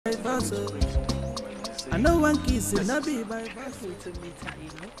force. I know one kiss it not be by force.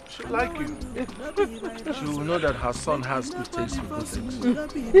 She like you. She will know that her son has good taste for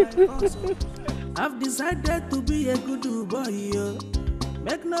good things. I've decided to be a good boy, yo.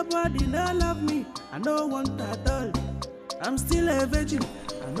 Make nobody not love me. I don't want that all. I'm still a virgin.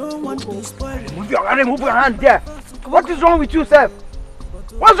 I don't want to spoil it. Move your hand there. What is wrong with you, Seth?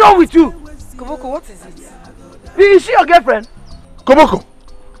 What's wrong with you? Koboko, what is it? Is she your girlfriend? Koboko,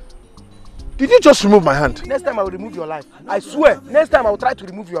 did you just remove my hand? Next time I will remove your life. I swear, next time I will try to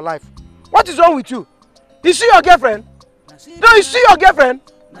remove your life. What is wrong with you? Is she your girlfriend? No, is she your girlfriend?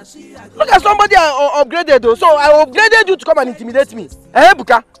 Look at somebody I upgraded though. So I upgraded you to come and intimidate me. Eh,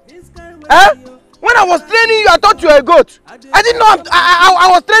 Buka? Eh? When I was training you, I thought you were a goat. I didn't know I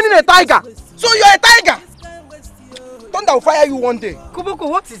was training a tiger. So you're a tiger. Thunder will fire you one day. Koboko,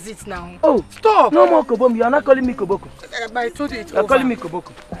 what is it now? Oh, stop. No more Kobom. You are not calling me Koboko. I told you it's You're calling me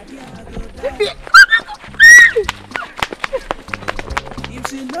Koboko. If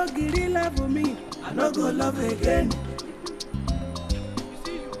she no give real love for me, I no go love again.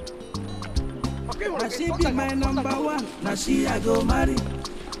 Now she be my number one. Now she I go marry.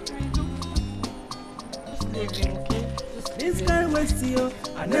 This guy waste you.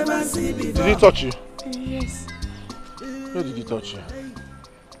 I never see before. Did he touch you? Yes. Where did he touch you?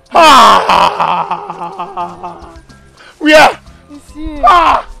 Where? It's here.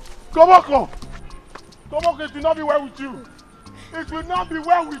 Koboko! Koboko, it will not be well with you. It will not be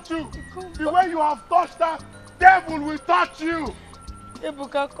well with you. The way you have touched her, devil will touch you.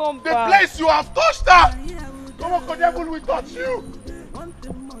 Ebuka, come The back. place you have touched her, Koboko, devil will touch you.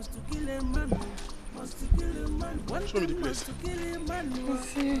 Show me the place.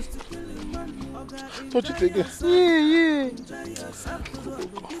 Touch it again. Yeah.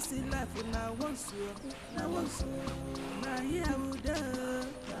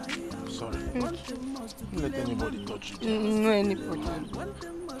 Sorry. Don't let anybody touch you. No, anybody.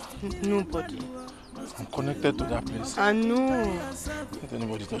 Nobody. I'm connected to that place. I know. Let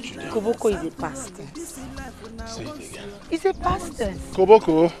anybody touch you there. Koboko is a past tense. Say it again. It's a past tense.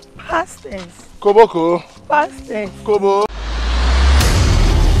 Koboko. Past tense. Koboko. Past tense. Kobo.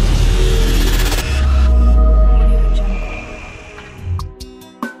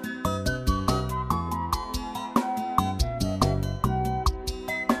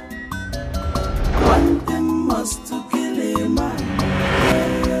 One thing must to kill a man.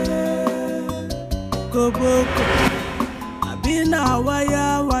 Koboko, I been a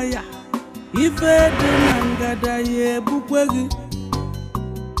wire. If I didn't get a ye bukwegi.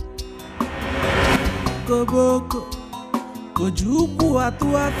 Koboko, Kojuku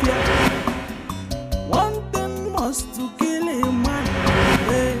atuafia. One thing must to kill a man.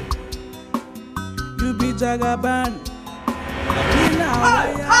 Hey, you be Jagaban. I been a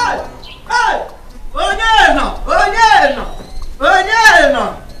wire. Hey! Onyeno!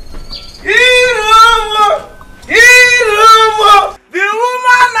 Irumu! The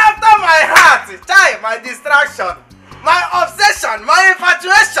woman after my heart! Chai, my distraction, my obsession, my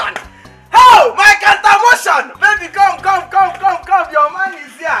infatuation! Oh, my counter-motion! Baby, come, your man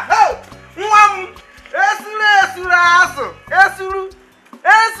is here! Oh! Mwam! Esurasu!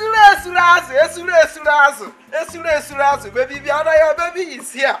 Baby, your baby is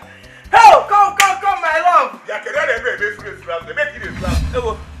here! Oh, come, my love!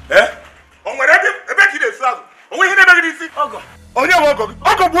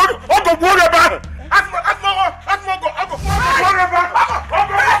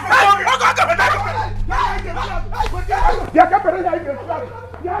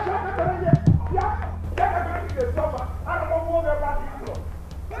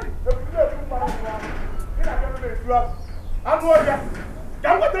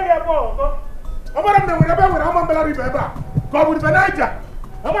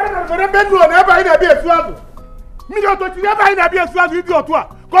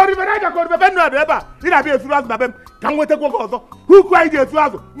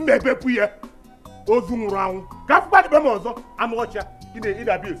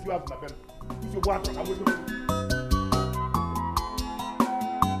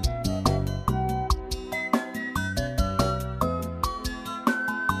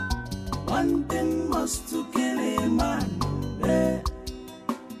 One thing must to kill a man.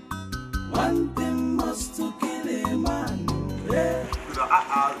 One thing must to kill a man.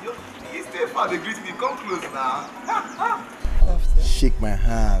 You stay far, they greet me. Come close now. Shake my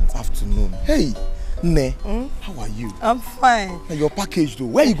hand. Afternoon. Hey, Ne, how are you? I'm fine. Now your package though.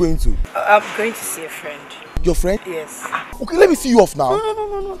 Where are you going to? I'm going to see a friend. Your friend? Yes. Okay, let me see you off now.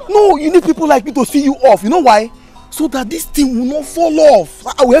 No, you need people like me to see you off. You know why? So that this thing will not fall off.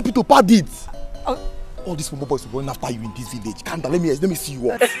 I will help you to pad it. All these small boys will run after you in this village. Kanda, let me see you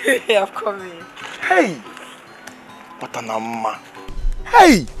off. I'm coming. Hey! Patanama.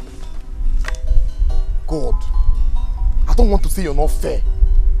 Hey! God, I don't want to say you're not fair.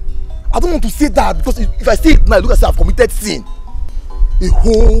 I don't want to say that because if I say it now, look as if I've committed sin. A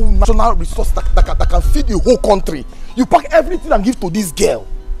whole national resource that can feed the whole country. You pack everything and give to this girl.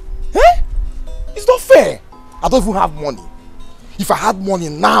 Eh? It's not fair. I don't even have money. If I had money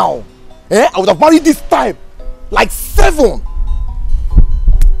now, I would have married this time. Like 7.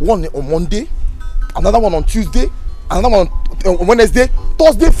 One on Monday, another one on Tuesday, another one on Wednesday,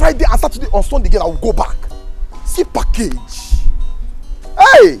 Thursday, Friday, and Saturday. On Sunday again, I will go back. See package.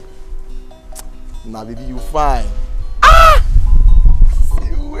 Hey! Nah, baby, you fine. Ah!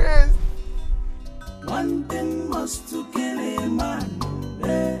 See ways. One thing must to kill a man.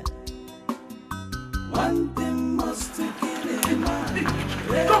 One thing must to kill a man.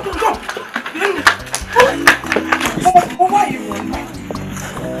 Come. Why are you running?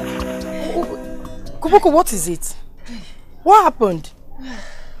 Koboko, what is it? What happened?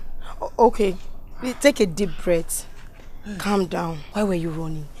 Okay, take a deep breath. Calm down. Why were you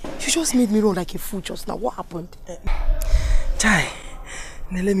running? You just made me run like a fool just now. What happened? Chai,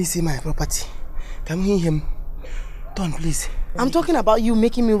 now let me see my property. Can you hear him? Turn, please. I'm talking about you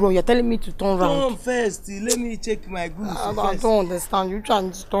making me run. You're telling me to turn around. Turn first. Let me check my goods. I don't understand. You're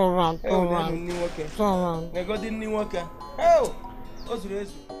trying to turn around. Turn around. Turn around. I got the new worker. Oh, what's the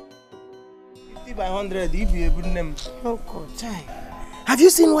rest? 50 by 100. If you able them. Oh God, Chai. Have you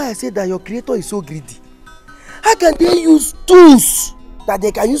seen why I said that your creator is so greedy? How can they use tools that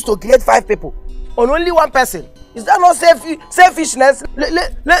they can use to create 5 people on only 1 person? Is that not selfishness?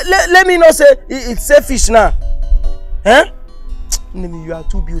 Let me not say it's selfish now. Huh? You are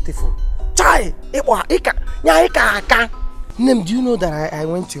too beautiful. Chai! Nem, do you know that I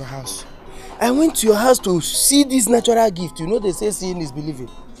went to your house? I went to your house to see this natural gift. You know they say seeing is believing.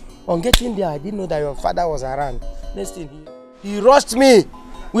 On getting there, I didn't know that your father was around. Next thing, he rushed me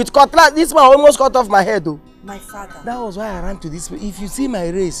with cutlass. This man almost cut off my head though. my father. That was why I ran to this. If you see my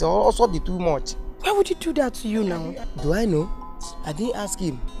race, also be too much. Why would he do that to you now? Do I know? I didn't ask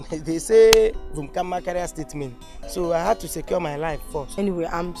him. They say Vumkama carrier statement. So I had to secure my life first. Anyway,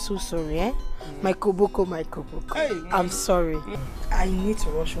 I'm so sorry, eh? My Koboko. Hey, I'm sorry. I need to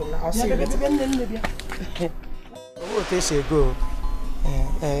rush home now. I'll see you later. Go.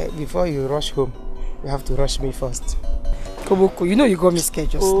 Before you rush home, you have to rush me first. Koboko, you know you got me scared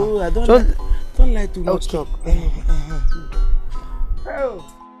just now. Oh, I don't like too much talk.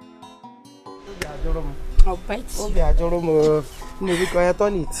 I'll bite you. No, we can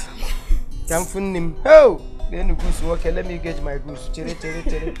turn it. Can't find him. Oh! Then the goose walk. Let me get my goose. Cherry.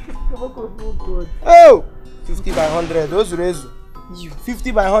 Oh! 50 by 100. Those raise. You.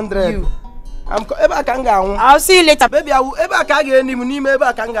 50 by 100. You. I'll see you later. Baby, I'm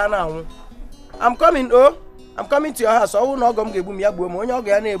coming, oh. I'm coming to your house. I will not come get boom.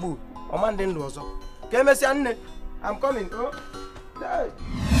 I'm coming, oh.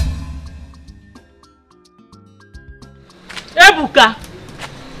 Ebuka!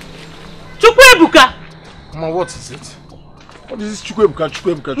 Chukwu Ebuka! Mama, what is it? What is this Chukwu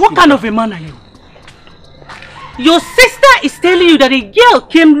Ebuka? What kind of a man are you? Your sister is telling you that a girl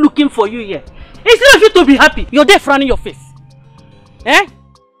came looking for you here. Instead of you to be happy, you're there frowning your face. Eh?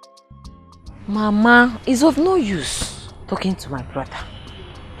 Mama, it's of no use talking to my brother.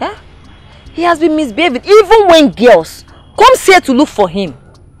 Eh? He has been misbehaving. Even when girls come here to look for him,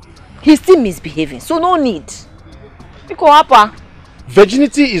 he's still misbehaving. So no need.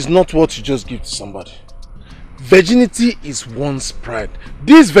 Virginity is not what you just give to somebody. Virginity is one's pride.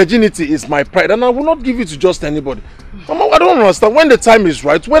 This virginity is my pride, and I will not give it to just anybody. Mama, I don't understand. When the time is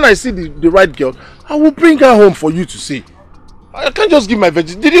right, when I see the right girl, I will bring her home for you to see. I can't just give my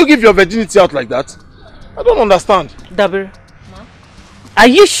virginity. Did you give your virginity out like that? I don't understand. Dabir, are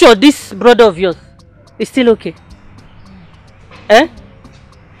you sure this brother of yours is still okay? Eh?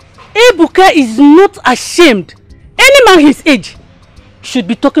 Ebuka is not ashamed. Any man his age should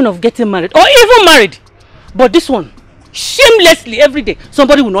be talking of getting married or even married. But this one, shamelessly every day,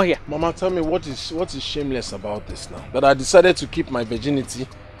 somebody will not hear. Mama, tell me what is shameless about this now? That I decided to keep my virginity?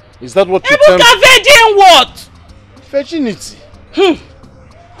 Is that what you tell me? Ebuka virgin what? Virginity? I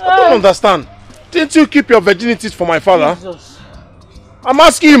don't understand. Didn't you keep your virginity for my father? Jesus. I'm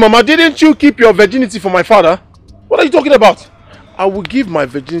asking you, Mama, didn't you keep your virginity for my father? What are you talking about? I will give my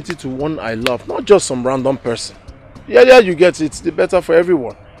virginity to one I love, not just some random person. Yeah, you get it. The better for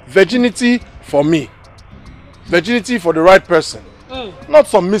everyone. Virginity for me. Virginity for the right person. Not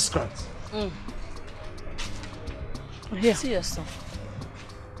some miscreant. here. See your son.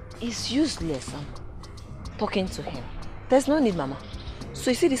 It's useless talking to him. There's no need, Mama. So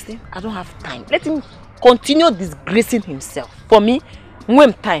you see this thing? I don't have time. Let him continue disgracing himself. For me,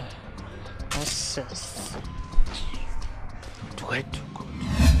 when time. Nonsense. Do I do good?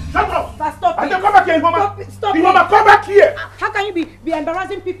 Shut up! Stop I it. said come back here, Mama. Stop Mama, it. come back here. How can you be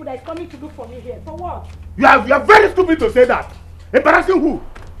embarrassing people that is coming to look for me here? For what? You are very stupid to say that. Embarrassing who?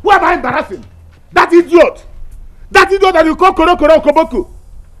 Who am I embarrassing? That idiot! That idiot that you call Koboko!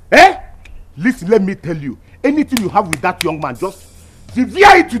 Eh? Listen, let me tell you. Anything you have with that young man, just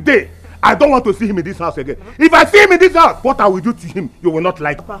severe it today. I don't want to see him in this house again. If I see him in this house, what I will do to him, you will not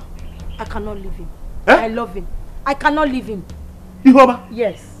like. Papa, I cannot leave him. Eh? I love him. I cannot leave him. Ihoma?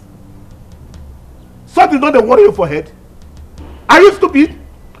 Yes. Something don't worry you for head? Are you stupid?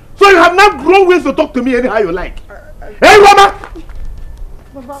 So you have not grown ways to talk to me anyhow you like. Hey, Mama!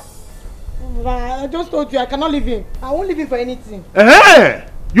 Papa, I just told you I cannot leave him. I won't leave him for anything.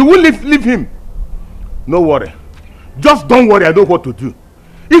 You will leave him. No worry. Just don't worry, I know what to do.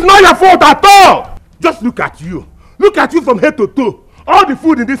 It's not your fault at all. Just look at you. Look at you from head to toe. All the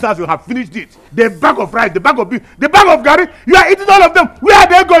food in this house, you have finished it. The bag of rice, the bag of beef, the bag of garri, you are eating all of them. Where are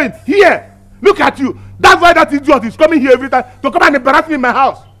they going? Here. Look at you. That's why that idiot is coming here every time to come and embarrass me in my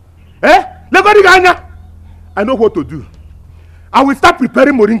house. Eh? I know what to do. I will start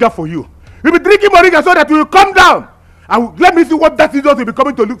preparing moringa for you. You'll be drinking moringa so that you will come down. Let me see what that idiot will be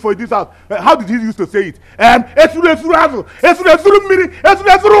coming to look for in this house. How did he used to say it? I'm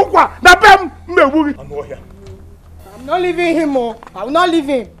not leaving him, oh. I will not leave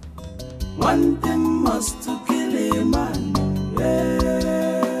him. One thing must to kill a man.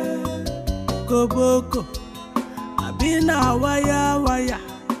 Koboko, Abina waya.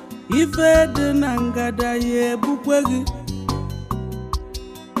 Ife de nangada ye bukwegi.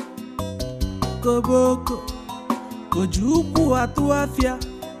 Koboko, Kojuku atuafia.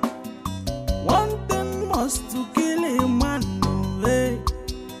 One thing must to kill a man.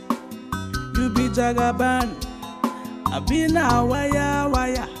 You be Jagaban. Abina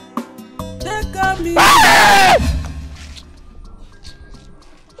waya. Take me.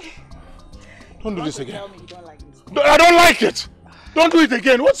 Don't do this again. I don't like it. Don't do it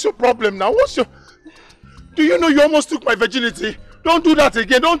again. What's your problem now? Do you know you almost took my virginity? Don't do that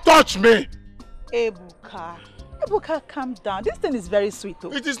again. Don't touch me. Ebuka, calm down. This thing is very sweet,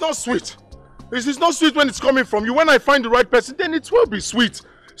 though. It is not sweet. It is not sweet when it's coming from you. When I find the right person, then it will be sweet.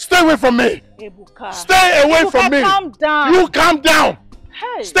 Stay away from me. Ebuka. Stay away from me. Calm down. You calm down.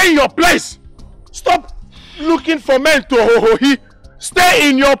 Hey. Stay in your place. Stop looking for men to ho-ho-he. Stay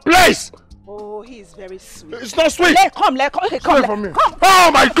in your place. Oh, he is very sweet. It's not sweet. Come. Okay, come. Stay from me.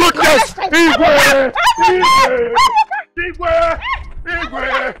 Oh my goodness. Igwe.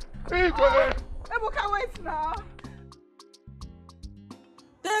 Ebuka, wait now.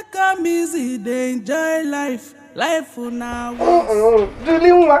 Take them easy, they enjoy life. Life for now.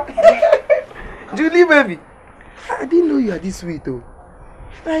 Julie, baby. I didn't know you are this sweet, though.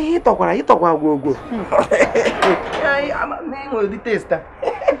 You talk go. I'm a man with the taster.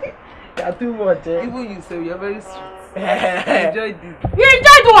 You are too much, eh? Even you say you are very sweet. Enjoy this. You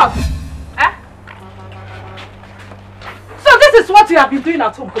enjoyed what? Eh? So this is what you have been doing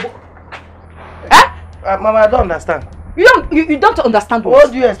at home, Kobo? Eh? Mama, I don't understand. You don't understand what?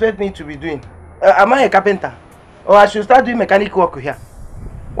 What do you expect me to be doing? Am I a carpenter? Or I should start doing mechanic work here?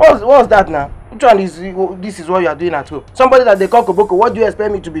 What's that now? Which one is this is what you are doing at home? Somebody that they call Koboko, what do you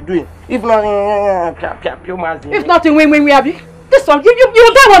expect me to be doing? If not, if nothing, when we have this one, you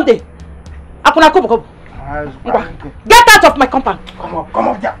will die one day. Akuna Koboko. Get out of my compound. Come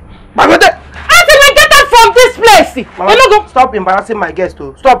up there. Until get out from this place. Mama, stop embarrassing my guest,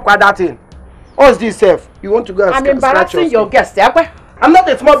 too. Stop that thing. What's this, self? You want to go and I'm embarrassing your guest, I'm not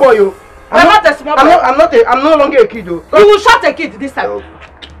a small boy, you. I'm not a small boy. I'm no longer a kid, though. You will shot a kid this time.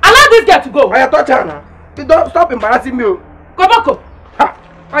 Allow this girl to go. I touch her now. You don't stop embarrassing me. Koboko.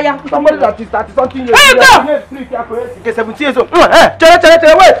 Somebody that is 30 something years. Hey, go! Okay, 17 years old. Wait.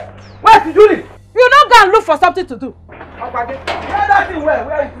 Where's Julie? You don't go and look for something to do. Where that thing where?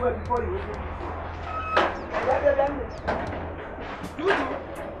 Where is it before you?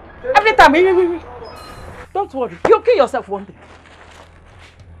 Every time, don't worry. You'll kill yourself one day.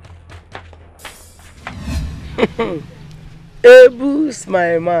 Ebus,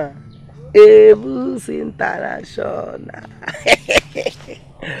 my man. Ebus International.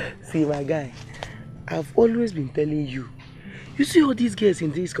 See, my guy, I've always been telling you. You see all these girls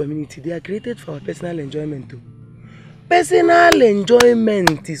in this community, they are created for our personal enjoyment too. Personal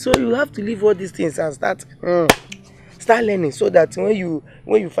enjoyment. So you have to leave all these things and start learning so that when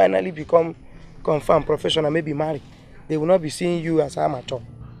you finally become confirmed professional, maybe marry, they will not be seeing you as amateur.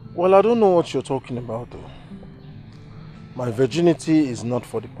 Well, I don't know what you're talking about though. My virginity is not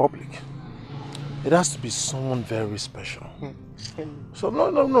for the public. It has to be someone very special. So no,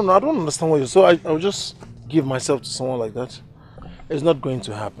 I don't understand what you're saying. So I'll just give myself to someone like that. It's not going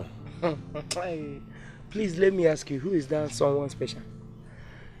to happen. Please let me ask you, who is that someone special?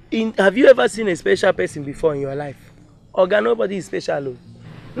 Have you ever seen a special person before in your life? Oga, nobody is special.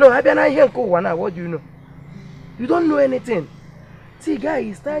 No, I been here. What do you know? You don't know anything. See, guy,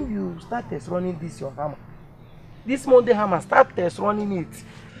 it's time you start test running this your hammer. This Monday hammer, start test running it.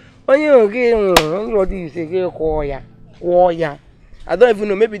 When you I don't even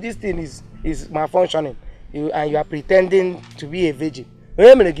know, maybe this thing is malfunctioning. And you are pretending to be a virgin.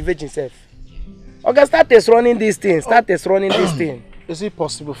 You're not a virgin self. Okay, start test running this thing. Start test running this thing. Is it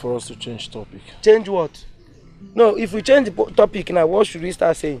possible for us to change topic? Change what? No, if we change the topic now, what should we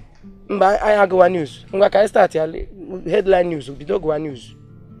start saying? I go on news. Can I start here? Headline news. We don't go on news.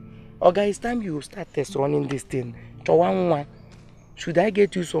 Okay, it's time you start test running this thing. So one. Should I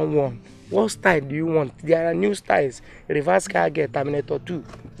get you someone? What style do you want? There are new styles. Reverse car get Terminator 2.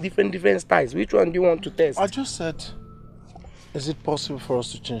 Different styles. Which one do you want to test? I just said, is it possible for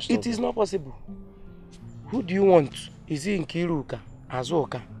us to change topic? It is not possible. Who do you want? Is it Nkiruka,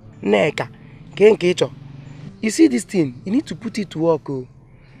 Azoka, Neka, Kenkecho? You see this thing? You need to put it to work.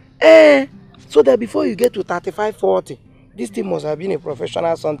 So that before you get to 35, 40, this thing must have been a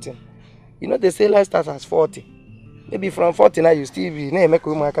professional something. You know, they say life starts at 40. Maybe from 40 now you still be make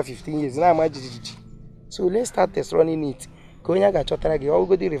 15 years. Now so let's start test running it. Konya ga chotragi, or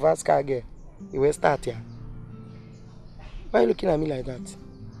go the reverse car again. You will start here. Why are you looking at me like that?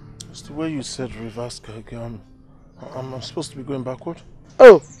 It's the way you said reverse car again. I'm supposed to be going backward?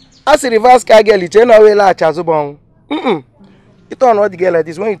 Oh, as a reverse car girl, it's no way like Chazubong. You turn what the girl like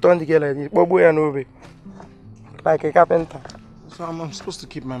this. When you turn the girl like this, Bobo and over. Like a carpenter. So I'm supposed to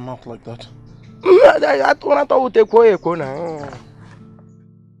keep my mouth like that? I don't know take away.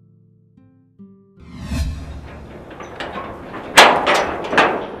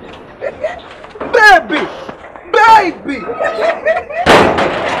 Baby!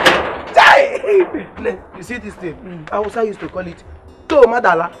 You see this thing? I also used to call it To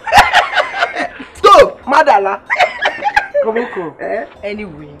Madala. To Madala.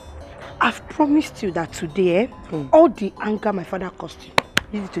 Anyway, I've promised you that today, all the anger my father caused you,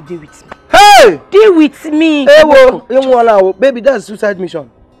 you need to deal with me. Hey! Deal with me! Hey, baby, that's a suicide mission.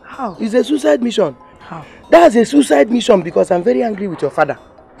 How? It's a suicide mission. How? That's a suicide mission because I'm very angry with your father.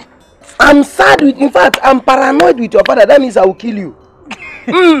 I'm sad with, in fact, I'm paranoid with your father. That means I will kill you.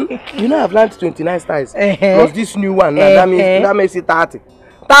 You know I've learned 29 styles. Plus this new one. That makes it 30.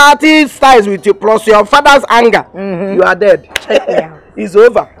 30 styles with you plus your father's anger. You are dead. Check me out. It's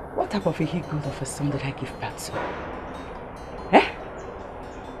over. What type of a he-goat of a son did I give birth to?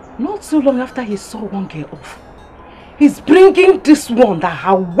 Not so long after he saw one girl off, he's bringing this one that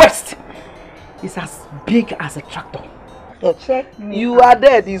her waist is as big as a tractor. Check me. You are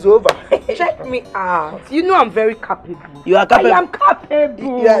dead. It's over. Check me out. You know I'm very capable. You are capable. I am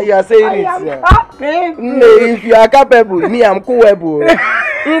capable. You are saying it. I am capable. No, if you are capable, me I'm coolable.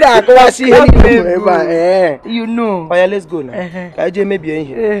 You know. Oh, yeah, let's go now. Can may be in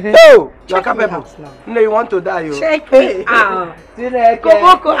here. No, you are capable. No, you want to die. Check me out.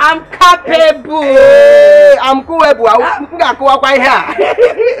 Koboko, I'm capable. I'm coolable.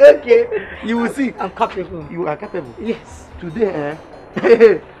 Okay. You will see. I'm capable. You are capable. Yes. Today,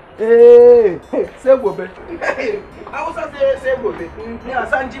 say Bobe. I also say Bobe. Yeah,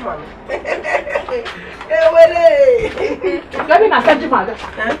 Sanji man. Hey, wele. Let me not Sanji man.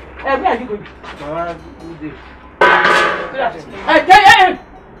 Where are you going? Good afternoon. Hey.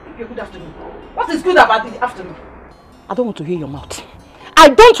 Good afternoon. What is good about the afternoon? I don't want to hear your mouth. I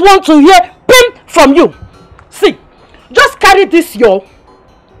don't want to hear pim from you. See, just carry this your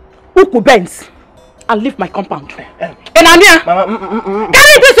Uku Benz and leave my compound. Enania,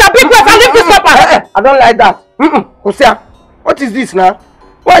 carry this your big waist and leave this compound. I don't like that. Hosea, what is this now?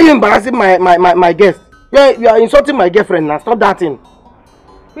 Why are you embarrassing my guest? You are insulting my girlfriend now. Stop that thing.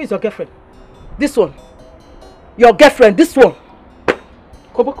 Who is your girlfriend? This one. Your girlfriend, this one.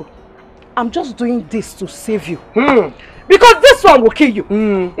 Koboko, I'm just doing this to save you. Because this one will kill you.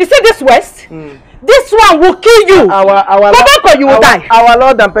 You see this waist? This one will kill you. Koboko, you will die. Our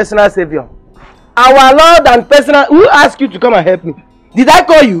Lord and personal Savior. Our Lord and personal. Who asked you to come and help me? Did I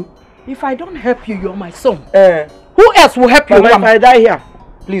call you? If I don't help you, you're my son. Who else will help you? If I die here,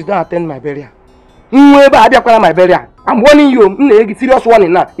 please don't attend my burial. My burial. I'm warning you. Serious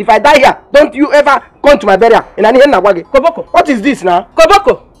warning now. If I die here, don't you ever come to my burial. Koboko, what is this now?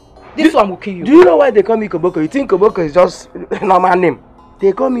 Koboko, This one will kill you. Do you know why they call me Koboko? You think Koboko is just a normal name?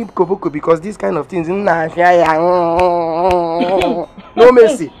 They call me Koboko because these kind of things. No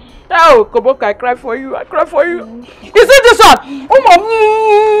mercy. Oh, Koboko, I cry for you. I cry for you. You see this one?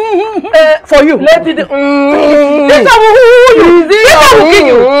 For you. Let it. This one will kill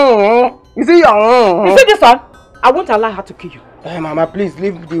you. You see, You see this one? I won't allow her to kill you. Hey, Mama, please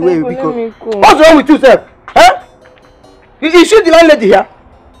leave the way we go. What's wrong with you, sir? Huh? Is she the landlady here?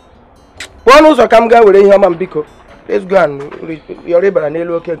 One who's a cam guy with a human biko. Let's go and you're able and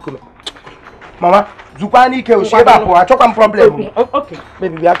yellow can come. Mama, Zupani can shave up or a chocolate problem. Okay.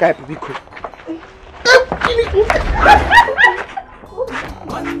 Maybe we are kind of biko.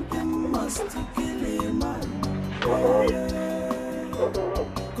 One thing must kill a man.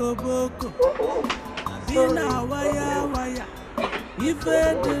 Koboko, Bina waya. If I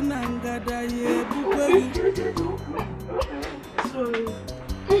didn't get a year, sorry.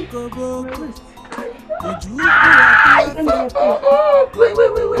 Koboko, would you wait.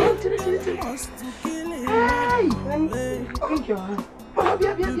 Must kill a man. Thank you.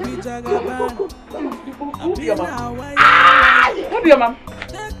 Help your mom.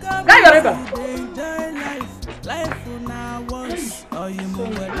 Guy, your river.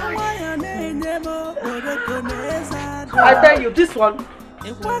 I tell you, this one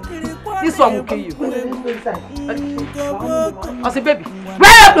will kill you. I say, baby,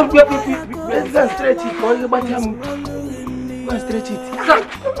 Let's stretch it. Go stretch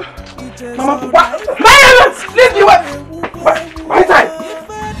it. Mama, what? Leave me what? My side.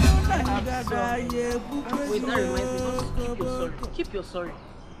 Wait, that reminds me. Keep your sorry.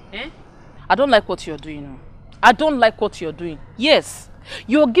 Eh? I don't like what you're doing now. I don't like what you're doing. Yes,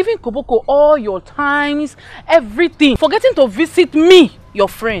 you're giving Koboko all your times, everything, forgetting to visit me, your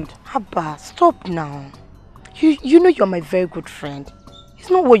friend. Abba, stop now. You know you're my very good friend. It's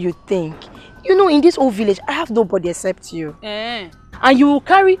not what you think. You know, in this old village, I have nobody except you. Eh? And you will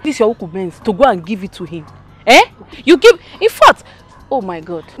carry this your Benz to go and give it to him. Eh? You give, in fact, oh my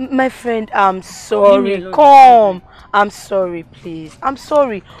God. My friend, I'm sorry. Come. I'm sorry, please. I'm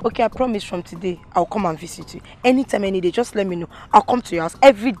sorry. Okay, I promise from today, I'll come and visit you. Anytime, any day, just let me know. I'll come to your house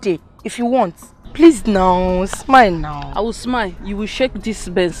every day, if you want. Please now, smile now. I will smile. You will shake this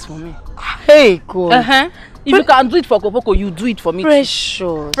Benz for me. Hey, God. If you can do it for Koboko, you do it for me.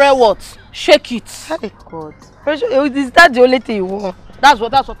 Precious. Pray what? Shake it. Hey, God. Precious, is that the only thing you want? That's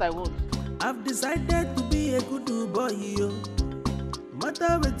what I want. I've decided to be a good boy, yo.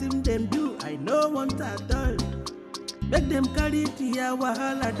 Matter what them do, I no want at all. Make them carry to your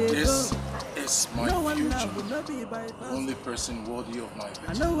wahala, they This go. is my No one future. love will not be by The force. only person worthy of my I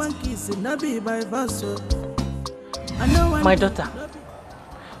virginity. know one kiss will not be by force. I know one My kiss daughter, will not be-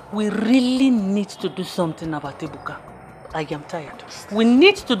 we really need to do something about Ebuka. I am tired. We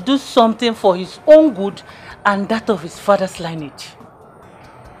need to do something for his own good and that of his father's lineage.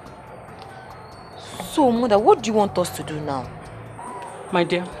 So, Mother, what do you want us to do now? My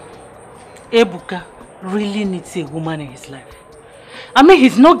dear, Ebuka really needs a woman in his life. I mean,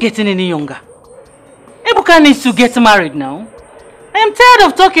 he's not getting any younger. Ebuka needs to get married now. I am tired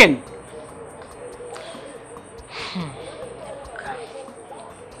of talking.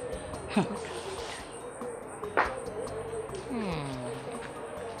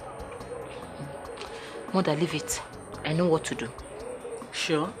 Mother, leave it. I know what to do.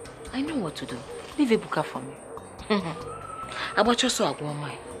 Sure? I know what to do. Leave Ebuka for me. About yourself, I want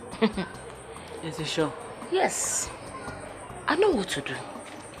mine. Is it sure? Yes. I know what to do.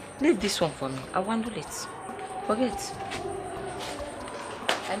 Leave this one for me. I'll handle it. Forget.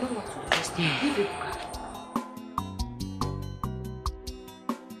 I know what to do. Just leave Ebuka.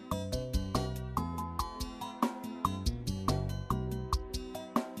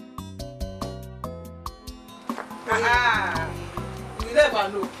 You never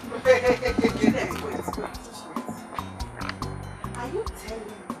know. Are you telling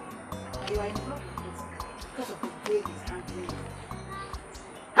me you are in love with this guy because of the way he's handling you?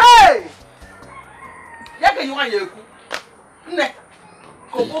 Hey! Yaka you want yeku. Ne.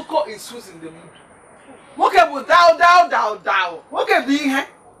 Koboko is who's in the mood. Okay, but down. Okay, being here.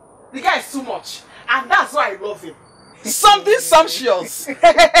 The guy is too much. And that's why I love him. Something sumptuous.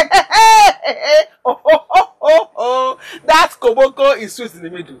 Oh. That Koboko is sweet in the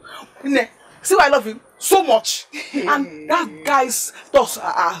middle. Ne. See why I love him so much. And that guy's thoughts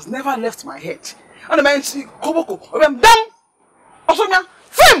has never left my head. And the man, Koboko, damn! Also,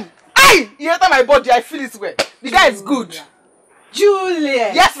 film! Aye! He entered my body, I feel it well. The guy is good.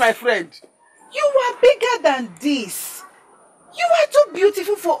 Juliet! Yes, my friend. You are bigger than this. You are too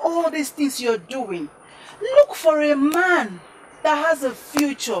beautiful for all these things you're doing. Look for a man that has a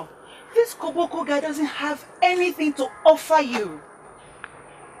future. This Koboko guy doesn't have anything to offer you.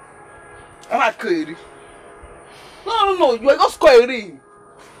 I'm not crazy. No, you are just querying.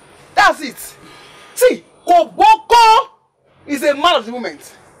 That's it. See, Koboko is a man of the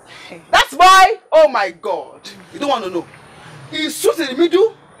moment. That's why, oh my God, you don't want to know. He's shoots in the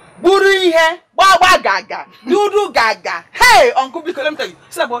middle, bury here, baba gaga, dudu gaga. Hey, Uncle Biko, let me tell you.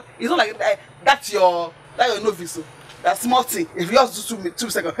 See, boy, it's not like that's your novice. That's small thing. If you just do 2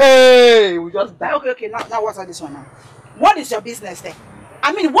 seconds, hey, we just die. Okay, now what's all this one now? What is your business then?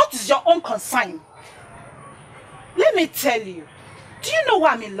 I mean, what is your own concern? Let me tell you. Do you know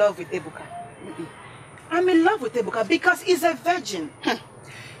why I'm in love with Ebuka? I'm in love with Ebuka because he's a virgin.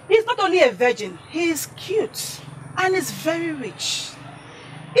 He's not only a virgin, he is cute and he's very rich.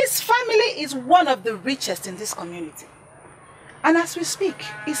 His family is one of the richest in this community. And as we speak,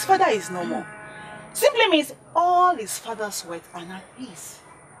 his father is no more. Simply means all his father's wealth are at peace.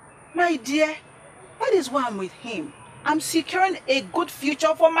 My dear, that is why I'm with him. I'm securing a good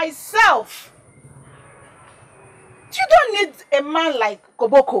future for myself. You don't need a man like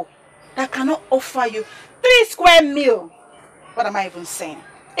Koboko that cannot offer you 3 square meal. What am I even saying?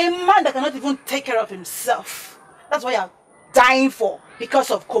 A man that cannot even take care of himself. That's what you're dying for.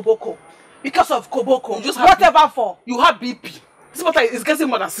 Because of Koboko. Because of Koboko. You just whatever BP. For. You have BP. This matter is getting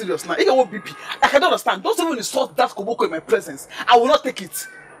more than serious now. You get what BP. I cannot understand. Don't even insult that Koboko in my presence. I will not take it.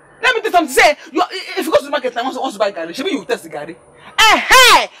 Let me tell you something. Say, if you go to the market and want to buy Gary, maybe you test the Gary.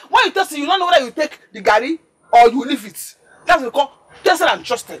 Hey! When you test it, you don't know whether you take the Gary or you leave it. That's what we call tested and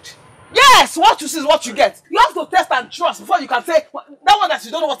trusted. Yes, what you see is what you get. You have to test and trust before you can say that one that you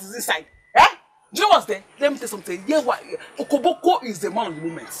don't know what is inside. Eh? Do you know what's there? Let me tell you something. Yeah, Koboko is the man of the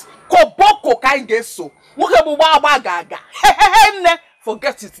moment. Koboko can't get so.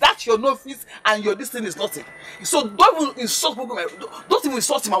 Forget it. That's your novice and your this thing is nothing. So don't even insult Koboko. Don't even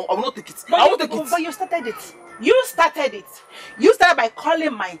insult him. I will not take it. I won't take it. But you started it. You started it. You started by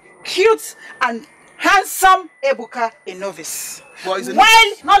calling my cute and handsome Ebuka a novice. While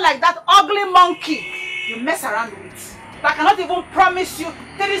not like that ugly monkey you mess around with. That cannot even promise you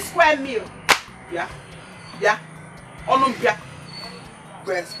 3 square meal. Yeah.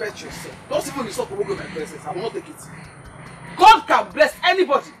 Respect yourself. Don't even insult Koboko in my presence. I will not take it. God can bless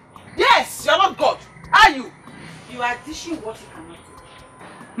anybody. Yes, you're not God. Are you? You are dishing what you cannot do.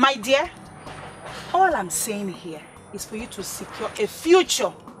 My dear, all I'm saying here is for you to secure a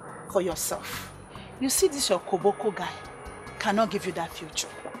future for yourself. You see, this your Koboko guy cannot give you that future.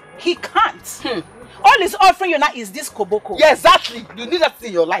 He can't. All he's offering you now is this Koboko. Yeah, exactly. You need that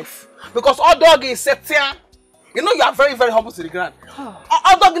in your life. Because all dog is set here. You know you are very, very humble to the ground.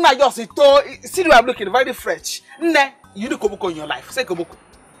 All dog now just see the way I'm looking, very fresh. You need Koboko in your life. Say Koboko.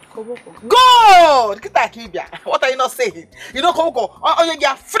 Koboko. God! What are you not saying? You know Koboko. Oh, you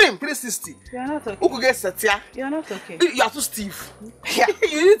are frame 360. You are not okay. Who could get set here? You are not okay. You are too stiff. Yeah.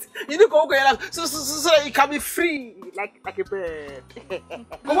 you need Koboko in your life so that you can be free like a bird.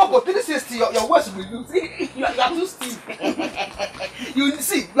 Koboko 360. Your words will be you are too stiff. You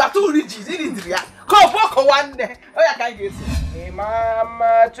see, you are too rigid. You need to react. Koboko one day. Oh, you can't get it.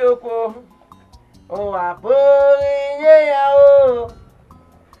 Mama Choco. Oh, I put in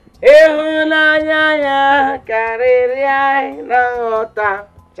Ehunanya karịrịa na nghọta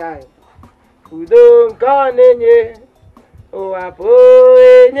chai udo nke ọ na-enye ụwa bụ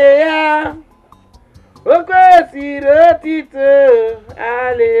enye ya o kwesịrị otito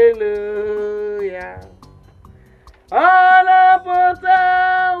aleluya ọ na-apụta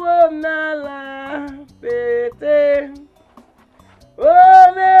wom n'ala pete o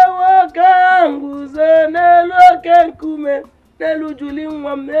mewo ka nguzo n'elu oke nkume Nelu Juli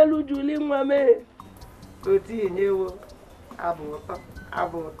nwa me oti enyewo abụtọ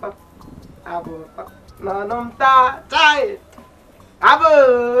nọnụm ta chai abụ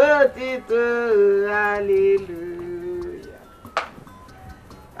otito haleluya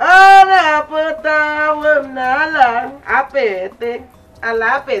ọ na-apụta wem n'ala apete ala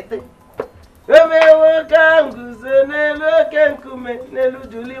apete emewo ka nguzo n'elu oke nkume n'elu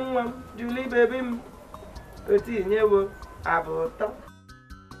Juli nwa m Juli bebi m oti enyewo Abota.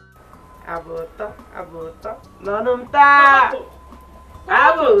 Nonum ta.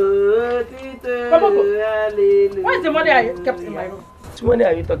 Abotito. Hallelujah. What is the money I kept in my room? Which money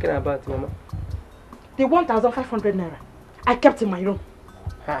are you talking about, Mama? The 1,500 naira I kept in my room.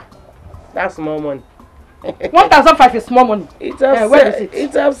 Ha. That's small money. 1,500 is small money. Where is it?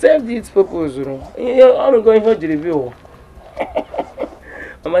 It has served its purpose. I'm going to review.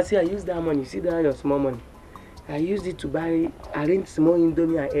 Mama, see, I use that money. See that your small money. I used it to arrange small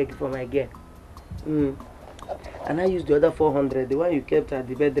indomie and egg for my girl. And I used the other 400, the one you kept at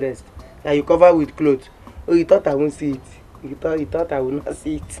the bed rest. that you cover with clothes. Oh, you thought I won't see it. You thought I will not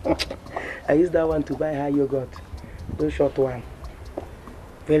see it. I used that one to buy her yogurt. Those short one.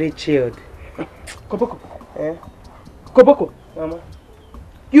 Very chilled. Koboko. Eh? Koboko. Mama.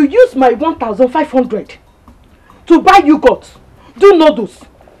 You use my 1,500 to buy yogurt, do noodles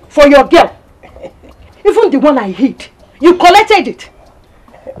for your girl. Even the one I hid, you collected it.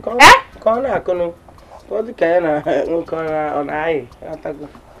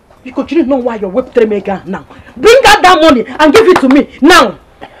 Because you didn't know why your whip 3 mega now. Bring out that money and give it to me now.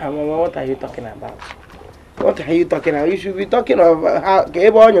 Mama, what are you talking about? What are you talking about? You should be talking of how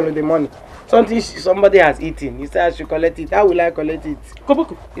the money. Something somebody has eaten. You say I should collect it. How will I collect it?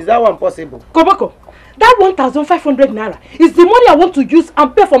 Koboko. Is that one possible? Koboko, that 1,500 naira is the money I want to use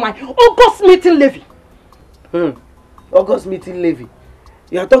and pay for my August meeting levy. August meeting levy.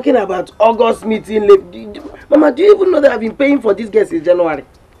 You are talking about August meeting levy. Mama, do you even know that I've been paying for this guest since January?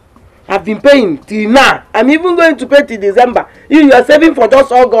 I've been paying till now. I'm even going to pay till December. You are saving for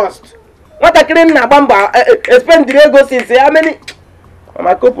just August. What a claim na bamba spend the go since how many?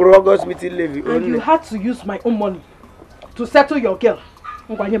 Mama, go for August meeting levy. And you had to use my own money to settle your girl.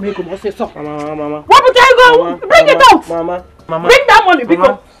 Mama. What would I go? Mama, bring it out. Mama. Bring that money,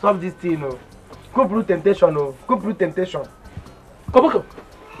 Mama, stop this thing, no. Go through temptation, no. Go through temptation. Koboko,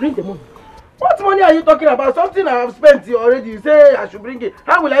 bring the money. What money are you talking about? Something I have spent already. You say I should bring it.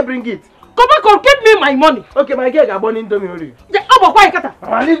 How will I bring it? Koboko, give me my money. Okay, my girl got born into me already. Yeah,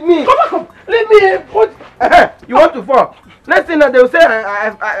 Mama, leave me. Koboko, leave me. What? You want to fall? Next thing that they will say,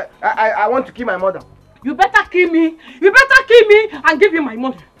 I want to kill my mother. You better kill me. You better kill me and give you my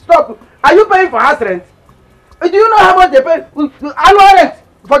money. Stop. Are you paying for house rent? Do you know how much they pay? Annual rent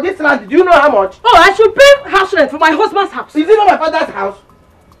for this land. Do you know how much? Oh, I should pay house rent for my husband's house. Is it not my father's house?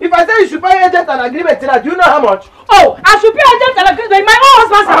 If I say you should pay agent and agreement to that, do you know how much? Oh, I should pay agent and agreement in my own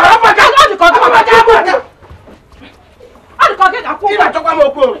husband's house.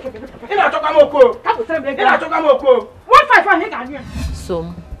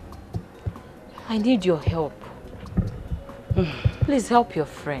 So, I need your help. Please help your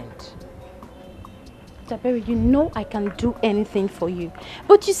friend. Daberi, you know I can do anything for you.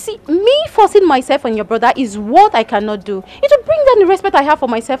 But you see, me forcing myself on your brother is what I cannot do. It will bring down the respect I have for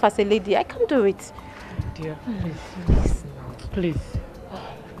myself as a lady. I can't do it. Dear, please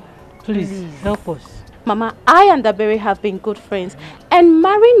help us. Mama, I and Daberi have been good friends. And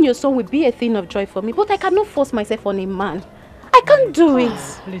marrying your son will be a thing of joy for me. But I cannot force myself on a man. I can't do it.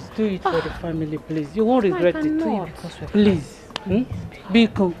 Please do it for the family, please. You won't regret it. Please.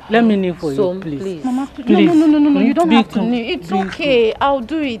 Biko, let me kneel for you, please. Mama, please. No. You don't have to kneel. It's okay. I'll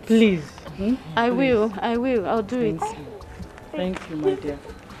do it. Please. I will. I'll do it. Thank you, my dear.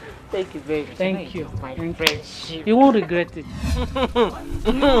 Thank you very much. Thank you. My friendship. You won't regret it.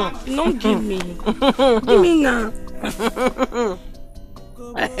 Don't give me. Give me now.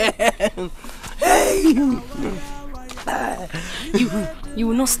 You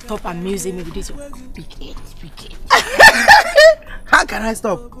will not stop amusing me with this big head. How can I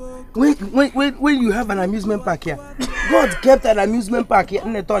stop? When you have an amusement park here, God kept an amusement park here.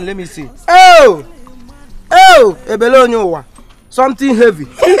 Let me see. Oh, Ebelonyowa. Something heavy.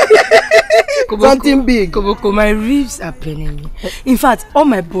 Something big. Koboko, my ribs are paining me. In fact, all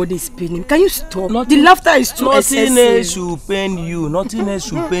my body is paining. Can you stop? The laughter is too excessive. Nothing else should pain you. Nothing else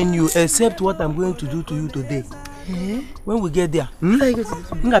should pain you except what I'm going to do to you today. When we get there, you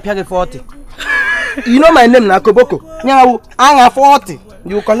know my name now, Koboko. Now I'm 40.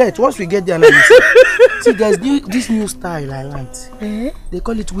 You collect once we get there. Now, see, there's this new style I want. They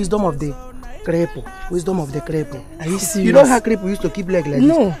call it wisdom of the crepe. Wisdom of the crepe. Are you serious? You know how crepe used to keep leg like this?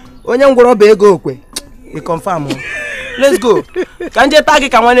 No. We confirm. Let's go. Can you tag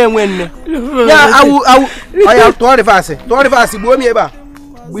it? Can one win? Yeah, I have to reverse.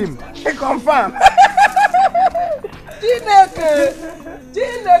 Boom. I confirm.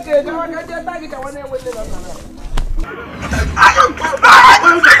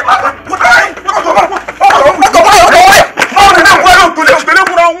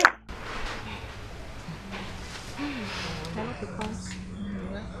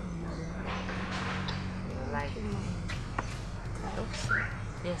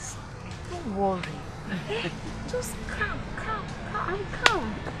 Yes. Don't worry. Just calm. I'm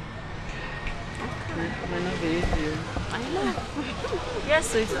calm. Might not be easy. I know. Yes,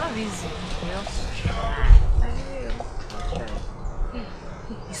 so it's not easy. You have to try. I will. I'll try.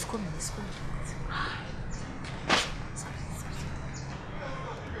 He's coming.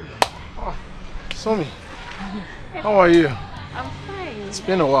 Oh, Somi, how are you? I'm fine. It's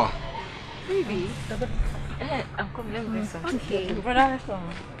been a while. Baby. I'm coming. Let me bring some. Okay. Brother,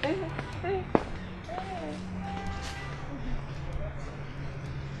 come.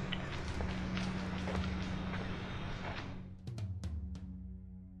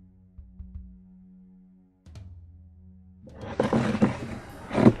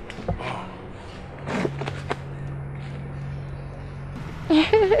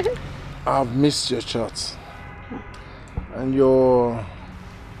 I've missed your chats. And the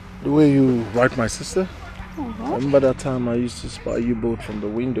way you write my sister. Remember that time I used to spy you both from the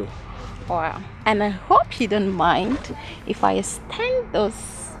window? Wow. And I hope you don't mind if I extend those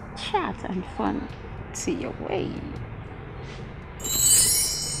chat and fun to your way.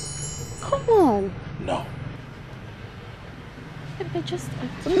 Come on. No. But just...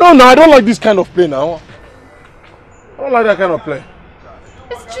 No, I don't like this kind of play now. I don't like that kind of play.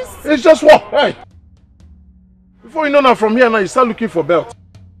 It's just what? Hey! Before you know now, from here now, you start looking for belt.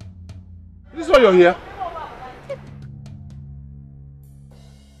 Is this why you're here?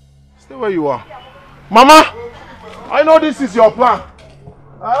 Stay where you are. Mama! I know this is your plan.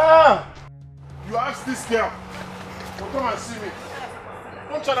 You asked this girl to come and see me.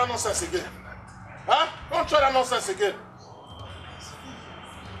 Don't try that nonsense again. Don't try that nonsense again.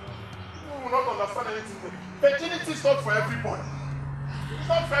 You will not understand anything. Virginity is not for everybody. It's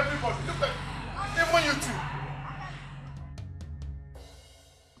not for everybody. Look at even you two.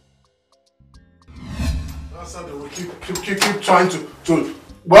 That's how they will keep trying to.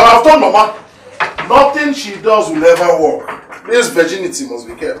 But I've told Mama, nothing she does will ever work. This virginity must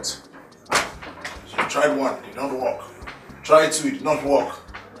be kept. She tried one, it did not work. Try two, it did not work.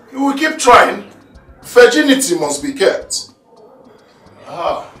 You will keep trying. Virginity must be kept.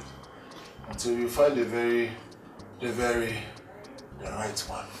 Until you find the right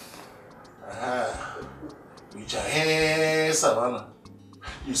one. With your hair, Savannah.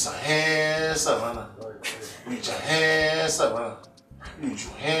 Use your hair, Savannah. With your hair, Savannah. Use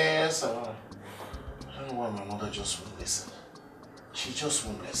your hair, Savannah. I don't know why my mother just won't listen. She just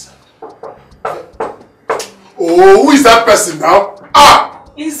won't listen. Oh, who is that person now?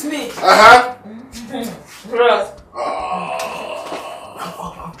 It's me. Bros.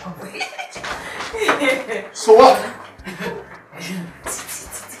 So what?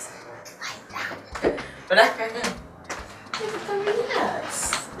 But I can relax.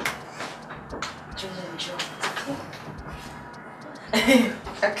 Enjoy.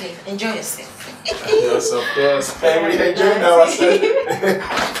 Okay, enjoy yourself. Yes, of course. We enjoying ourselves.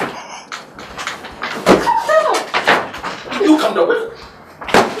 You come down with it.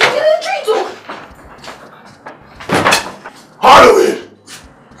 Halloween!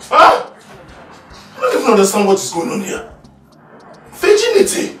 I don't even understand what is going on here.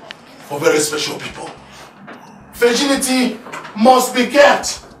 Virginity for very special people. Virginity must be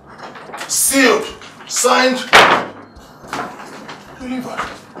kept, sealed, signed, delivered.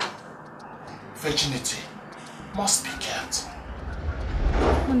 Virginity must be kept.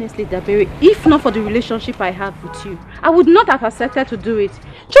 Honestly, Dabere, if not for the relationship I have with you, I would not have accepted to do it.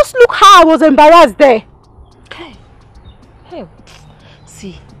 Just look how I was embarrassed there. Hey,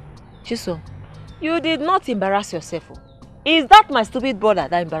 see, Chisom, you did not embarrass yourself. Is that my stupid brother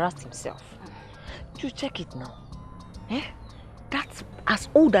that embarrassed himself? You check it now. That's as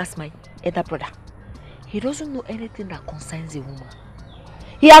old as my elder brother. He doesn't know anything that concerns a woman.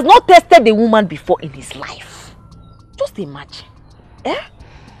 He has not tested a woman before in his life. Just imagine.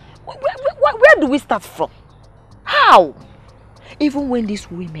 Where do we start from? How? Even when these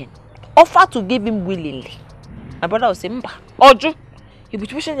women offer to give him willingly, my brother will say, Mba, Oju, you'll be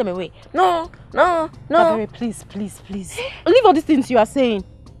pushing them away. No. Dabere, please. Leave all these things you are saying.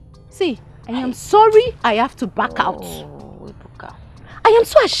 See, I am sorry I have to back out. I am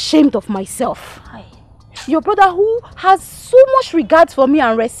so ashamed of myself. Your brother, who has so much regard for me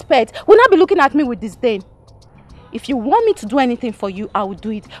and respect, will not be looking at me with disdain. If you want me to do anything for you, I will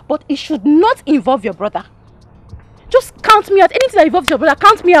do it. But it should not involve your brother. Just count me out. Anything that involves your brother,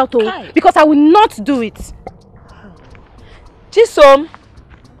 count me out, because I will not do it. Chisom.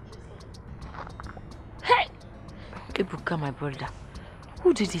 Hey. Ebuka, my brother.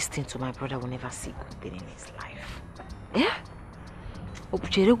 Who did this thing to my brother will never see good thing in his life?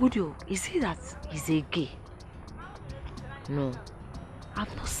 Is it that he's a gay? No.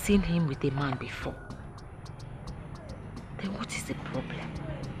 I've not seen him with a man before. Then what is the problem?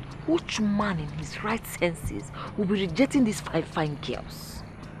 Which man in his right senses will be rejecting these fine girls?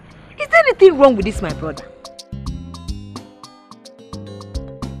 Is there anything wrong with this, my brother?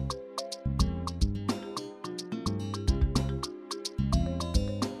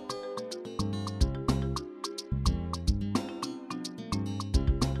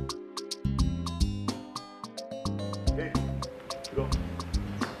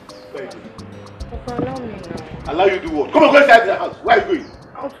 Papa, allow me now. Allow you to do what? Come on, go inside the house. Where are you going?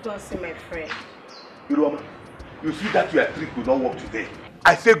 I want to go and see my friend. Iruoma, you see that your trick will not work today.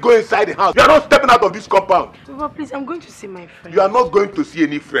 I say go inside the house. You are not stepping out of this compound. Papa, please, I'm going to see my friend. You are not going to see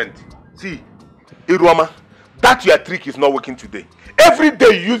any friend. See, Iruoma, that your trick is not working today. Every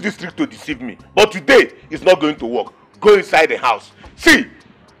day you use this trick to deceive me, but today it's not going to work. Go inside the house. See,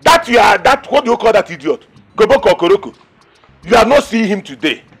 what do you call that idiot? Koboko Okoroko. You are not seeing him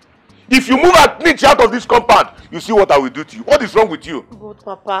today. If you move a niche out of this compound, you see what I will do to you. What is wrong with you? But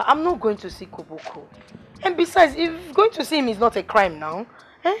Papa, I'm not going to see Koboko. And besides, if going to see him is not a crime now,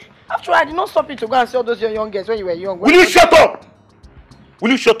 after all, I did not stop you to go and see all those young girls when you were young. Will you shut up?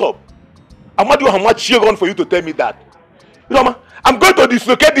 Will you shut up? I'm not doing how much share on for you to tell me that. You know, I'm going to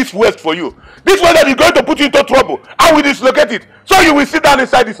dislocate this waist for you. This waist is going to put you into trouble. I will dislocate it. So you will sit down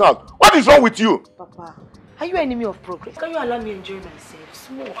inside this house. What is wrong with you? Papa, are you an enemy of progress? Can you allow me to enjoy myself?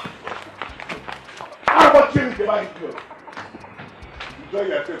 Small. How about change the mind? Enjoy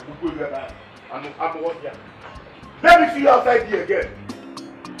yourself. I'm one here. Let me see you outside here again.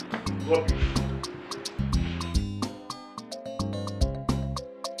 Rubbish.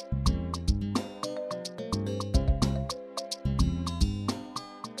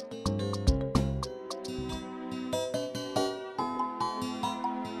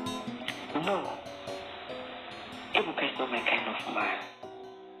 No, Ebuka is not my kind of man.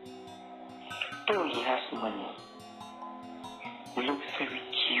 Though he has money, he looks very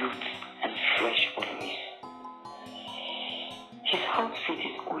cute and fresh always. His outfit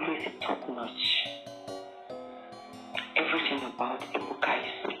is always top notch. Everything about Ebuka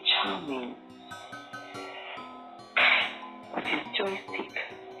is so charming. But his joystick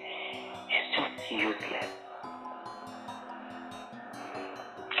is just useless.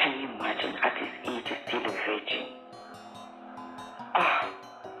 Can you imagine at his age he's still a virgin?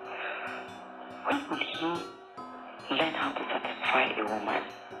 When will he learn how to satisfy a woman?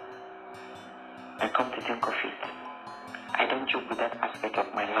 And come to think of it, I don't joke with that aspect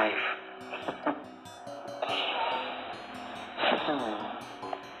of my life.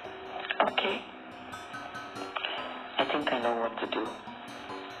 Okay. I think I know what to do.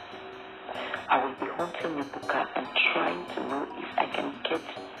 I will be haunting Ebuka and trying to know if I can get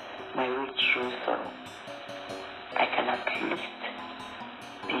my way through so I can at least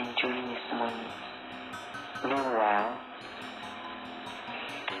be enjoying his money. Meanwhile,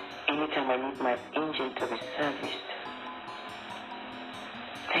 anytime I need my engine to be serviced,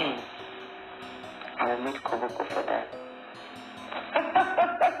 then I will meet Koboko for that.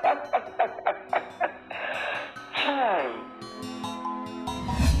 Hi.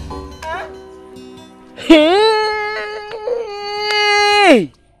 Hey!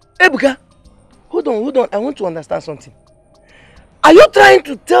 Ebuka, hold on. I want to understand something. Are you trying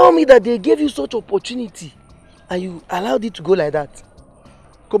to tell me that they gave you such opportunity and you allowed it to go like that?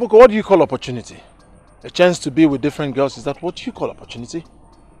 Koboko, what do you call opportunity? A chance to be with different girls, is that what you call opportunity?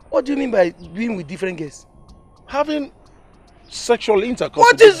 What do you mean by being with different girls? Having sexual intercourse.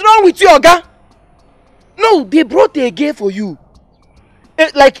 What is wrong with you, Oga? No, they brought a girl for you.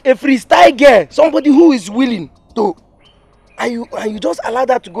 Like a freestyle girl, somebody who is willing to, and you just allow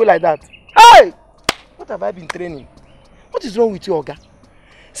that to go like that. Hey! What have I been training? What is wrong with you, Oga?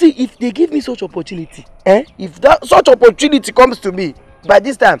 See, if they give me such opportunity, if such opportunity comes to me, by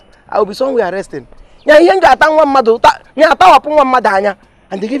this time, I will be somewhere arresting. And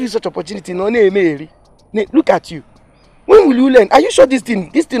they give you such opportunity, look at you. When will you learn? Are you sure this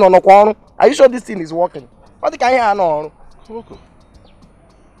thing on a are you sure this thing is working? What can you know?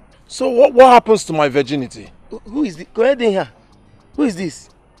 So what happens to my virginity? Who is this? Go ahead in here. Who is this?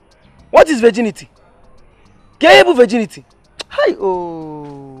 What is virginity? Gayable virginity. Hi,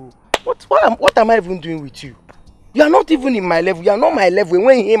 oh. What am I even doing with you? You are not even in my level. You are not my level.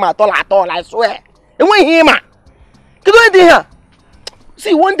 When him at all, I swear. And when him, go ahead in here.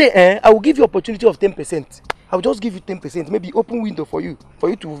 See, one day, I will give you opportunity of 10%. I will just give you 10%. Maybe open window for you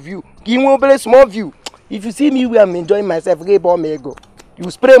to view. Give me a very small view. If you see me where I'm enjoying myself, you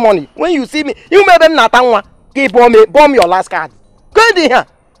spray money. When you see me, you may be not bomb your last card. Go in here.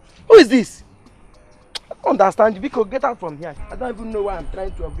 Who is this? I don't understand you. Because get out from here. I don't even know why I'm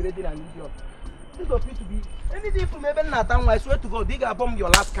trying to upgrade it and idiot. This of you to be anything from maybe not. I swear to God, they got bomb your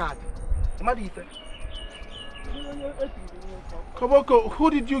last card. Koboko, who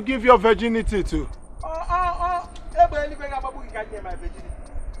did you give your virginity to?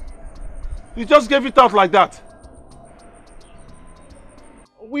 You just gave it out like that.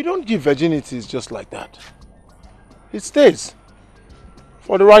 We don't give virginities just like that. It stays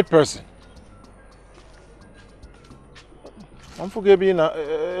for the right person. I'm forgetting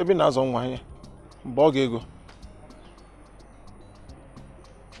Bogego.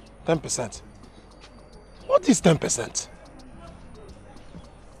 10%. What is 10%?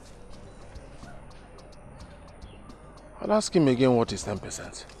 I'll ask him again what is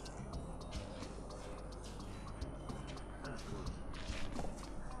 10%.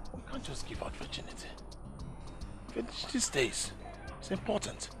 We can't just give out virginity. Virginity stays. It's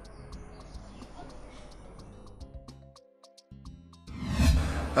important.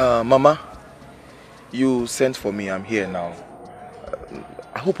 Mama, you sent for me. I'm here now.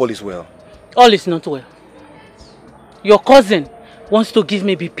 I hope all is well. All is not well. Your cousin wants to give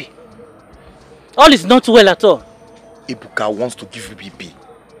me BP. All is not well at all. Ebuka wants to give you BP.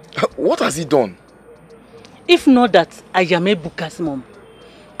 What has he done? If not that I am Ebuka's mom,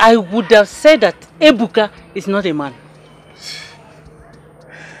 I would have said that Ebuka is not a man.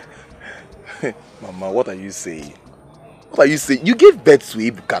 Mama, what are you saying? What are you saying? You gave birth to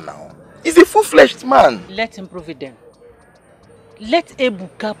Ebuka now. He's a full-fledged man. Let him prove it then. Let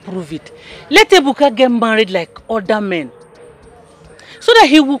Ebuka prove it. Let Ebuka get married like other men. So that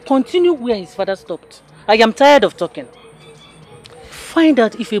he will continue where his father stopped. I am tired of talking. Find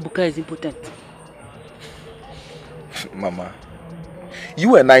out if Ebuka is impotent. Mama,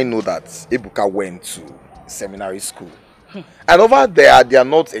 you and I know that Ebuka went to seminary school. And over there, they are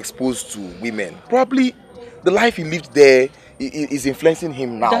not exposed to women. Probably the life he lived there is influencing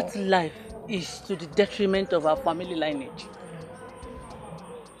him now. That life is to the detriment of our family lineage.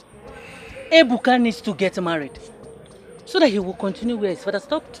 Ebuka needs to get married so that he will continue where his father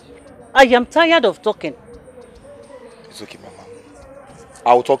stopped. I am tired of talking. It's okay, Mama.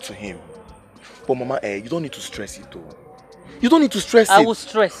 I will talk to him. But Mama, you don't need to stress it though. You don't need to stress it. I will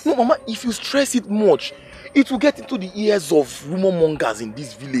stress. No, Mama, if you stress it much, it will get into the ears of rumor mongers in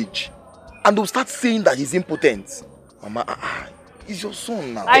this village. And they'll start saying that he's impotent. Mama, he's your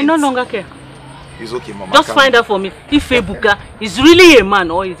son now. I no longer care. It's okay, Mama. Just find out for me if Ebuka is really a man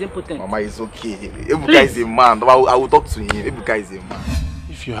or is impotent. Mama, it's okay. Ebuka is a man. I will talk to him. Ebuka is a man.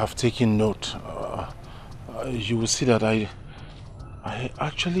 If you have taken note, you will see that I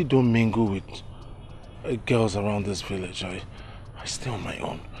actually don't mingle with girls around this village. I stay on my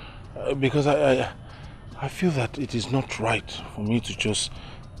own. Because I feel that it is not right for me to just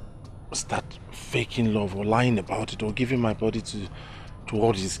start faking love or lying about it or giving my body to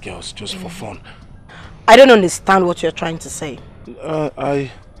all these girls just for fun. I don't understand what you're trying to say. I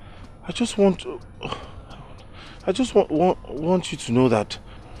just want you to know that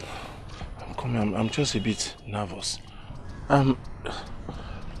I'm just a bit nervous.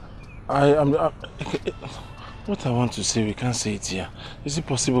 What I want to say, we can't say it here. Is it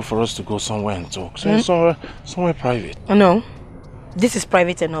possible for us to go somewhere and talk? Somewhere private. No, this is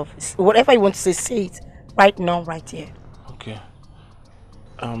private enough. Whatever you want to say it right now, right here. Okay.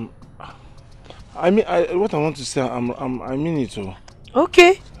 I mean, what I want to say, I mean it too.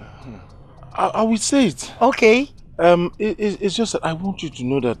 Okay. I will say it. Okay. It's just that I want you to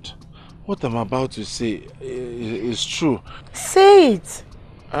know that what I'm about to say is true. Say it.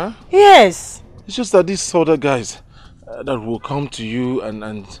 Huh? Yes. It's just that these other guys that will come to you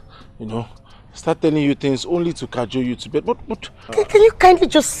and you know, start telling you things only to cajole you to bed. But can you kindly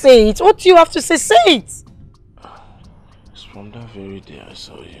just say it? What do you have to say? Say it. It's from that very day I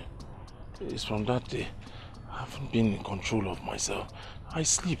saw you. It's from that day I haven't been in control of myself. I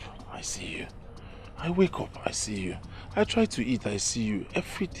sleep, I see you. I wake up, I see you. I try to eat, I see you.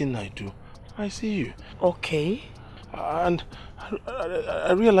 Everything I do, I see you. Okay. And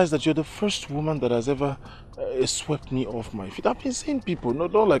I realize that you're the first woman that has ever swept me off my feet. I've been seeing people,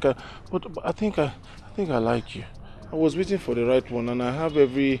 not like but I think I like you. I was waiting for the right one, and I have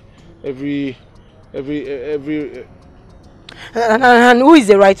every. And who is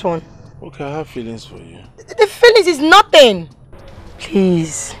the right one? Okay, I have feelings for you. The feelings is nothing.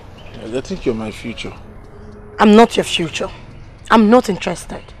 Please. I think you're my future. I'm not your future. I'm not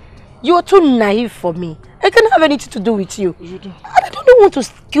interested. You are too naive for me. I can't have anything to do with you. You do. I don't want to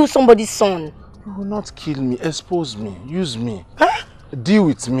kill somebody's son. You will not kill me, expose me, use me, deal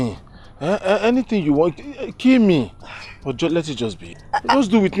with me. Anything you want, kill me. But let it just be.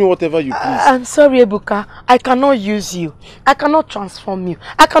 Just do with me whatever you please. I'm sorry, Ebuka. I cannot use you. I cannot transform you.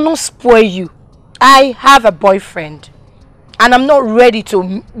 I cannot spoil you. I have a boyfriend. And I'm not ready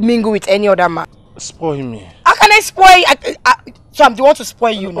to mingle with any other man. Spoil me. How can I spoil you? So I'm the one to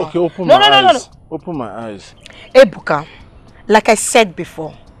spoil you now. Okay, open my eyes. No. Open my eyes. Ebuka, like I said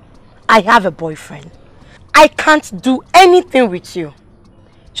before, I have a boyfriend. I can't do anything with you.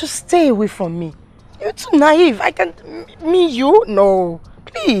 Just stay away from me. You're too naive. I can't... Me, you? No.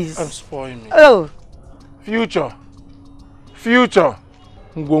 Please. I'm spoiling me. Oh. Future.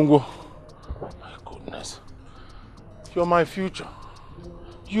 Ngongo. You're my future.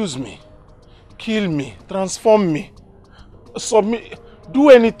 Use me. Kill me. Transform me. Submit. Do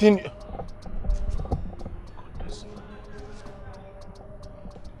anything. Goodness.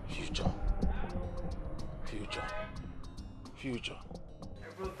 Future. Future. Future.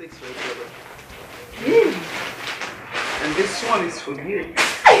 Everyone takes for each other. And this one is for you.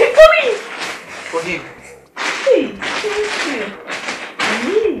 Are you coming? For him. Hey, thank you.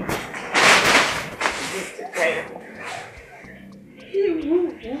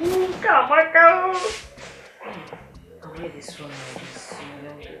 Come on, go. I'll wear this one.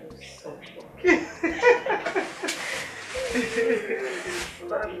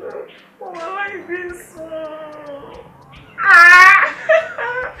 Oh, I like this one.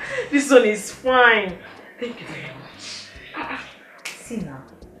 Ah! This one is fine. Thank you very much. See now.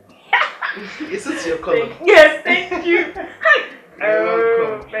 Is this your color? Yes, thank you. You're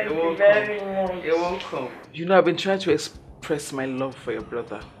welcome. Thank You're you welcome. very much. You're welcome. You know, I've been trying to express my love for your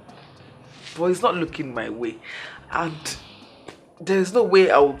brother, but he's not looking my way, and there's no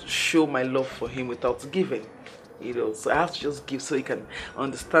way I would show my love for him without giving. You know, so I have to just give so he can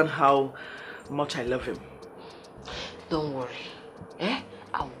understand how much I love him. Don't worry.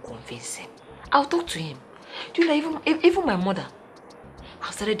 I'll convince him. I'll talk to him. Do you know, even my mother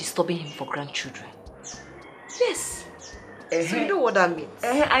has started disturbing him for grandchildren. Yes. So you know what that means?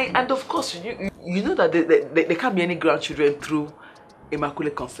 And of course, you know that there can't be any grandchildren through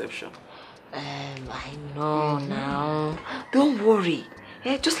Immaculate Conception. I know now. Don't worry.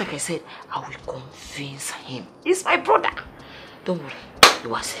 Just like I said, I will convince him. He's my brother. Don't worry.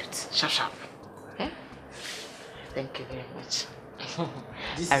 You accept. Sharp, sharp. Thank you very much.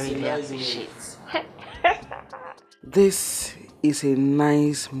 I really appreciate it. This is a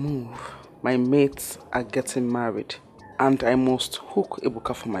nice move. My mates are getting married, and I must hook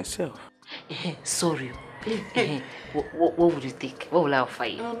Ebuka for myself. Sorry. What would you think? What will I offer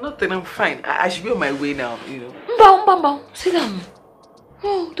you? No, nothing. I'm fine. I should be on my way now, you know. Mbao. Sit down.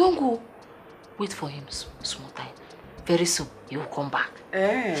 No, don't go. Wait for him small time. Very soon, he will come back.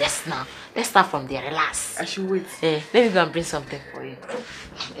 Yes, now. Let's start from there. Relax. I should wait. Let me go and bring something for you.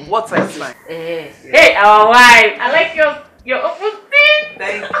 What size line? Hey, our wife. I like your open thing.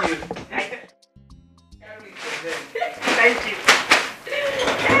 Thank you. Thank you.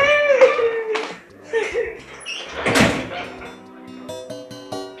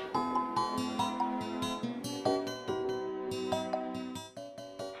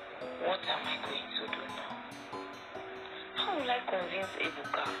 What am I going to do now? How will I convince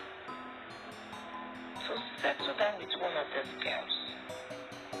Ebuka to settle down with one of these girls?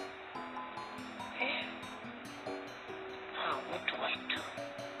 What do I do?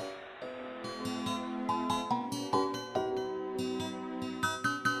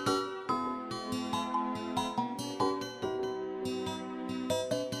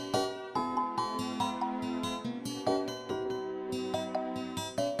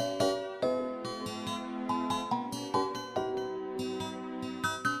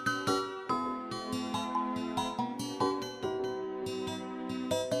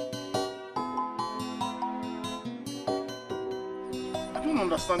 I don't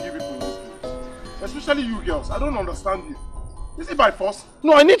understand you people in this village. Especially you girls. I don't understand you. Is it by force?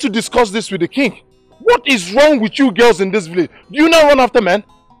 No, I need to discuss this with the king. What is wrong with you girls in this village? Do you now run after men?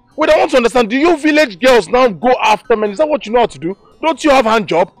 Wait, I want to understand. Do you village girls now go after men? Is that what you know how to do? Don't you have a hand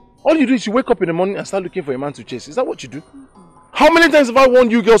job? All you do is you wake up in the morning and start looking for a man to chase. Is that what you do? How many times have I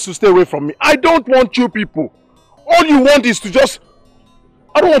warned you girls to stay away from me? I don't want you people. All you want is to just...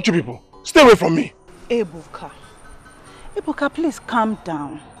 I don't want you people. Stay away from me. Ebuka, please calm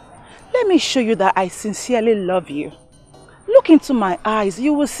down. Let me show you that I sincerely love you. Look into my eyes,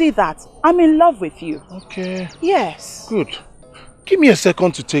 you will see that I'm in love with you. Okay. Yes. Good. Give me a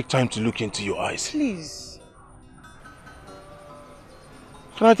second to take time to look into your eyes. Please.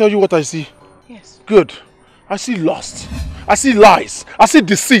 Can I tell you what I see? Yes. Good. I see lust. I see lies. I see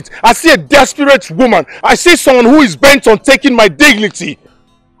deceit. I see a desperate woman. I see someone who is bent on taking my dignity.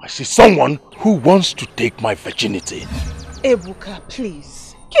 I see someone who wants to take my virginity. Ebuka,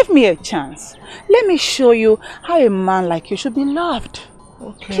 please. Give me a chance. Let me show you how a man like you should be loved.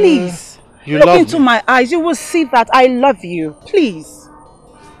 Okay. Please. You look love into me. my eyes. You will see that I love you. Please.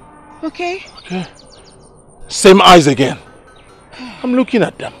 Okay? Okay. Same eyes again. I'm looking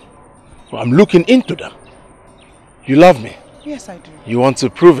at them. Well, I'm looking into them. You love me. Yes, I do. You want to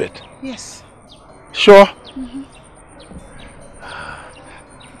prove it? Yes. Sure?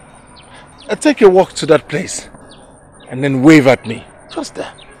 Take a walk to that place and then wave at me. Just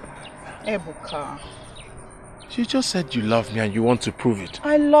there. Ebuka. You just said you love me and you want to prove it.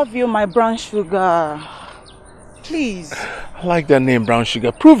 I love you, my brown sugar. please. I like that name, Brown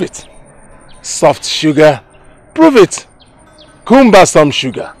Sugar. Prove it. Soft Sugar. Prove it. Kumba some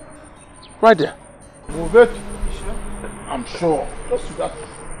sugar. Right there. Move it. I'm sure. Just to that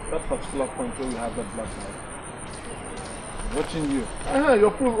particular point where we have that black light. Watching you.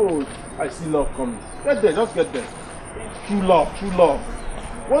 Your proof. Oh, I see love coming. Get there, just get there. True love, true love.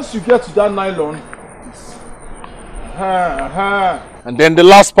 Once you get to that nylon, it's and then the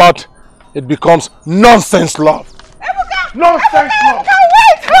last part, it becomes nonsense love. Ebuka! Nonsense love.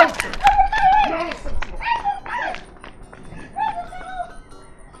 Wait! Nonsense.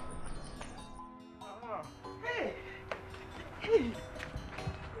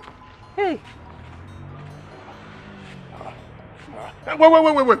 Hey.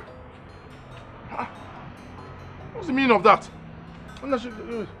 Wait. What's the meaning of that?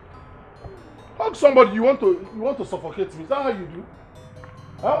 Hug somebody, you want to suffocate me. Is that how you do?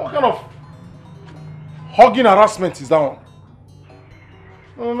 What kind of hugging harassment is that one?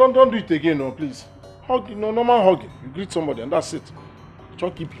 No, don't do it again, no, please. Hug, no, normal hugging. You greet somebody and that's it.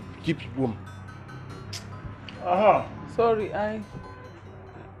 Just keep it warm. Sorry, I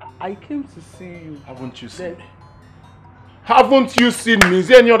came to see you. Haven't you seen me? Haven't you seen me? Is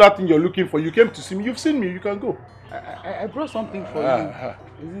there any other thing you're looking for? You came to see me. You've seen me. You can go. I brought something for you.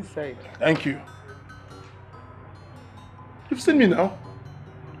 It's inside. Thank you. You've seen me now.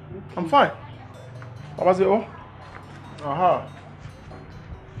 I'm fine. What was it? Oh? I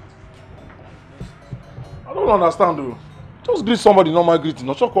don't understand though. Just greet somebody normal greeting.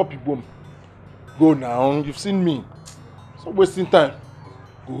 Not sure people. Go now. You've seen me. Stop wasting time.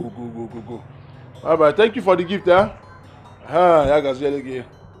 Go. Bye. Thank you for the gift, yeah? Yeah, guys, really good.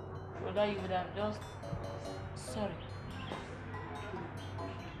 Brother, you would have just... Sorry.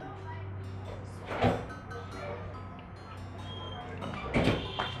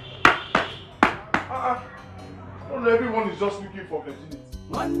 Not everyone is just looking for virginity.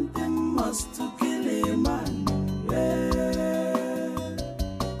 One thing must to kill a man. Yeah.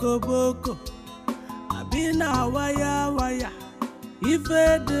 Koboko. Abina waya.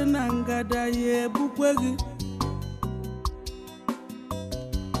 Ife de nangada ye bukwegi.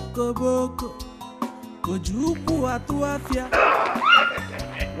 Koboko. Kojuku atuafia.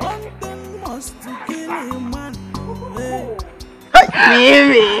 One thing must to kill a man.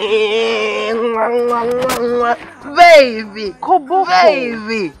 Baby, Koboko.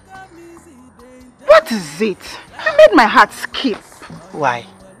 baby. What is it? You made my heart skip. Why?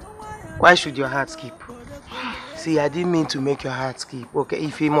 Why should your heart skip? See, I didn't mean to make your heart skip. Okay,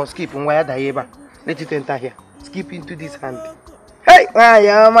 if you must skip, let it enter here. Skip into this hand. Hey,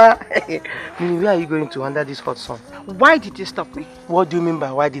 Ayama. Where are you going to under this hot sun? Why did you stop me? What do you mean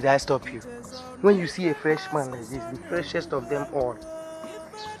by why did I stop you? When you see a fresh man like this, the freshest of them all,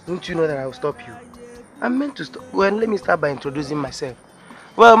 don't you know that I will stop you? I'm meant to stop. Well, let me start by introducing myself.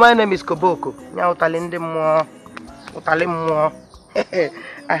 Well, my name is Koboko.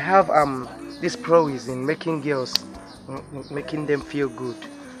 I have this prowess in making girls, making them feel good.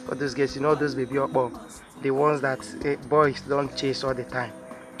 For those girls, you know those baby up, the ones that boys don't chase all the time.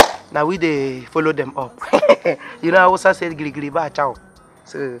 Now they follow them up. You know, I also said giri ba chow.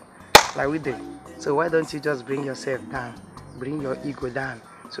 So like we do. So why don't you just bring yourself down, bring your ego down,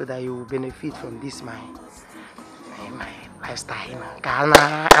 so that you will benefit from this my lifestyle.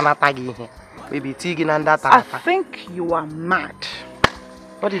 Maybe I think you are mad.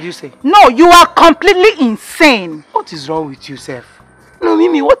 What did you say? No, you are completely insane. What is wrong with you, Seth? No,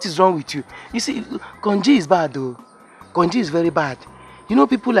 Mimi, what is wrong with you? You see, Konji is bad though. Konji is very bad. You know,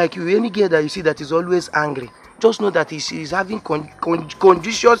 people like you, any girl that you see that is always angry, just know that she's having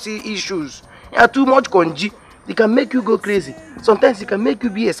conjuncious issues. Yeah, too much Konji. They can make you go crazy. Sometimes it can make you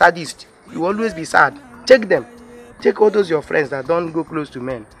be a sadist. You always be sad. Check them. Check all those your friends that don't go close to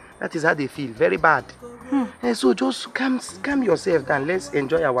men. That is how they feel. Very bad. And so just calm yourself down. Let's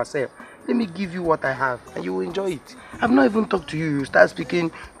enjoy ourselves. Let me give you what I have and you will enjoy it. I've not even talked to you. You start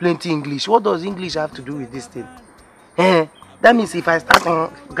speaking plenty English. What does English have to do with this thing? That means if I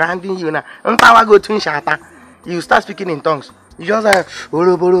start grinding you now, you start speaking in tongues. You just like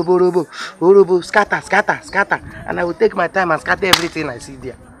orobo, scatter, and I will take my time and scatter everything I see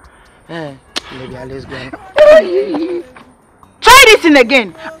there. Maybe let's go. Try this thing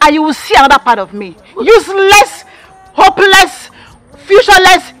again, and you will see another part of me. Useless, hopeless,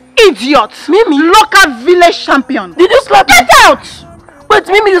 futureless idiot. Mimi, local village champion. Did you slap me? Get out! Wait,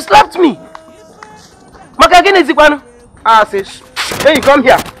 Mimi, you slapped me. Makagene Zikwano. Say, hey, come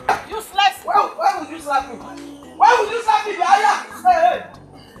here. Useless. Why would you slap me? Why would you slap me, Biaya? Hey.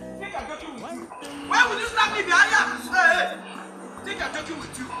 Think I'm joking with you. Why would you slap me, Biaya? Hey. Think I'm joking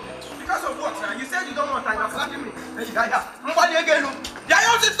with you. Because of what? You said you don't want time. You're slapping me.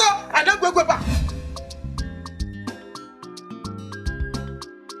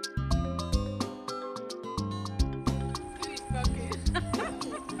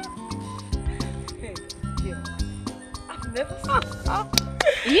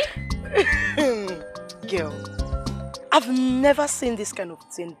 Girl, I've never seen this kind of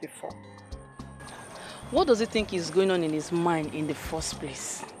thing before. What does he think is going on in his mind in the first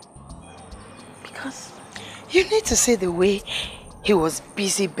place? Because you need to see the way he was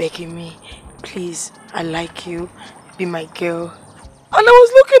busy begging me, please, I like you, be my girl. And I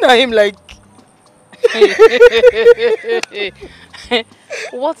was looking at him like...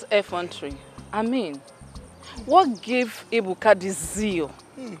 What effrontery? I mean, what gave Ebuka this zeal?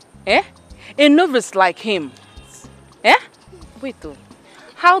 Eh? A novice like him. Eh? Wait though.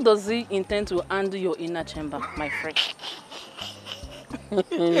 How does he intend to handle your inner chamber, my friend?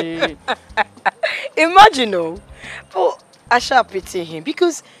 Imagine, oh. But I shall pity him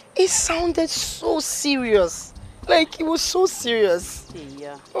because he sounded so serious. Like he was so serious.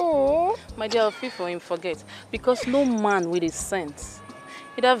 Yeah. Oh. My dear, I'll feel for him, forget. Because no man with a sense,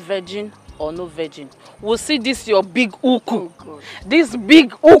 either virgin or no virgin, will see this your big uku. Oh, this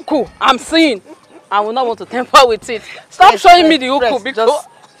big uku I'm seeing. I will not want to tamper with it. Stop showing me the uku because... Just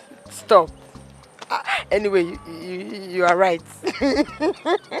stop. Anyway, you are right.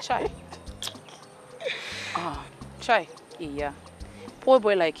 Chai. Chai. Yeah. Poor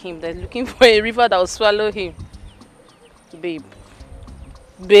boy like him that's looking for a river that will swallow him. Babe.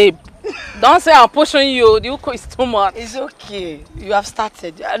 Don't say I'm pushing you. The uku is too much. It's okay. You have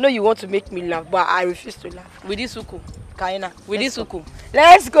started. I know you want to make me laugh, but I refuse to laugh. With this uku. Kaina. With this uku.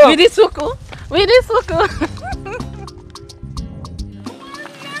 Let's go. With this uku. With this uku.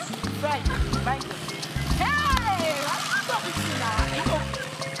 Right. Right. Hey! What's up with you now?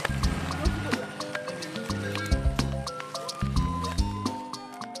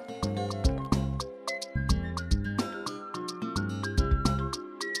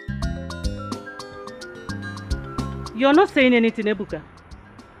 You're not saying anything, Ebuka.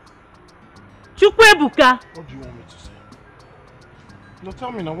 Chukwu Ebuka. What do you want me to say? No,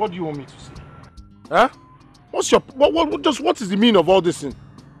 tell me now, what do you want me to say? Huh? What's your... What is the meaning of all this thing?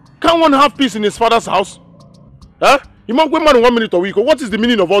 Can't one have peace in his father's house? Huh? You might wait more than 1 minute a week. What is the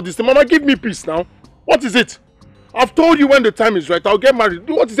meaning of all this thing? Mama, give me peace now. What is it? I've told you when the time is right, I'll get married.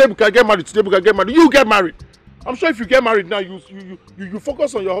 What is Ebuka? Get married today, Ebuka, get married. You get married. I'm sure if you get married now, you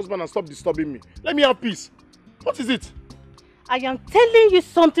focus on your husband and stop disturbing me. Let me have peace. What is it? I am telling you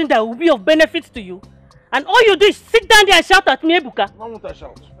something that will be of benefit to you. And all you do is sit down there and shout at me, Ebuka. Why won't I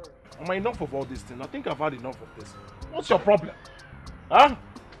shout? Am I enough of all this thing? I think I've had enough of this. What's your problem? Huh?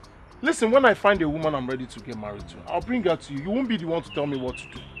 Listen, when I find a woman I'm ready to get married to, I'll bring her to you. You won't be the one to tell me what to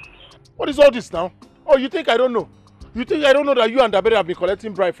do. What is all this now? Oh, you think I don't know? You think I don't know that you and Dabere have been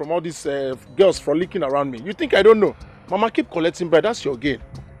collecting bribe from all these girls frolicking around me? You think I don't know? Mama, keep collecting bribe. That's your gain.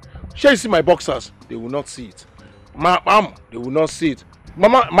 Shall you see my boxers? They will not see it. They will not see it.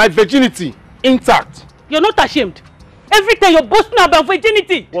 Mama, my virginity intact. You're not ashamed. Every time you're boasting about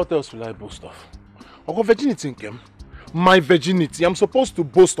virginity. What else will I boast of? I got virginity in Kem. My virginity. I'm supposed to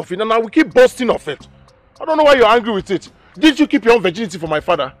boast of it and I will keep boasting of it. I don't know why you're angry with it. Didn't you keep your own virginity for my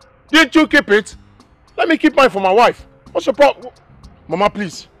father? Didn't you keep it? Let me keep mine for my wife. What's your problem? Mama,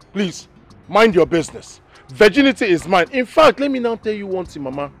 please, mind your business. Virginity is mine. In fact, let me now tell you one thing,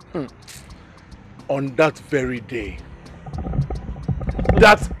 Mama. On that very day,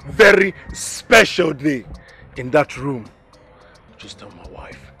 that very special day, in that room, just tell my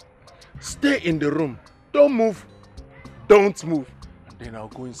wife, stay in the room, don't move, and then I'll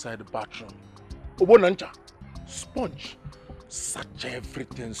go inside the bathroom. Obonancha, sponge, search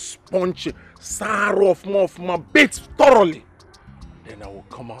everything, sponge, sour off more of my bits thoroughly. Then I will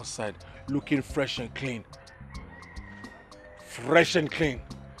come outside looking fresh and clean.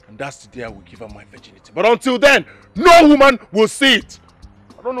 And that's the day I will give her my virginity. But until then, no woman will see it.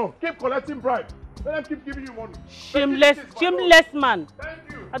 I don't know. Keep collecting bribe. Let them keep giving you money. Shameless man. Thank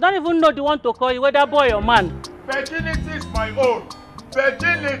you. I don't even know the one to call you, whether boy or man. Virginity is my own.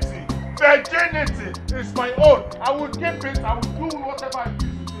 Virginity is my own. I will keep it. I will do whatever I wish to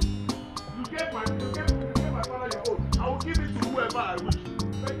do. You get my father your own. I will give it to whoever I wish.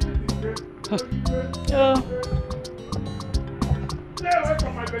 Virginity is Stay away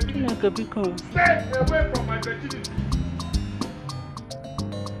from my virginity. Stay away from my virginity.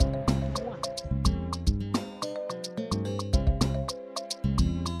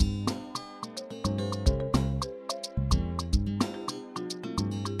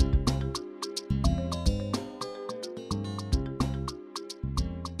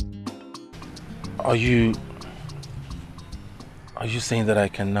 Are you saying that I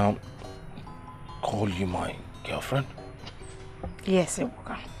can now call you my girlfriend? Yes,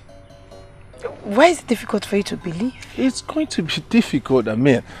 Ebuka. Why is it difficult for you to believe? It's going to be difficult. I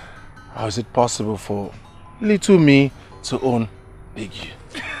mean, how is it possible for little me to own big you?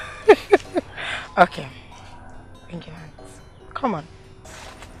 Okay. Bring your hands. Come on.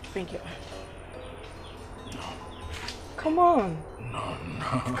 Bring your hands. Come on. No.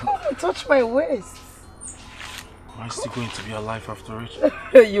 Come on, touch my waist. Am I still going to be alive after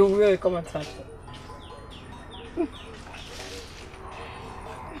it? You will. Come and touch it.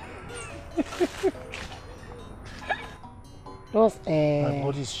 My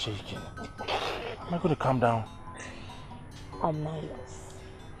body's shaking. Am I going to calm down? I'm not yours.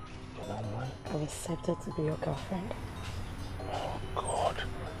 I've accepted to be your girlfriend. Oh, God.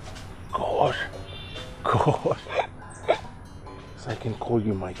 So I can call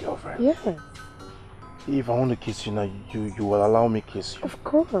you my girlfriend? Yes. If I want to kiss you now, you will allow me to kiss you? Of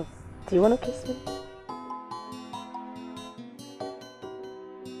course. Do you want to kiss me?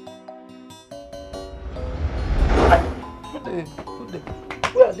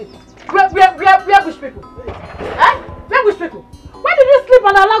 Where are they? Where bush people? Eh? Where bush people? Why did you sleep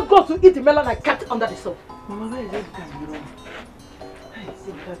and allow God to eat the melon like cat under the sofa? Mama, where is Ebuka? Hey,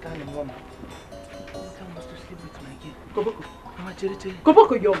 see Ebuka and Mama. Ebuka wants to sleep with my kid. Koboko. Mama, Chere.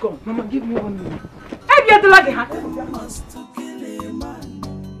 Koboko, you're gone. Mama, give me 1 minute. Hey, you like the hat?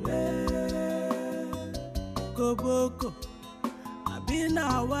 Koboko, Abina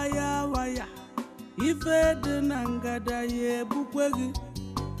waya. Ife de nangada ye bukwegi.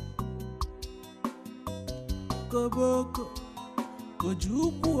 Koboko,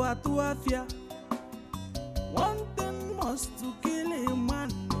 Kojuku atuafia. One thing must to kill a man.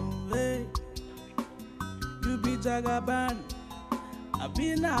 Hey, you be Jagaban.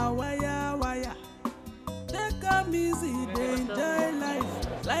 Abina waya. Take a easy, they enjoy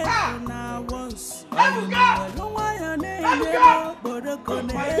life. Life now once.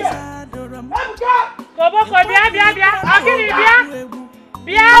 Koboko,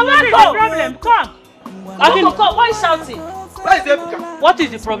 Bia, what is the problem? Come. Koboko, why are you shouting? Where is Ebuka? What is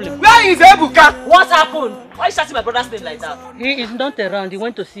the problem? Where is Ebuka? What happened? Why are you shouting my brother's name like that? He is not around. He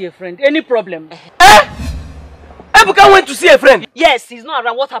went to see a friend. Any problem? Ebuka went to see a friend? Yes, he's not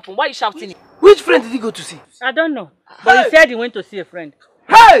around. What happened? Why are you shouting? Which friend did he go to see? I don't know. But he said he went to see a friend.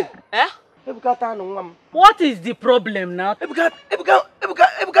 Hey! Eh? Ebuka tanu ngam. What is the problem now? Ebuka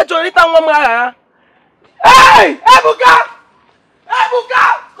join tanu. Hey! Ebuka!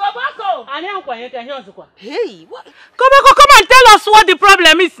 Koboko! Hey, what? Koboko, come and tell us what the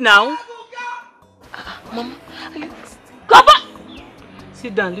problem is now. Mama, are you... Koboko!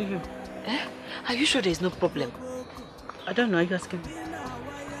 Sit down, leave him. Eh? Are you sure there is no problem? I don't know, are you asking me?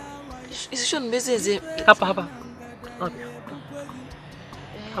 Is sure busy? Hapa.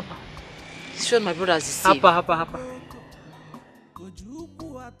 Is sure my brother is safe? Hapa.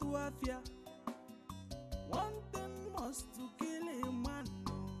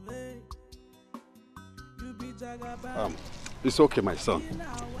 It's okay, my son.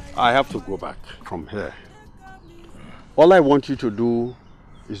 I have to go back from here. All I want you to do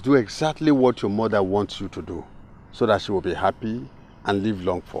is do exactly what your mother wants you to do, so that she will be happy and live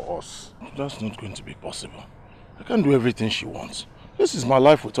long for us. That's not going to be possible. I can't do everything she wants. This is my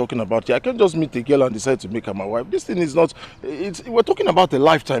life we're talking about here. I can't just meet a girl and decide to make her my wife. This thing is not... we're talking about a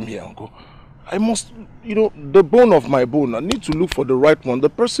lifetime here, Uncle. I must, the bone of my bone. I need to look for the right one, the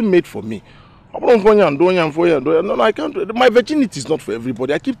person made for me. No, I can't. My virginity is not for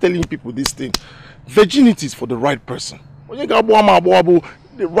everybody. I keep telling people this thing. Virginity is for the right person.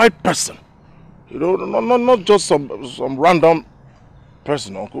 The right person. Not just some random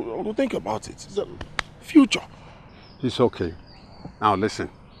person, Uncle. Think about it. It's a future. It's okay. Now listen.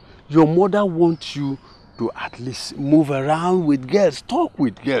 Your mother wants you to at least move around with girls, talk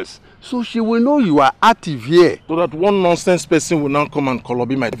with girls, so she will know you are active here. So that one nonsense person will now come and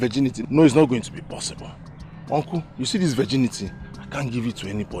colobi my virginity. No, it's not going to be possible. Uncle, you see this virginity? I can't give it to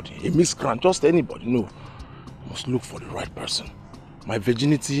anybody. A miscreant, just anybody. No. I must look for the right person. My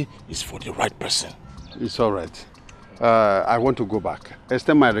virginity is for the right person. It's all right. I want to go back.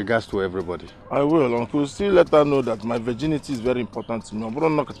 Extend my regards to everybody. I will, Uncle. Still let her know that my virginity is very important to me.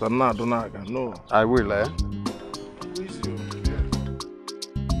 No. I will, eh?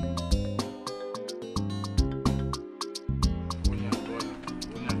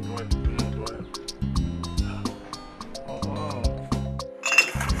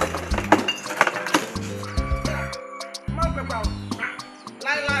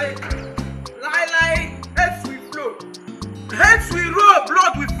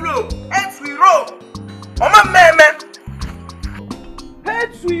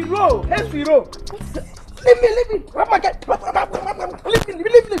 we roll. Hence we roll. Leave me.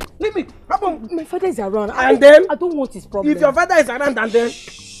 Leave me. My father is around. And then? I don't want his problem. If your father is around and then?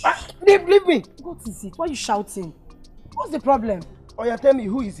 Leave me. What is it? Why are you shouting? What's the problem? Oh, yeah, tell me,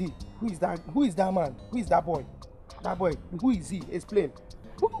 who is he? Who is that man? Who is that boy? That boy, who is he? Explain.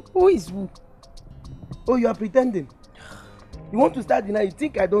 Who is who? Oh, you are pretending. You want to start denying? You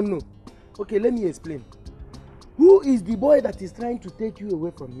think I don't know? Okay, let me explain. Who is the boy that is trying to take you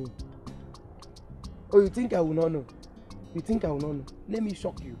away from me? Oh, you think I will not know? You think I will not know? Let me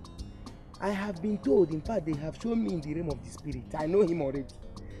shock you. I have been told, in fact, they have shown me in the realm of the spirit. I know him already.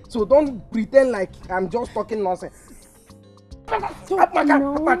 So don't pretend like I'm just talking nonsense. Let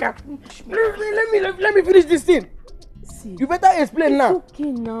me finish this thing. See, you better explain now. It's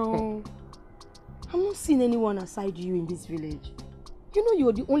okay now. I'm not seeing anyone aside you in this village. You know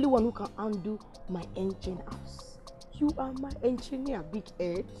you're the only one who can undo my engine house. You are my engineer, big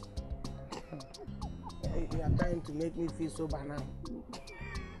head. You are trying to make me feel so banal.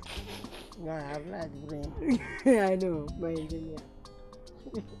 No, I have not brain. I know, my engineer.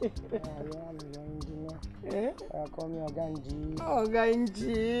 I am your engineer. Call me Oganji.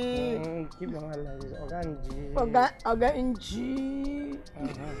 Oganji. Keep your hand like this. Oganji. Oganji.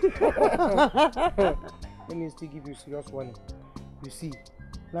 Let me still give you serious warning. You see,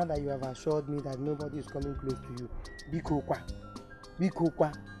 now that you have assured me that nobody is coming close to you, Bikokwa.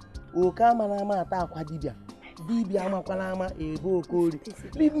 Okamana ata akwa dibia. Dibia amakwanama ebo okori.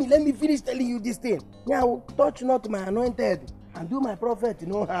 Leave me, let me finish telling you this thing. Now, touch not my anointed and do my prophet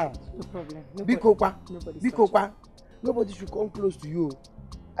no harm. No problem. Bikokwa. Nobody should come close to you.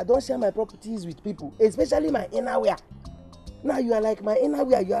 I don't share my properties with people, especially my innerwear. Now you are like my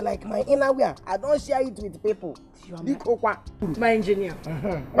innerwear. I don't share it with people. My engineer.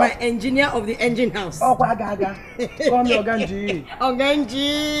 My engineer of the engine house. Oh, Gaga. Call me Oganji.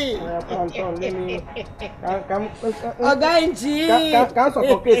 Oganji. Come, let me. Oganji. Can't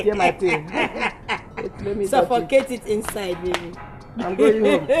suffocate here, my thing. Let me suffocate it inside, baby. I'm going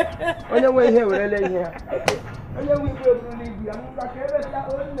home. On your way here, we're really here. On your way here, we're really here. I'm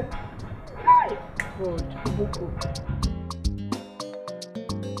going to God.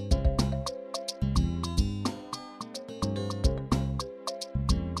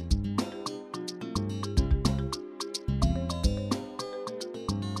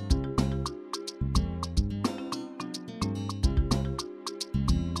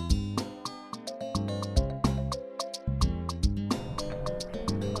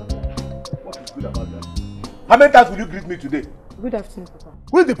 How many times will you greet me today? Good afternoon, Papa.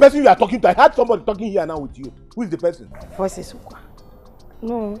 Who is the person you are talking to? I heard somebody talking here now with you. Who is the person? Voices.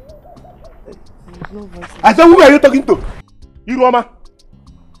 No. No voices. I said, who are you talking to? Iroma.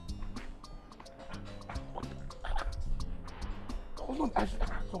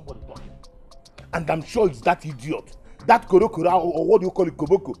 Somebody talking. And I'm sure it's that idiot. That Korokora or what do you call it,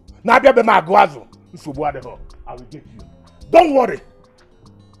 Koboko. Nabia Bema Aguazo. I will get you. Don't worry.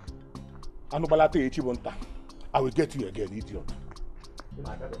 Anubalate Echibonta. I will get you again, idiot.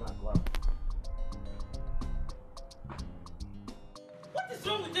 What is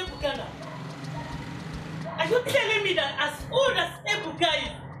wrong with Ebuka now? Are you telling me that as old as Ebuka is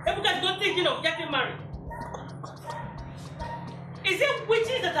not thinking of getting married? Is it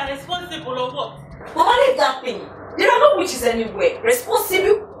witches that are responsible or what? Mama, leave that thing. There are no witches anywhere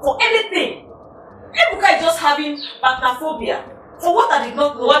responsible for anything. Ebuka is just having partnerphobia. For what I did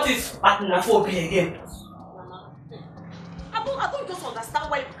not know. What is partnerphobia again? Mama, I don't just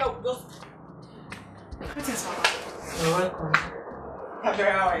understand why Ebuka would just... Greetings, Mama. You're welcome.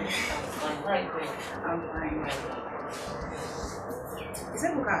 How are you? I'm fine. I'm fine. Is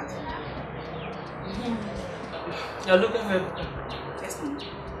Ebuka? You're looking for Ebuka? Yes, Mama.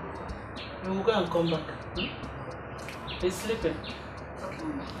 You will go and come back. He's sleeping. Okay,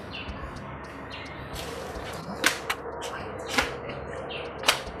 Mama.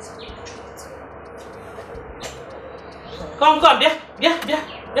 Come, bien,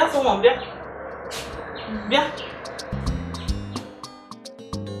 someone, bien.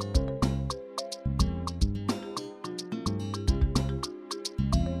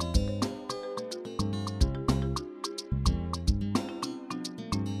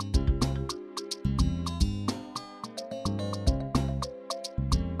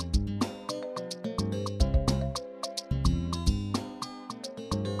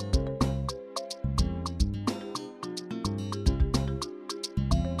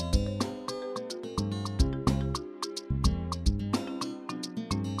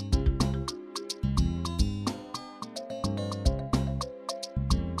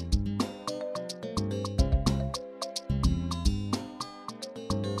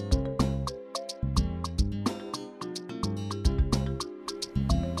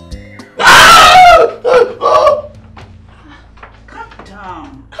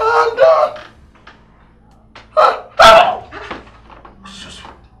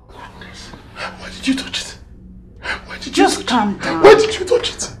 did you touch it? Why did you Just calm down. Why did you touch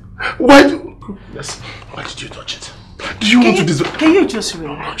it? Why did you touch it? Do you want to do this? Can you just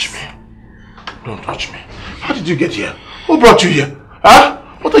relax? Don't touch me. Don't touch me. How did you get here? Who brought you here? Huh?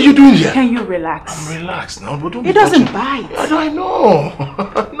 What are you doing here? Can you relax? I'm relaxed now, but don't It doesn't bite. I know.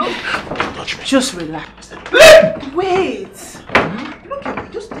 No, don't touch me. Just relax. Wait. Look at me.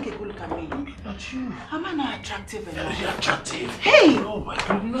 Just take a good look at me. Not you. Am I not attractive enough? You're attractive. Hey! Oh my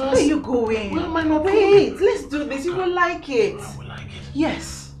goodness. Where are you going? Where am I not Wait, going? let's do this. You will like it. I will like it.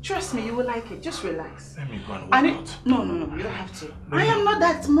 Yes. Trust me, you will like it. Just relax. Let me go and work out. No, you don't have to. I am not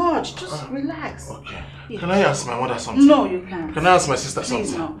that much. Just relax. Okay. Yes. Can I ask my mother something? No, you can't. Can I ask my sister Please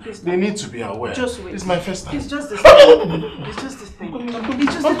something? no. Please They need to be aware. Just wait. It's my first time. It's just this thing. It's just this thing.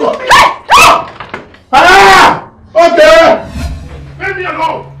 It's just this thing. Ah! Okay! Leave me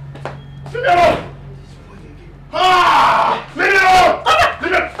alone! Leave me alone! Ah! Leave me alone!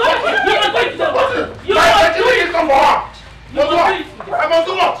 Leave me alone! You must do it! Come on! You must do it! I must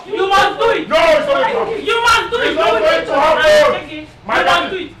do what? You must do it! No, it's not going to happen. You must do it! It's not going to happen! You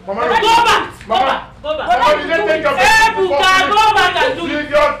must do it! Mama, Go back! Mama, Go back! Mama, you didn't take your destiny Go back and do it! You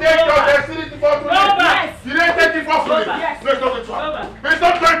just take your destiny to fall to Go back! You didn't take it forcefully. No, it's not going to happen. It's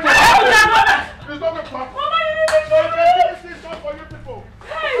not going to happen. It's not going to happen. Mama, you didn't do it! This is not for you people.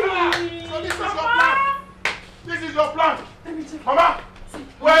 Hey! So this is your plan. This is your plan. Mama,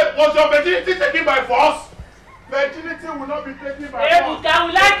 well, was your virginity taken by force? Virginity will not be taken by force. Ebuka,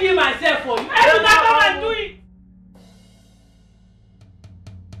 will I kill myself for you? Ebuka, come and do it!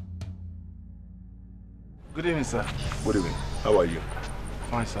 Good evening, sir. Good evening. How are you?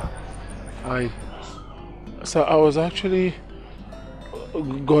 Fine, sir. Sir, I was actually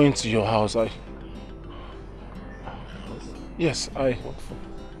going to your house. Yes, I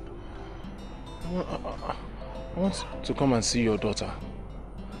want to come and see your daughter.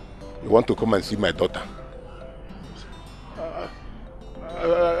 You want to come and see my daughter?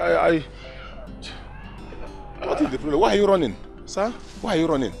 What is the problem? Why are you running? Sir? Why are you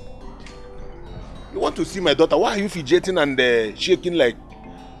running? You want to see my daughter? Why are you fidgeting and shaking like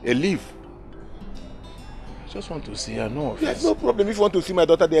a leaf? I just want to see her, no offense. There's no problem. If you want to see my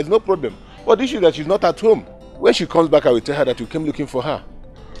daughter, there's no problem. But the issue is that she's not at home. When she comes back, I will tell her that you came looking for her.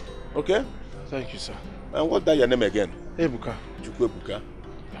 Okay? Thank you, sir. And what's that your name again? Ebuka. Ebuka.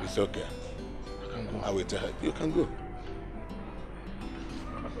 It's okay. I can go. I will tell her. You can go.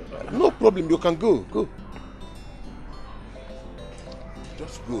 No problem. You can go. Go.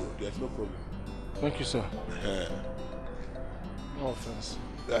 Just go. There's no problem. Thank you, sir. No offense.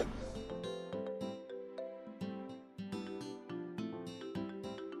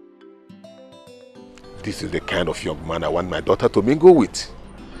 This is the kind of young man I want my daughter to mingle with.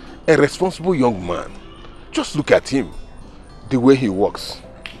 A responsible young man. Just look at him. The way he walks.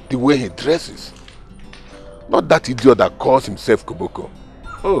 The way he dresses. Not that idiot that calls himself Koboko.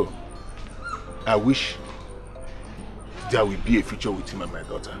 Oh, I wish there will be a future with him and my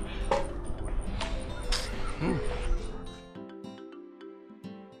daughter.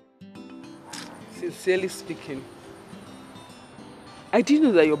 Sincerely speaking, I didn't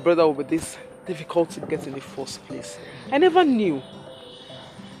know that your brother would be this difficult to get in the first place. I never knew.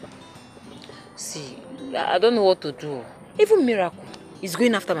 See, I don't know what to do. Even Miracle is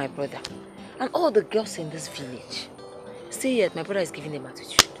going after my brother. And all the girls in this village say yet my brother is giving them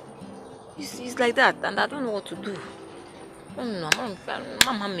attitude. It's like that, and I don't know what to do.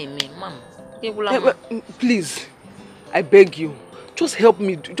 Please, I beg you, just help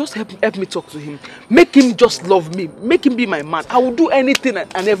me. Just help me talk to him. Make him just love me. Make him be my man. I will do anything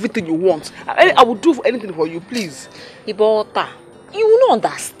and everything you want. I will do anything for you, please. Ibota, you will not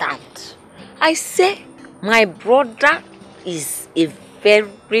understand. I say my brother is a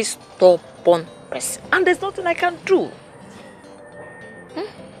very stubborn person, and there's nothing I can do.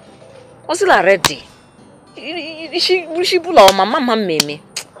 What's ready? She bula or my mama me.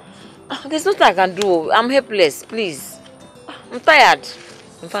 There's nothing I can do. I'm helpless, please. I'm tired.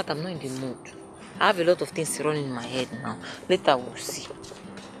 In fact, I'm not in the mood. I have a lot of things running in my head now. Later we'll see.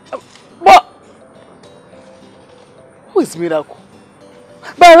 But who is Miracle?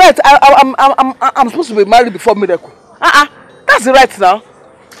 But right, I'm supposed to be married before Miracle. That's the right now.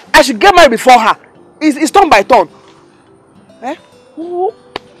 I should get married before her. It's turn by turn. Eh?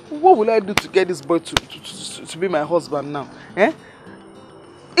 What will I do to get this boy to be my husband now? Eh?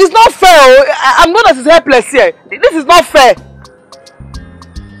 It's not fair. I'm not as helpless here. This is not fair.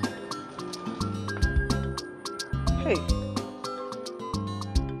 Hey.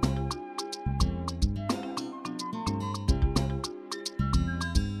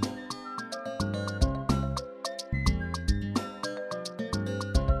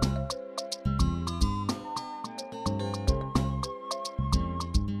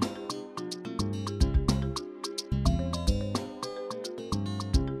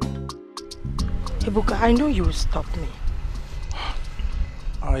 Ebuka, I know you will stop me.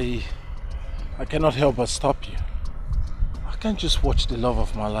 I cannot help but stop you. I can't just watch the love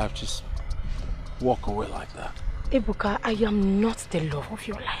of my life just walk away like that. Ebuka, I am not the love of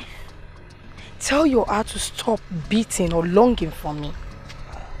your life. Tell your heart to stop beating or longing for me.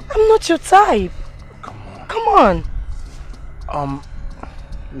 I'm not your type. Come on.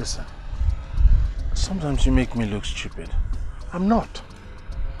 Listen. Sometimes you make me look stupid. I'm not.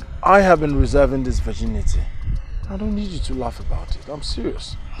 I have been reserving this virginity. I don't need you to laugh about it. I'm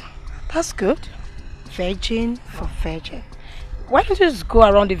serious. That's good. Virgin for virgin. Why don't you just go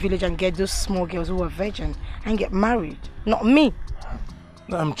around the village and get those small girls who are virgin and get married? Not me.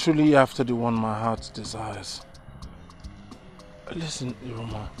 I'm truly after the one my heart desires. Listen,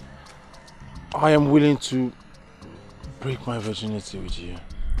 Iroma. I am willing to break my virginity with you.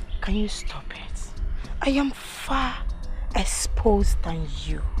 Can you stop it? I am far exposed than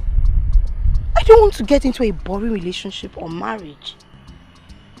you. I don't want to get into a boring relationship or marriage.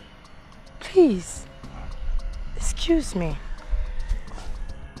 Please. Excuse me.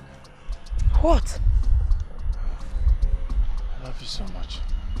 What? I love you so much.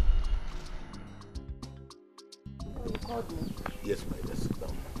 You called me? Yes, my dear, sit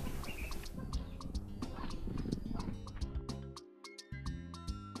down.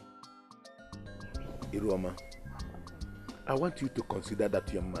 Iroma, I want you to consider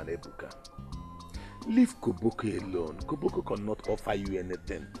that young man, Ebuka. Leave Koboko alone. Koboko cannot offer you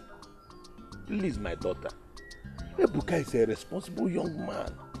anything. Please, my daughter. Ebuka is a responsible young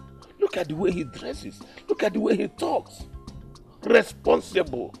man. Look at the way he dresses. Look at the way he talks.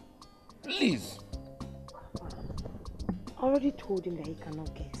 Responsible. Please. I already told him that he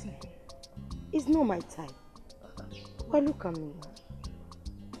cannot get me. He's not my type. But look at me.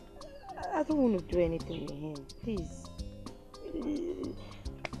 I don't want to do anything with him. Please. He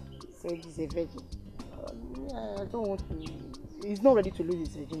said he's a virgin. I don't want to. He's not ready to lose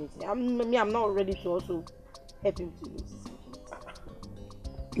his virginity. I'm not ready to also help him to lose his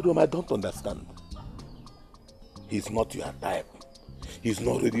virginity. I don't understand. He's not your type. He's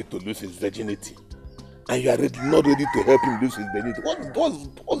not ready to lose his virginity. And you are not ready to help him lose his virginity.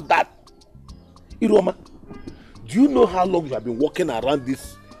 What's that? Iroma, do you know how long you have been walking around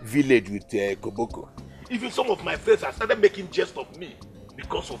this village with Koboko? Even some of my friends have started making jest of me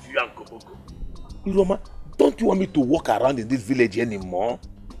because of you and Koboko. Iroma, don't you want me to walk around in this village anymore?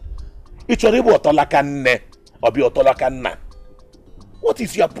 What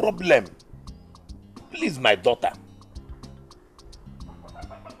is your problem? Please, my daughter.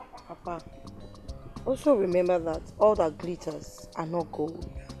 Papa, also remember that all that glitters are not gold.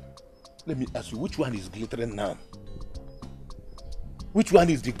 Let me ask you, which one is glittering now? Which one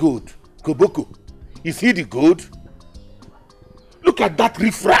is the gold? Koboko, is he the gold? Look at that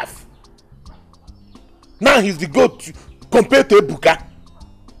riffraff. Now he's the gold compared to Ebuka.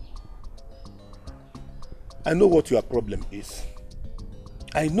 I know what your problem is.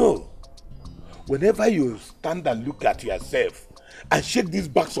 I know. Whenever you stand and look at yourself and shake these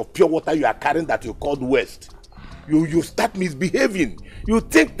bags of pure water you are carrying that you called West, you start misbehaving. You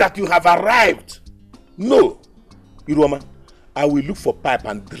think that you have arrived. No. Iroma, I will look for pipe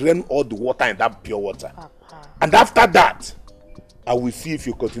and drain all the water in that pure water. Papa. And after that, I will see if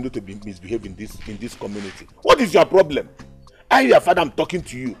you continue to be misbehaving in this community. What is your problem? I, your father, I'm talking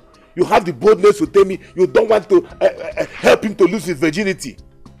to you. You have the boldness to tell me you don't want to help him to lose his virginity.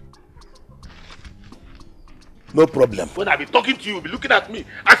 No problem. When I be talking to you, you'll be looking at me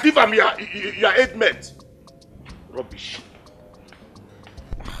as if I'm your aid mate. Rubbish.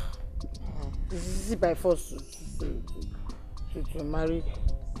 This is by force to marry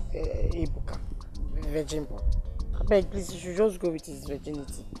Ebuka, virgin boy. I beg, please, you should just go with his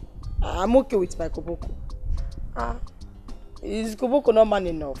virginity. I'm okay with my Koboko. Is Koboko not man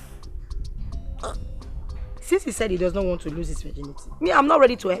enough? Since he said he does not want to lose his virginity, me, I'm not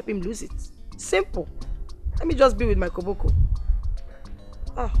ready to help him lose it. Simple. Let me just be with my Koboko.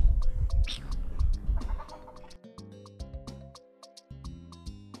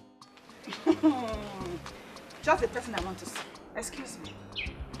 Just the person I want to see. Excuse me.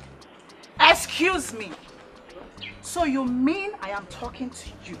 Excuse me. So you mean I am talking to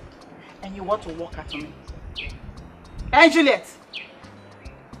you and you want to walk at me? Hey, Juliet.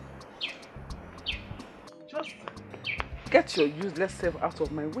 Just get your useless self out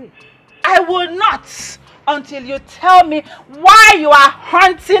of my way. I will not until you tell me why you are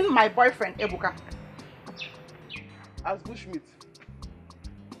hunting my boyfriend, Ebuka. As bushmeat.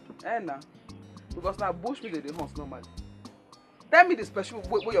 Nah. Because now bushmeat they hunt normally. Tell me the special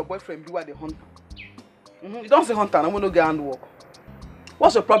way your boyfriend be where they hunt. You don't say hunter, I'm gonna get hand work.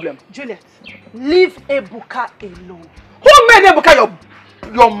 What's your problem? Juliet, leave Ebuka alone. Who made Ebuka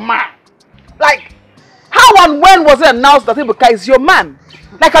your man? Like, how and when was it announced that Ebuka is your man?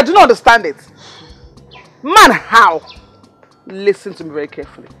 Like, I do not understand it. Man, how? Listen to me very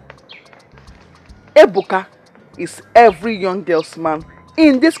carefully. Ebuka is every young girl's man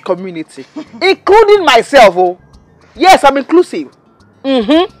in this community, including myself. Oh, yes, I'm inclusive.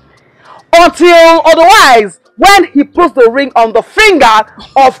 Until otherwise, when he puts the ring on the finger,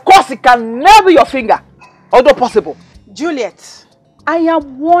 of course he can never be your finger. Although possible. Juliet, I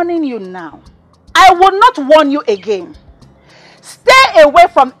am warning you now. I will not warn you again. Stay away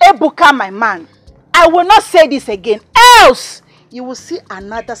from Ebuka, my man. I will not say this again, else you will see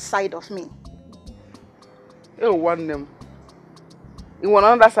another side of me. You want them. You want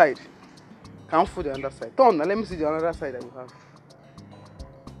another side? Can't fool the other side. Turn, let me see the other side I will have.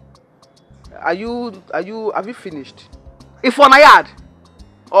 Have you finished? If on a yard,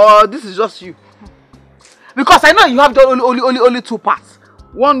 or this is just you? Because I know you have the only two parts.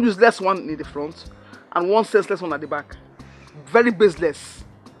 One useless one in the front, and one senseless one at the back. Very baseless.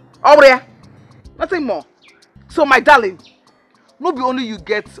 Over there, nothing more. So my darling, not be only you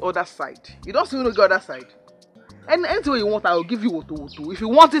get other side. You don't still get other side. And anything you want, I will give you woto. If you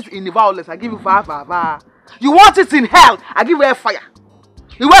want it in the violence, I give you fire. You want it in hell, I give you fire.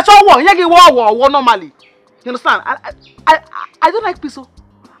 You want war, you give war normally. You understand? I don't like peace.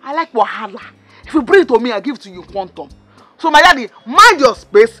 I like wahala. If you bring it to me, I give it to you quantum. So my daddy, mind your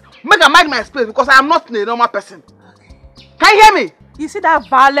space. Make I mind my space because I am not a normal person. Can you hear me? You see that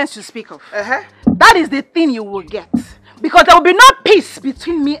violence you speak of? That is the thing you will get. Because there will be no peace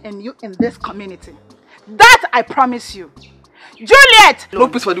between me and you in this community. That I promise you. Juliet! No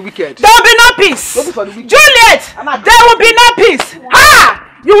peace for the wicked. There will be no peace. No peace for the wicked. Juliet! There will be no peace. Ha!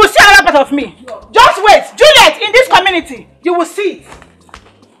 You will see another part of me. Just wait. Juliet, in this community, you will see it.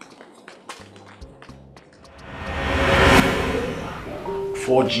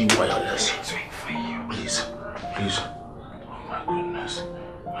 4G wireless. Please. Oh my goodness,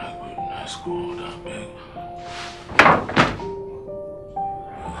 God, I beg.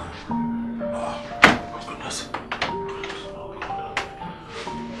 Oh goodness.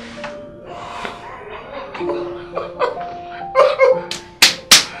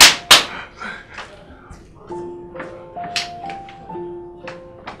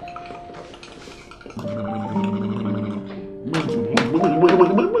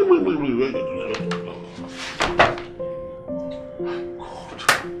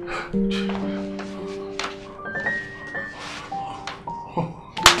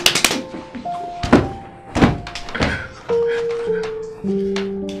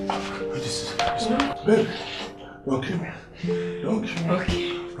 Babe, don't kill me. Don't kill me. Okay.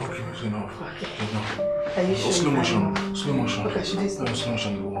 Don't kill me. It's enough. Okay. Enough. Are you sure? Slow motion. Slow motion. Okay, should I stop? Slow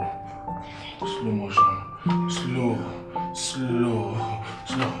motion. Slow motion. Slow.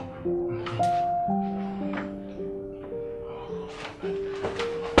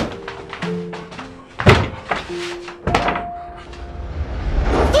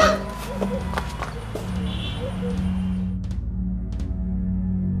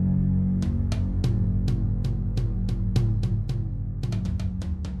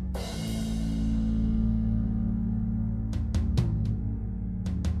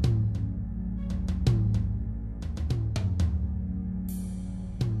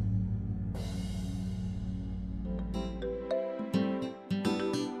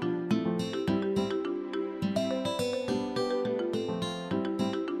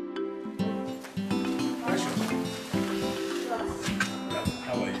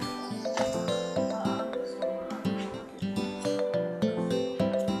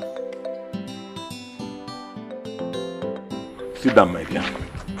 Sit down, my dear.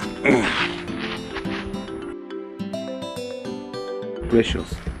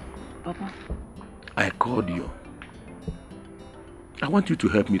 Precious. Papa. I called you. I want you to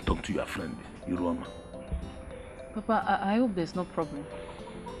help me talk to your friend, Iroma. Papa, I hope there's no problem.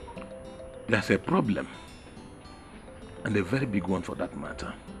 There's a problem. And a very big one for that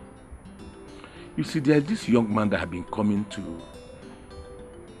matter. You see, there's this young man that have been coming to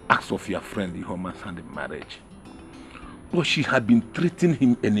ask of your friend Iroma's hand in marriage. But she had been treating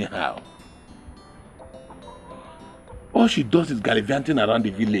him anyhow. All she does is gallivanting around the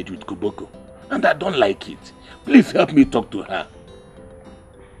village with Koboko. And I don't like it. Please help me talk to her.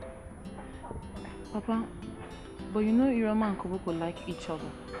 Papa, but you know Iroma and Koboko like each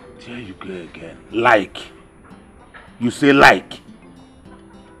other. There you go again. Like. You say like.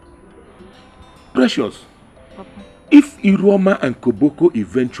 Precious. Papa. If Iroma and Koboko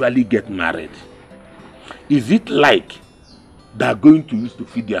eventually get married, is it like they are going to use to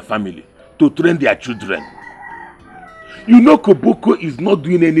feed their family, to train their children. You know Koboko is not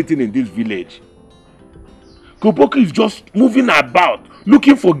doing anything in this village. Koboko is just moving about,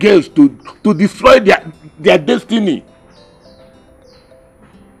 looking for girls to destroy their destiny.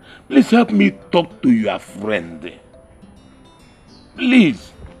 Please help me talk to your friend.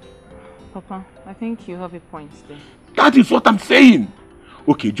 Please. Papa, I think you have a point there. That is what I'm saying.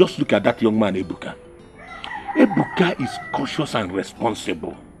 Okay, just look at that young man, Ebuka. Ebuka is cautious and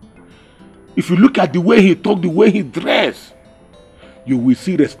responsible. If you look at the way he talks, the way he dresses, you will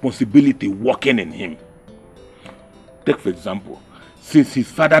see responsibility working in him. Take for example, since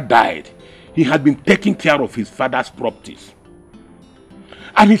his father died, he had been taking care of his father's properties.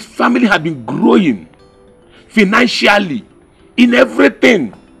 And his family had been growing financially, in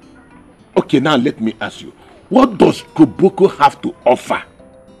everything. Okay, now let me ask you, what does Koboko have to offer?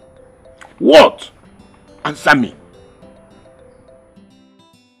 What? Answer me.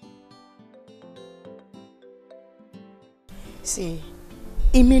 See,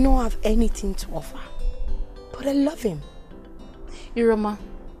 he may not have anything to offer, but I love him. Iroma,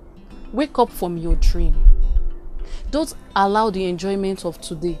 wake up from your dream. Don't allow the enjoyment of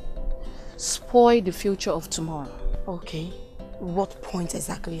today spoil the future of tomorrow. Okay, what point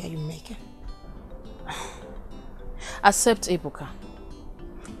exactly are you making? Accept Ebuka.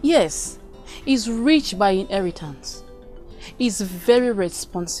 Yes, he's rich by inheritance. He's very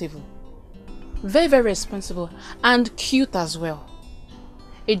responsible. Very, very responsible and cute as well.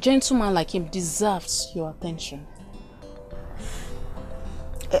 A gentleman like him deserves your attention.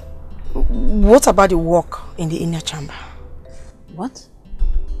 What about the work in the inner chamber? What?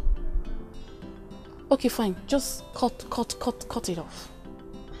 Okay, fine. Just cut it off.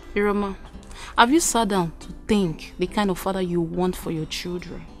 Iroma, have you sat down to think the kind of father you want for your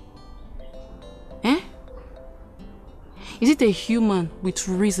children? Eh? Is it a human with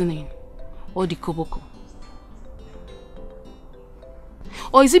reasoning or the Koboko?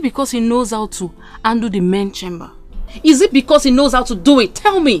 Or is it because he knows how to handle the main chamber? Is it because he knows how to do it?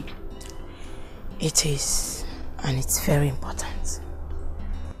 Tell me. It is, and it's very important.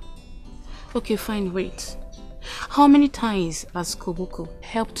 Okay, fine, wait. How many times has Koboko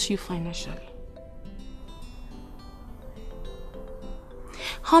helped you financially?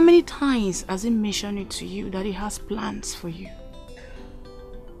 How many times has he mentioned it to you that he has plans for you?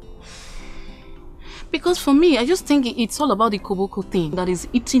 Because for me, I just think it's all about the Koboko thing that is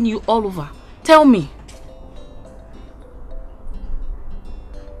eating you all over. Tell me.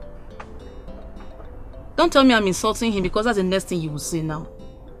 Don't tell me I'm insulting him, because that's the next thing you will say now.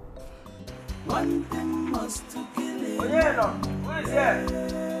 One thing must to kill it. Oh yeah, no. Who is here?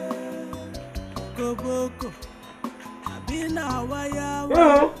 Koboko. Abina waya.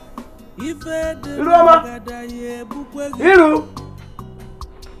 Ife de gada ye bukwe. Hiru.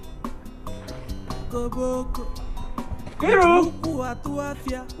 Koboko. Hiru.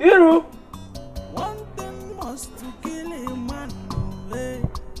 Hiru. One thing must to kill a man.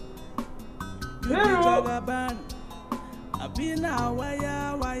 You be Jagaban. Abina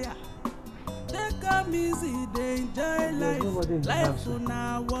waya. They come easy, they enjoy life. Life for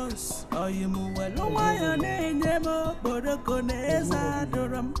now once. Oh, you move well. No, why your name, Bodoko Neza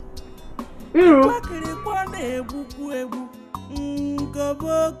Doram.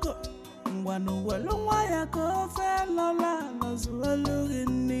 Koboko. Wano walo waya ko fe lola no zuelu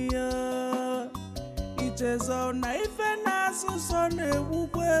ginio. Ichezo na ife na suso na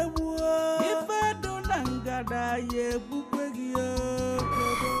ebukwebu. Ife do na ngada ye bukwegio.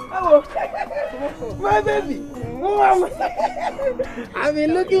 Hello, my baby. I've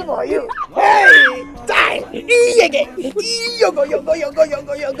been looking for you. Hey, time. Yogo.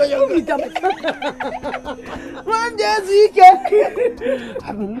 One day, I've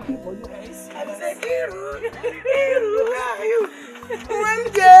been looking for you. One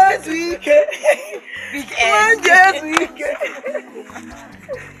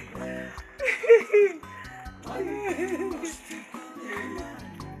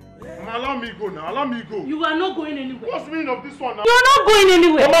Allow me go now. Allow me go. You are not going anywhere. What's the meaning of this one now? You are not going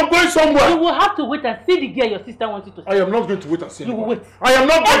anywhere. Mama, I'm going somewhere. You will have to wait and see the girl your sister wants you to see. I am not going to wait and see. You will wait. I am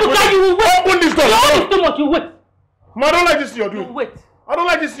not going to wait. You will wait. Open this door. Your own is too much. You wait. Ma, I don't like this you're doing. You wait. I don't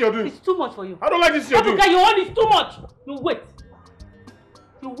like this you're doing. It's too much for you. I don't like this you're doing. Your own is too much. You wait.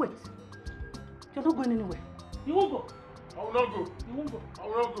 You wait. You're not going anywhere. You won't go. I will not go. You won't go. I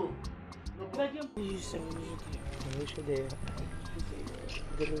will not go. I don't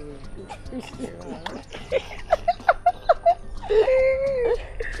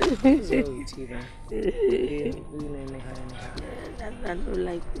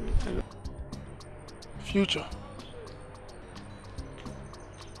like it. Future.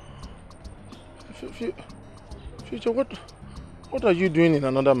 Future, what are you doing in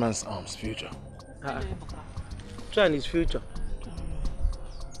another man's arms, Future? Try his future.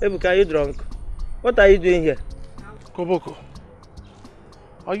 Ebuka, are you drunk? What are you doing here? Koboko,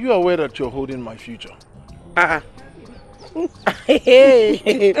 are you aware that you're holding my future?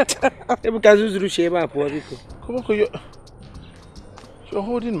 Koboko, you're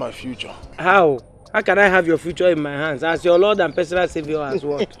holding my future. How? How can I have your future in my hands as your Lord and personal Savior as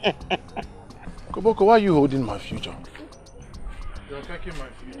what? Koboko, why are you holding my future? You're attacking my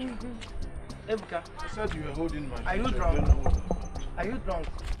future. Ebuka, I said you were holding my future. Are you drunk? Are you drunk?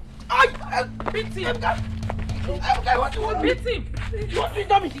 Beat him! Ebuka, what you want? Beat him! You want to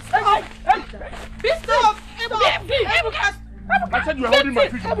dummy? Beat him! Ebuka! I said you were holding my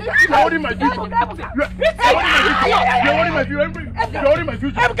future. You're holding my future. You're holding my future. You're holding my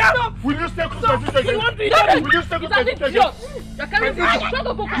future. Will you stay close to my future? Will you stay close to my future? You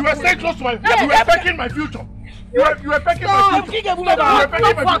are staying close to my future. You are attacking my future. You are attacking my future.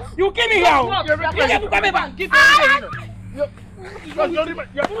 You kill me here.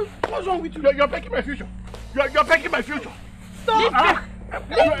 What's wrong with you? You're attacking my future. You're attacking my future. Stop.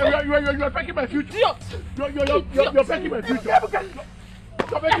 You're attacking my future. You're attacking my future. You're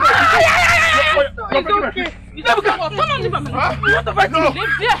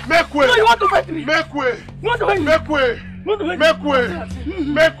Make way. You want to fight me? Make way. Make way. Make way.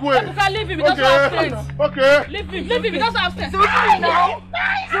 Make way. Leave him, because I'm straight. Okay. Leave him, because I'm straight.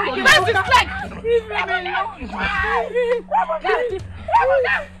 That's his leg. Leave him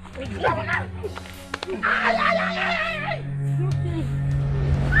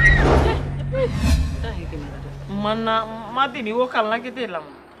Mana, madini woka langete lam.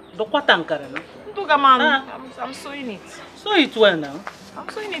 Do kwatankara no? Ntuka man, I'm sewing it. Sew it well now. I'm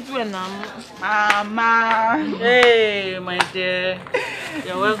sewing it well now. Mama. Hey, my dear.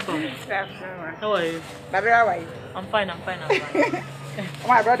 You're welcome. How are you? Baby, how are you? I'm fine.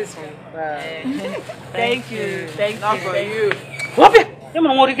 My brother's home. Thank you. Not for you. What? Come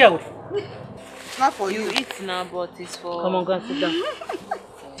on, what go? Not for you. You eat now, but it's for. Come on, go and sit down.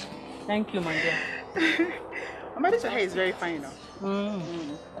 Thank you, my dear. Mama, this your hair is very fine now.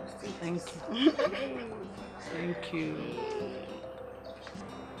 Thank you. Thank you.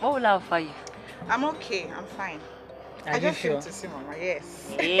 What will I offer you? I'm okay. I'm fine. Are I you just sure? came to see Mama.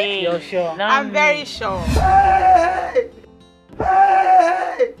 Yes. Hey. You're sure? I'm very sure. Hey!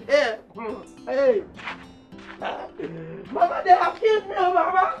 Mama, they have killed me,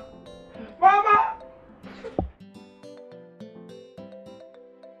 Mama! Mama!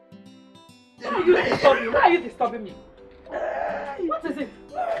 Why are you disturbing me? What is it?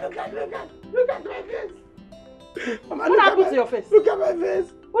 Look at my face! Mama, what happened to your face? Look at my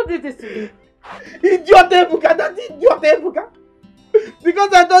face! What did this to you? Idiot Ebuka, that idiot Ebuka!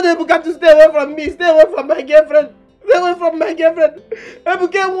 Because I told Ebuka to stay away from me, stay away from my girlfriend. Stay away from my girlfriend.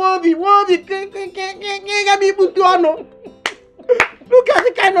 Ebuka won't be. Look at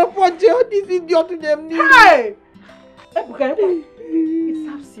the kind of punch this idiot to them. Hey! Ebuka, it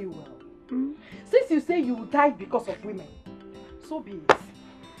serves you well. Since you say you died because of women, so be it.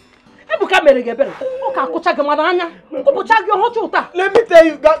 Ebuka mere gebere. Oka kucha gemadanya. Kucha gyo hochuta. Let me tell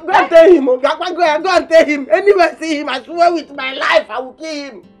you, go and tell him. Go and tell him. Anywhere I see him, I swear with my life, I will kill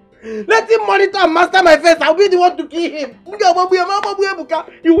him. Let him monitor and master my face. I'll be the one to kill him.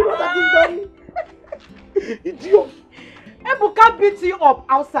 You will not have this Idiot. Ebuka beat you up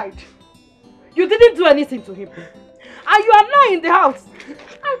outside. You didn't do anything to him. And you are now in the house.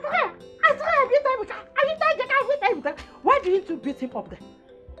 I swear I beat Ebuka. Why didn't you beat him up there?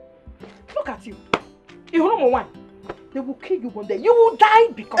 Look at you. They will kill you one day. You will die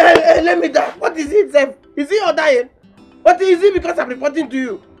because. Hey, let me die. What is it, Seth? Is he or dying? What is it because I'm reporting to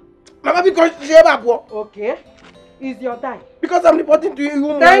you? Mama, because she ever poor. Okay. Is your die? Because I'm reporting to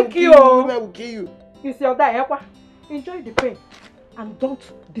you. Thank you. Women will kill you. Is your die, Ekwa? Enjoy the pain and don't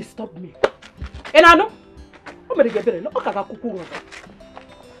disturb me. And I know. Enjoy the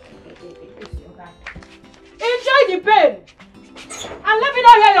pain and let me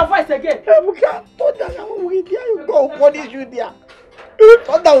not hear your voice again. Ebuka, thunder will hear you. Go punish you there.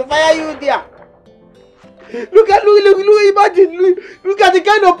 Thunder will fire you there. Look, imagine, look at the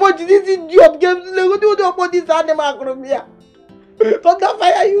kind of punch this idiot gave. Look at the punch this animal from here. Thunder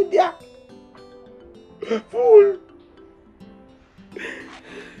fire you there. Fool.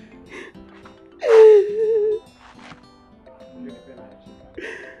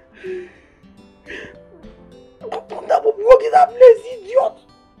 Thunder will walk in that place, idiot.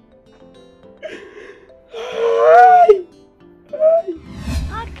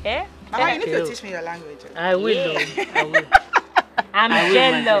 Okay. Mama, you need to teach me your language. I will. I will. I'm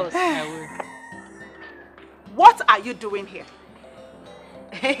jealous. I will. What are you doing here?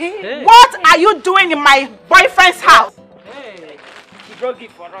 Hey. What are you doing in my boyfriend's house? Hey, he brought it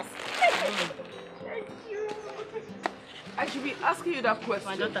for us. Thank you. I should be asking you that question.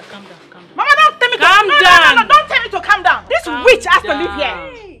 My daughter, calm down, calm down. Mama, don't tell me to calm down. No, don't tell me to calm down. This witch has to live here.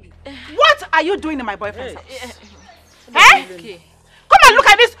 What are you doing in my boyfriend's house? Okay. Come and look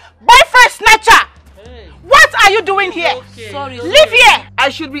at this boyfriend snatcher. What are you doing here? Sorry. Live here. I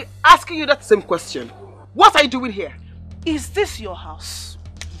should be asking you that same question. What are you doing here? Is this your house?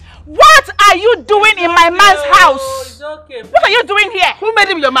 What are you doing in my man's house? What are you doing here? Who made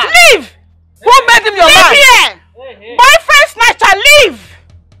him your man? Leave! Who made him your man? Leave here! Boyfriend snatcher, leave!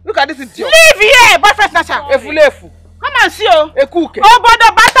 Look at this idiot. Leave here, boyfriend snatcher. Efulefu. Come and see, oh. Ekuke. Oh, Bodo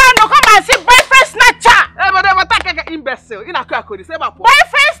Batano, come and see boyfriend snatcher. Imbecile. Boyfriend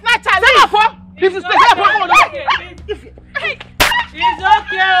snatcher, leave. This is It's okay,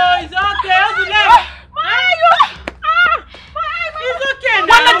 it's okay. It's okay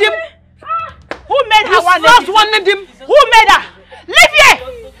now. Who made her one name? Who made her? Leave here!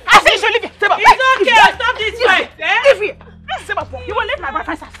 I say you should leave here. It's okay, stop this fight. Leave here. You will leave my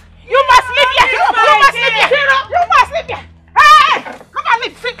boyfriend's house. You must leave here. You must leave here. You must leave here. Hey! Come and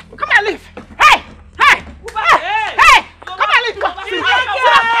leave. Come and leave. Hey! Hey! Hey! Come and leave.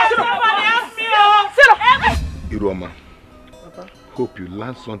 Somebody help me. Iroma, hope you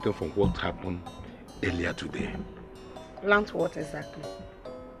learned something from what happened earlier today. Learned what exactly?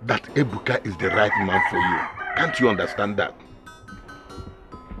 That Ebuka is the right man for you. Can't you understand that?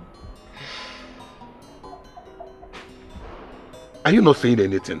 Are you not saying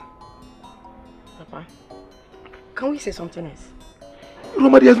anything? Papa, can we say something else?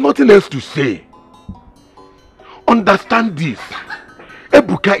 Roma, there's nothing else to say. Understand this.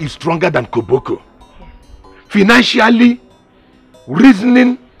 Ebuka is stronger than Koboko. Financially,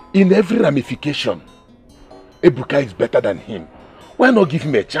 reasoning, in every ramification. Ebuka is better than him. Why not give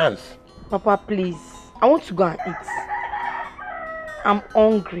him a chance? Papa, please. I want to go and eat. I'm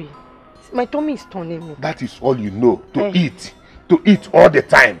hungry. My tummy is turning me. That is all you know. To eat. To eat all the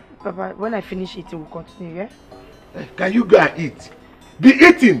time. Papa, when I finish eating, we'll continue, yeah? Can you go and eat? Be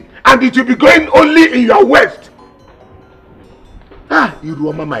eating, and it will be going only in your waist. Ah,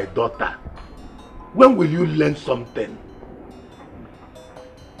 Iroma, my daughter. When will you learn something?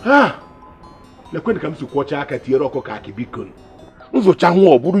 Ah, when it comes to kwacha akatiero ko kakibikon. Unzo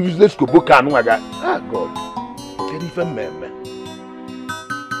chanwo buru useless koboka anu aga. Ah God. Can even meme.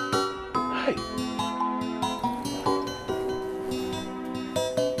 Hey.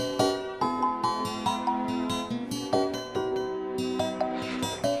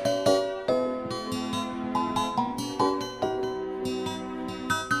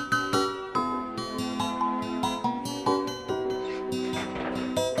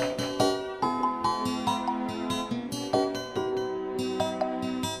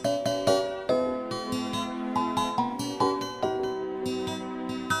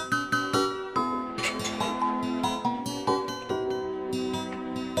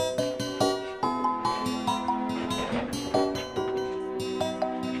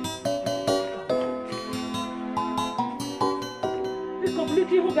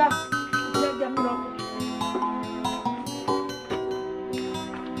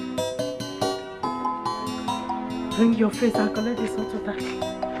 Bring your face and collect this hot water.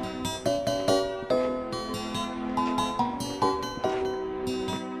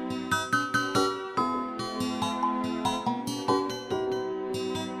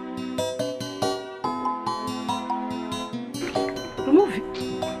 Remove it.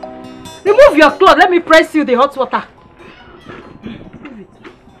 Remove your cloth. Let me press you the hot water.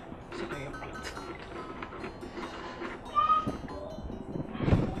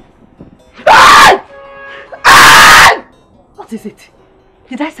 What is it?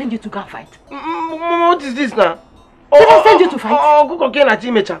 Did I send you to go and fight? What is this now? Did I send you to fight?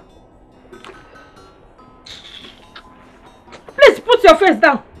 Please put your face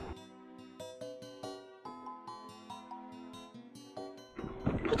down.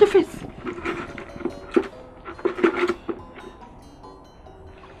 Put your face.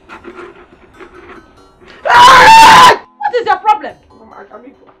 What is your problem?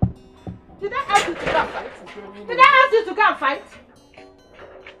 Did I ask you to go and fight? Did I ask you to go and fight?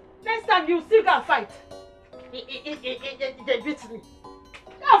 Next time you still go and fight. They beat me.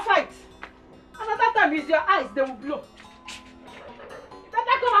 Go and fight. Another time is your eyes, they will blow.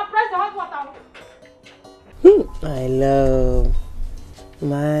 Better come and press the hot water.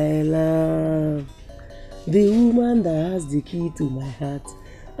 My love, the woman that has the key to my heart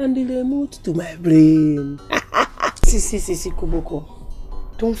and the remote to my brain. See, Koboko.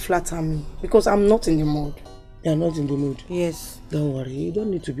 Don't flatter me because I'm not in the mood. You are not in the mood? Yes. Don't worry, you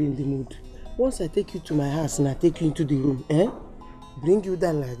don't need to be in the mood. Once I take you to my house and I take you into the room, bring you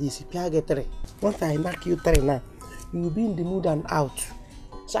down like this, once I knock you 3 now, you will be in the mood and out.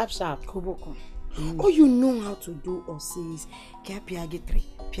 Sharp, sharp. Koboko. All you know how to do or say is get Piagi 3,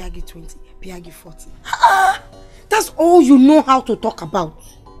 Piagi 20, Piagi 40. That's all you know how to talk about.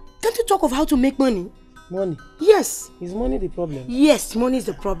 Can't you talk of how to make money? Money? Yes. Is money the problem? Yes, money is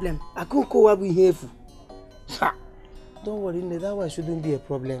the problem. I can't go where we have. Don't worry, that one shouldn't be a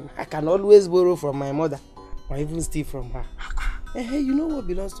problem. I can always borrow from my mother or even steal from her. Hey, you know what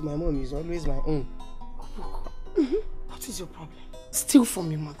belongs to my mom is always my own. What is your problem? Steal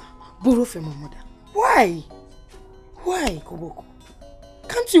from your mother, borrow from your mother. Why? Why, Koboko?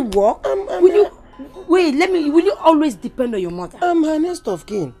 Can't you walk? Will you always depend on your mother? I'm her next of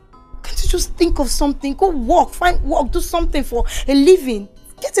kin. Can't you just think of something? Go walk, find work, do something for a living.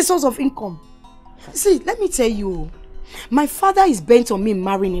 Get a source of income. See, let me tell you, my father is bent on me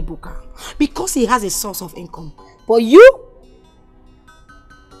marrying Ebuka because he has a source of income. But you?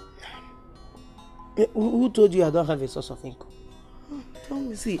 Who told you I don't have a source of income?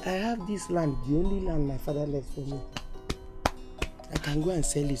 See, I have this land, the only land my father left for me. I can go and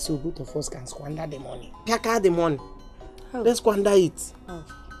sell it so both of us can squander the money. Kaka the money. How? Let's squander it. How?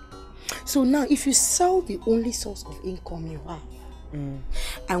 So now, if you sell the only source of income you have,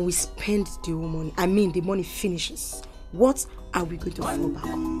 and we spend the whole money, I mean the money finishes, what are we going to fall back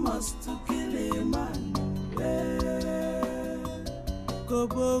on?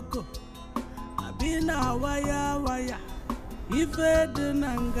 Koboko, abina waya. Ife de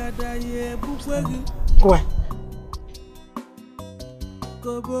nangada ye bukwegi. What?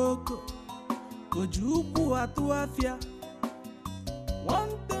 Koboko, kojuku atuafia.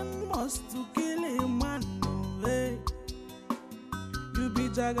 One thing must to kill a man, hey. You be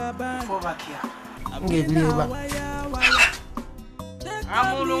Jagaban. Fall back here. Abina waya.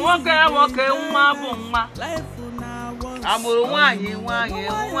 Amuru woke uma bumma. Amuru wanyi uma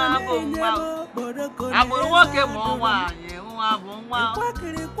bumma. Amuru woke mo wanyi uma bumma.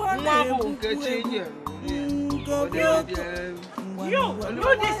 Uma bu nkechi je. You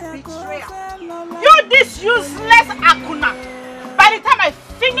this betrayer. You this useless akuna. By the time I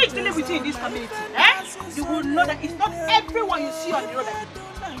finish dealing with you in this community, you will know that it's not everyone you see on the road that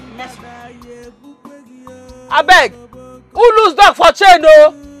you mess with. I beg. Who lose dog for chain,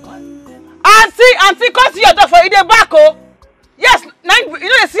 oh? Auntie, come see your dog for in the back, oh. Yes, you know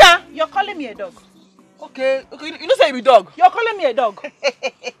you see her. You're calling me a dog. Okay, you know say you be dog. You're calling me a dog.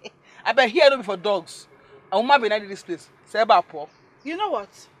 I bet here no be for dogs. I will not be in this place. Say about poor. You know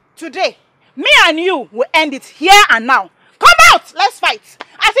what? Today, me and you will end it here and now. Come out, let's fight.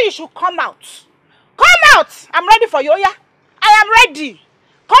 I say you should come out. Come out. I'm ready for you, yeah? I am ready.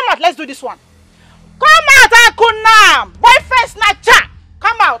 Come out, let's do this one. Come out, Akuna! Boyfriend snatcher!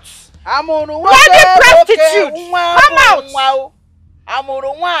 Come out! Bloody prostitute! Come out! I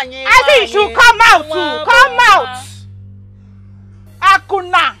think you should come out too! Come out!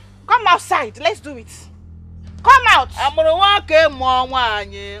 Akuna! Come outside, let's do it. Come out!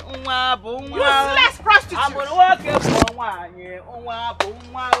 Useless prostitute!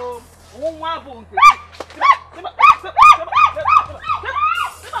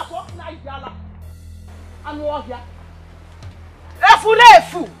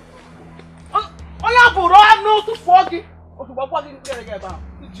 Efu! Oya buru anu to fogi. O to gbogbo gi ntere ge ba.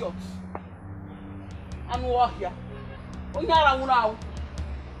 Idiot. Anu ohia. Onya ara nwuru awu.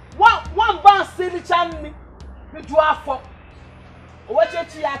 One ban silicha nni. Biju afọ. O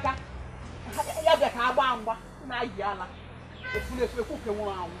wechechi aka. Ya be ka agba mgba na ayi ala. Efu ku ke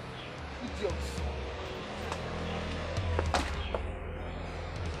nwuru awu. Idiot.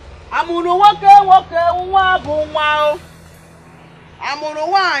 Amuru woke nwa bụ nwa o. Amuru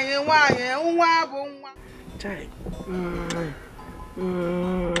nwanyị nwa bụ nwa. Chai.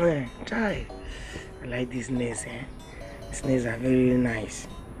 Chai. I like these nails, These nails are very nice.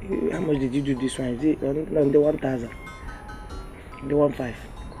 How much did you do this one? Is it on the 1,000? The 1,500?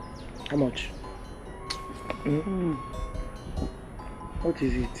 How much? What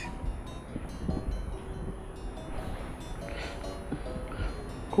is it?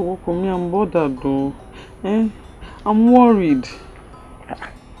 Koboko, me, I'm bothered though. I'm worried.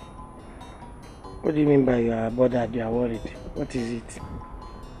 What do you mean by you are bothered, you are worried? What is it?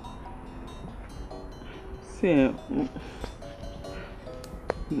 See,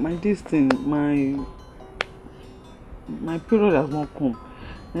 my period has not come.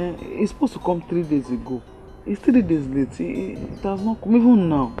 It's supposed to come 3 days ago. It's 3 days late. It has not come. Even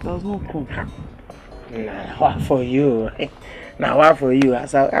now, it has not come. Nah, what for you? Now what for you?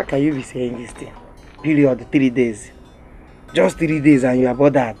 How can you be saying this thing? Period 3 days. Just 3 days and you are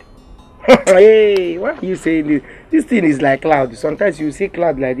bothered. Hey, why are you saying this? This thing is like cloud. Sometimes you see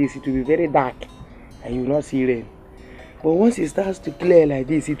cloud like this, it will be very dark and you will not see rain. But once it starts to clear like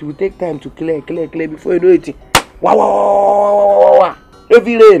this, it will take time to clear before you know it. Wow, wow, wow, wow, wow, wow.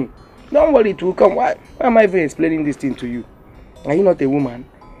 Heavy rain. Don't worry, it will come. Why am I even explaining this thing to you? Are you not a woman?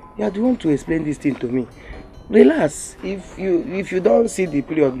 You are the one to explain this thing to me. Relax. If you don't see the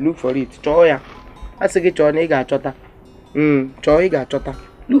period, look for it. Choya.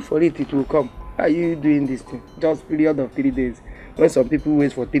 Look for it, it will come. How are you doing this thing? Just period of 3 days. When some people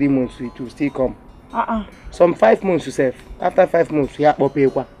wait for 3 months, it will still come. Some 5 months yourself. After 5 months, you have to pay.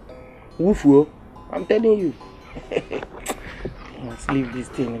 Woof, I'm telling you. Let's leave this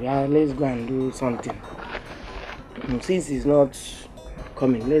thing. Let's go and do something. Since it's not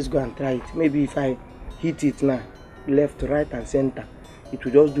coming, let's go and try it. Maybe if I hit it now, left, right, and center, it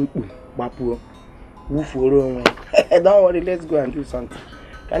will just do bapu. Woof, don't worry, let's go and do something.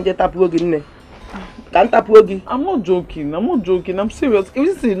 Can't you tap again? Can't tap again? I'm not joking. I'm serious. If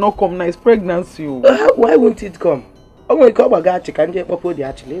this did not come now, it's pregnancy. Why won't it come? I'm going to come back. Can't you pop the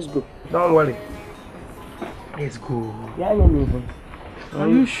arch? Let's go. Don't worry. Let's go. Yeah, Are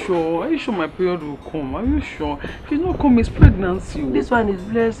you sure? Are you sure my period will come? Are you sure? If it's not come, it's pregnancy. This one is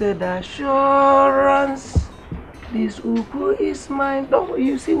blessed assurance. This uku is mine. Don't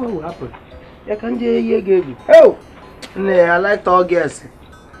you see what will happen? I can't give you. Oh! I like tall girls.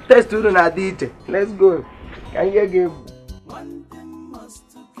 Test to do not eat. Let's go. Can you give?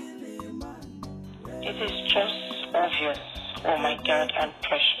 It is just obvious, oh my God, and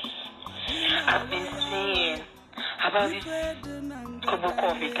precious. I've been saying about this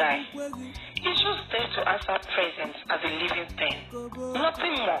Koboko of a guy. He's just there to answer presents as a living thing.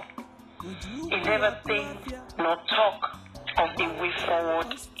 Nothing more. He never thinks nor talk of a way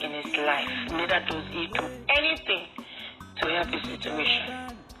forward in his life. Neither does he do anything to help his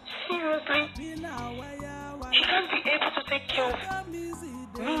situation. Seriously? He can't be able to take care of me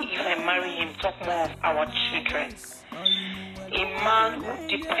if I marry him, talk more of our children. A man who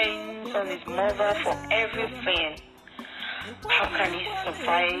depends on his mother for everything. How can he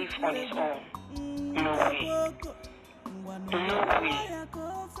survive on his own? No way. No way.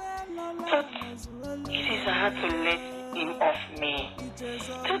 But it is hard to let him off me.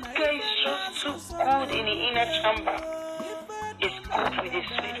 That guy is just too good in the inner chamber. He's good with his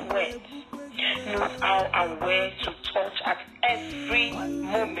sweet words. Knows how and where to touch at every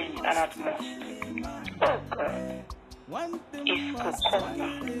moment and at most. Oh God. His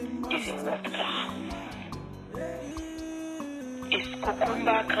cucumber is in water. His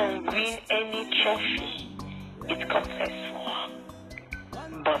cucumber can win any trophy it contests for.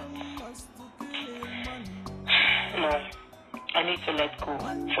 But no, I need to let go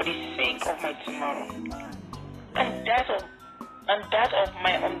for the sake of my tomorrow and that of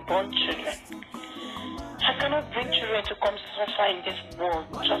my unborn children. I cannot bring children to come suffer in this world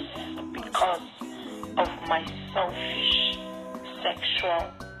just because of my selfish sexual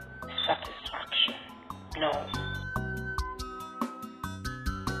satisfaction. No.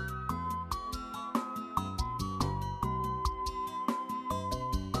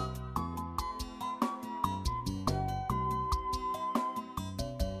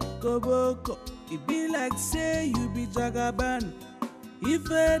 Koboko, it be like say you be Jagaban.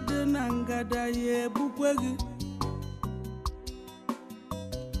 If I don't angada ye bukwegi.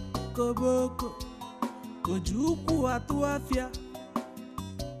 Koboko, kojuku atuafia.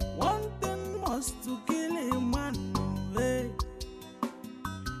 One thing must to kill a man. Hey,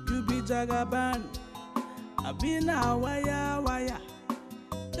 you be Jagaban. I be now wire.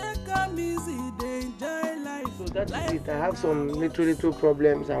 Take a easy, they enjoy life. So that's it. I have some little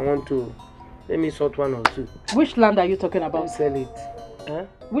problems. I want to let me sort one or two. Which land are you talking about? Sell it. Huh?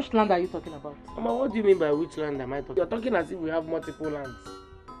 Which land are you talking about? Mama, what do you mean by which land am I talking? You're talking as if we have multiple lands.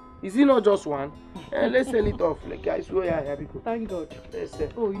 Is it not just one? Let's sell it off. Like I swear, I have Thank God. Let's sell.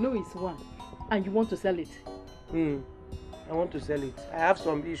 Oh, you know it's one, and you want to sell it? I want to sell it. I have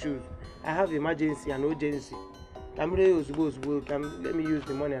some issues. I have emergency and urgency. Let me use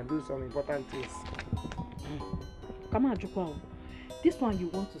the money and do some important things. Come on, Jukwa. This one you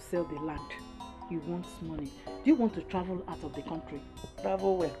want to sell the land. You want money. Do you want to travel out of the country?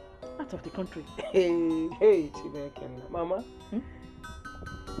 Travel where? Out of the country. Hey, Mama.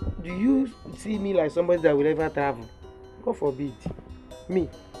 Do you see me like somebody that will ever travel? God forbid. Me.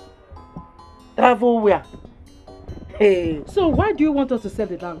 Travel where? Hey. So why do you want us to sell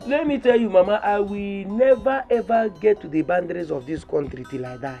the land? Let me tell you, Mama, I will never ever get to the boundaries of this country till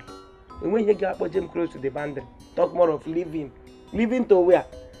I die. And when you get close to the boundary, talk more of living. Living to where?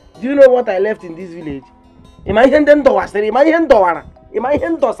 Do you know what I left in this village? Imagine them dollars. Imagine dollar.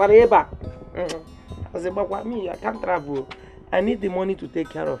 Imagine dollars. I said, but me, I can't travel. I need the money to take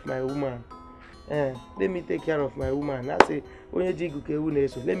care of my woman. Let me take care of my woman. I say,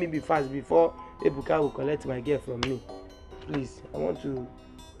 let me be fast before Ebuka will collect my girl from me. Please, I want to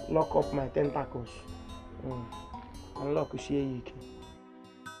lock up my tentacles. Unlock Ushiyiki.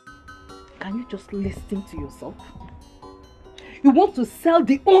 Can you just listen to yourself? You want to sell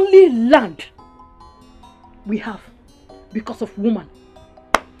the only land we have because of woman.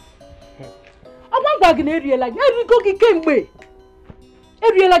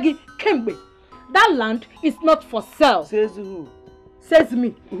 That land is not for sale. Says who? Says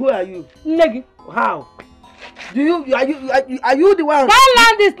me. Who are you? Negi. How? Are you the one? That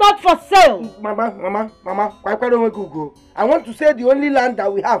land is not for sale. Mama, why don't we go? I want to sell the only land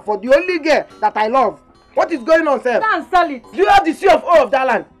that we have for the only girl that I love. What is going on, sir? Go and sell it. Do you have the C of O of that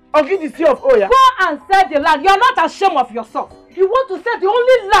land? I'll give the C of O, yeah? Go and sell the land. You're not ashamed of yourself. You want to sell the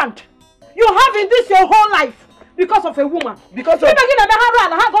only land you have in this your whole life because of a woman. Because of...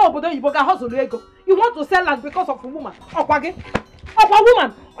 You want to sell land because of a woman. Of a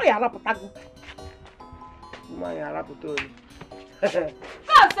woman.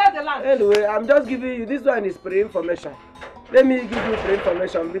 Anyway, I'm just giving you, this one is pre-information. Let me give you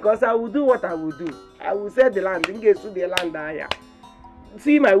pre-information because I will do what I will do. I will sell the land, in case the land there.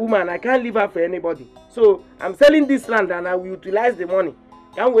 See my woman, I can't leave her for anybody. So I'm selling this land and I will utilize the money.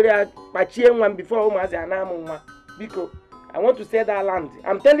 Can't worry about one before because I want to sell that land.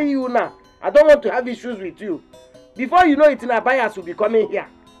 I'm telling you now, I don't want to have issues with you. Before you know it, buyers will be coming here.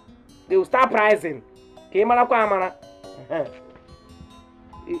 They will start pricing. As you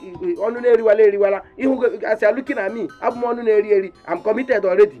are looking at me, I'm committed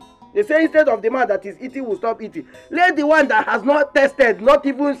already. They say instead of the man that is eating will stop eating. Let the one that has not tested, not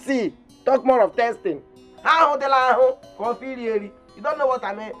even see, talk more of testing. You don't know what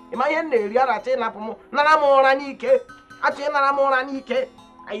I mean.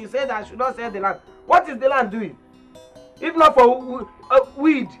 And you say that I should not sell the land. What is the land doing? If not for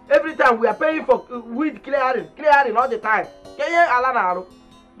weed, every time we are paying for weed clearing all the time.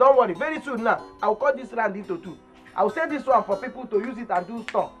 Don't worry, very soon now, I will cut this land into two. I will sell this one for people to use it and do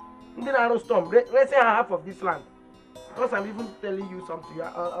storm. Raising half of this land. Because I'm even telling you something.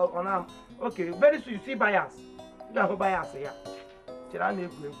 Okay, very soon you see buyers. You have buyers here.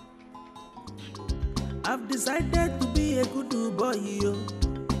 I've decided to be a good boy, yo.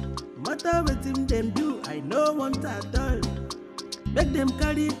 Matter what them do, I no want at all. Make them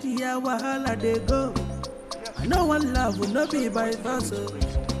carry to ya wahala they go. I know one love will not be by force.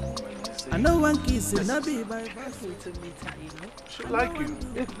 I know one kiss will not be by force. She like you.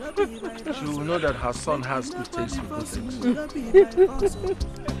 She will know that her son has good taste in good things.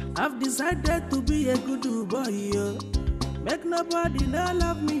 I've decided to be a good boy, yo. Make nobody not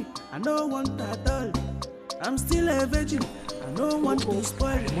love me. I don't want at all. I'm still a virgin. I don't want to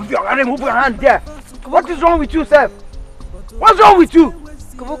spoil it. Move your hand there. What is wrong with you, Seth? What's wrong with you?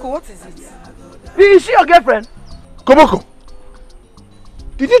 Koboko, what is it? Is she your girlfriend? Koboko,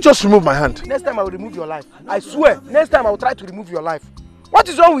 did you just remove my hand? Next time I will remove your life. I swear, next time I will try to remove your life. What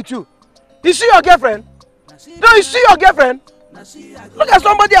is wrong with you? Is she your girlfriend? No, is she your girlfriend? Look at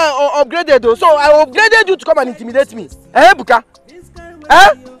somebody I upgraded though. So I upgraded you to come and intimidate me. Eh, Buka?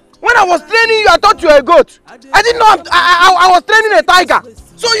 Eh? When I was training you, I thought you were a goat. I didn't know I was training a tiger.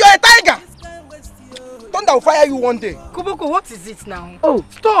 So you're a tiger. Thunder will fire you one day. Koboko, what is it now? Oh,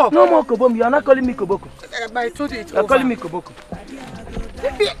 stop. No more Kobom. You are not calling me Koboko. I told you it's You're calling me Koboko.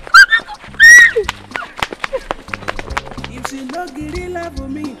 If she no give love for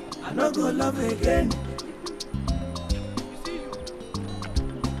me, I no go love again.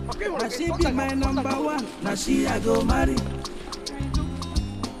 Now she be my number one. Now she I go marry.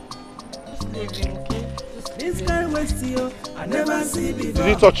 This guy waste you. I never see before. Did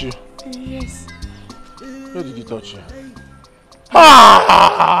he touch you? Yes. Where did he touch you?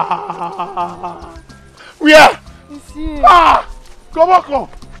 Where? It's here. Koboko!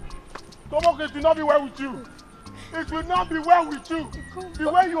 Koboko, it will not be well with you. It will not be well with you. The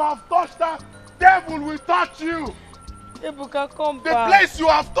way you have touched her, devil will touch you. Ebuka, come the back. The place you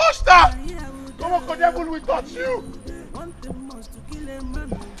have touched her, Koboko, devil will touch you.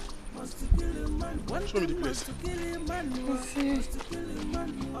 Show me the place.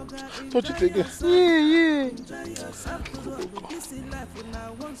 Touch it again. Yeah.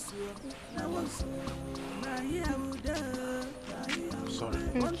 Sorry.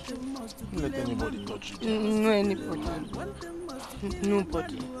 Don't let anybody touch you. No, anybody.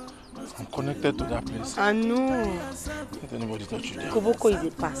 Nobody. I'm connected to that place. I know. Let anybody touch you there. Koboko is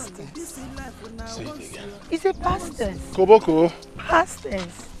a past tense. Say it again. It's a past tense. Koboko. Past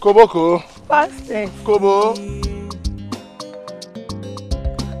tense. Koboko. Past tense. Kobo.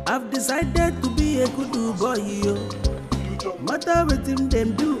 I've decided to be a good boy, yo. Matter what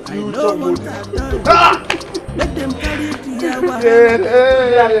them do, I know what I've done. Let them carry it to your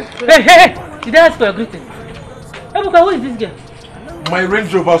Hey! Did I ask for your greeting? Ebuka, who is this girl? My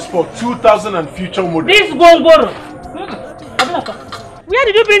Range Rover Sport 2000 and future model. This Gongoro. Where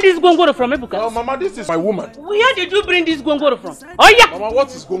did you bring this Gongoro from, Ebuka? Oh, Mama, this is my woman. Where did you bring this Gongoro from? Oh, yeah! Mama,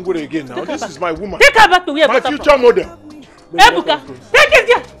 what is Gongoro again now? This is my woman. Take her back to where my future model. Ebuka, take it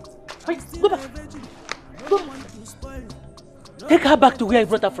here! Wait, go back. Go back. Take her back to where I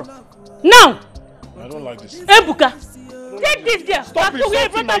brought her from. Now! I don't like this. Ebuka, take this girl Stop back to where I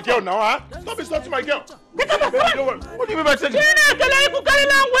insulting brought my her girl from. now, huh? Stop insulting my girl. Take her back. What do you mean by saying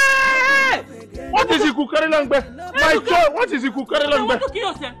What is Ikukarilangbe? My God, what is Ikukarilangbe? want to kill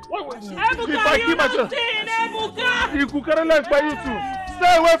yourself? If I kill myself, Ikukarilangbe, you too.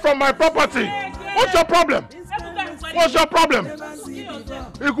 Stay away from my property. What's your problem? What's your problem?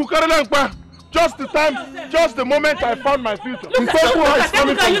 Ikukarilangbe. Just the time, just the moment I found my future. Nkweku is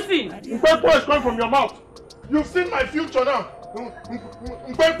coming from. Nkweku is coming from your mouth. You've seen my future now.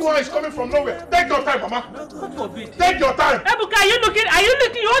 Nkweku is coming from nowhere. Take your time, Mama. God forbid. Take your time. Ebuka, are you looking?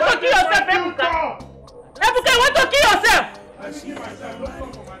 You want to kill yourself, Ebuka? Ebuka, you want to kill yourself? I see myself. Don't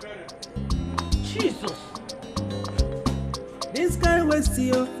come for my burial. Jesus. This guy was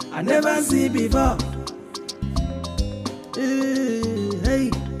you, I never see before. Hey.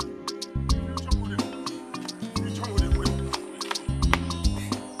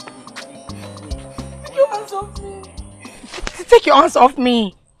 Take your hands off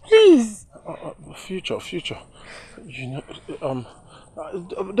me, please. Future. You know,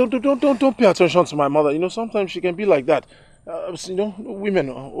 don't pay attention to my mother. You know, sometimes she can be like that. You know, women,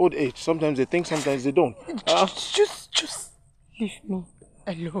 old age. Sometimes they think, sometimes they don't. Just leave me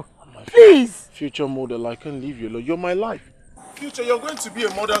alone, please. Future model, I can't leave you alone. You're my life. Future, you're going to be a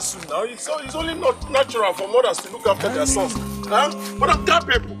mother soon now. It's only not natural for mothers to look after their sons. Huh? But I'm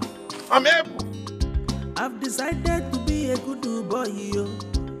capable. I'm able. I've decided to be a good boy, yo.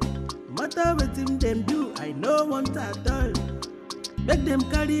 Matter what them do, I know what I do. Make them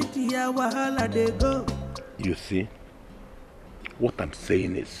carry it here, wahala they go. You see, what I'm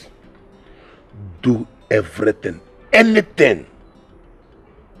saying is, do everything, anything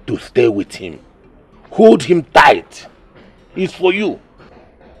to stay with him. Hold him tight. It's for you.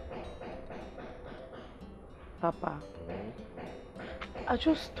 Papa, I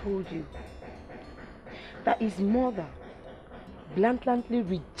just told you that his mother blatantly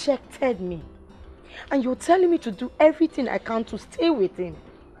rejected me. And you're telling me to do everything I can to stay with him.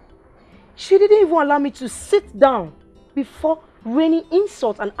 She didn't even allow me to sit down before raining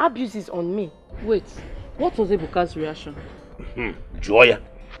insults and abuses on me. Wait, what was Ebuka's reaction? Joya.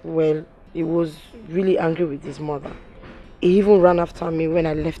 Well, he was really angry with his mother. He even ran after me when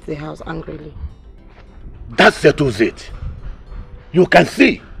I left the house angrily. That settles it. You can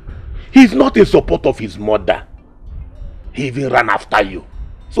see, he's not in support of his mother. He even ran after you.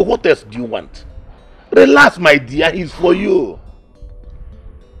 So what else do you want? Relax, my dear, he's for you.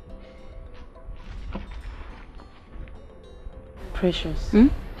 Precious.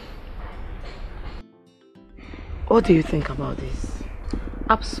 What do you think about this?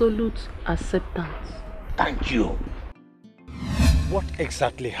 Absolute acceptance. Thank you. What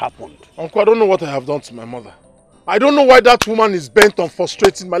exactly happened? Uncle, I don't know what I have done to my mother. I don't know why that woman is bent on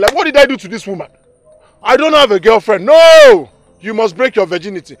frustrating my life. What did I do to this woman? I don't have a girlfriend. No! You must break your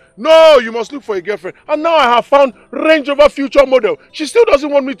virginity. No, you must look for a girlfriend. And now I have found Range Rover future model. She still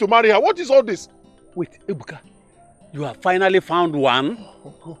doesn't want me to marry her. What is all this? Wait, Ebuka, you have finally found one?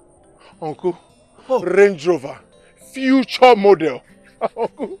 Uncle, Range Rover future model.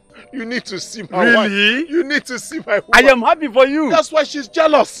 Uncle, you need to see my wife. You need to see my wife. I am happy for you. That's why she's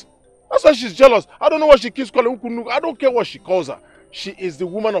jealous. That's why she's jealous. I don't know what she keeps calling Ukunu. I don't care what she calls her. She is the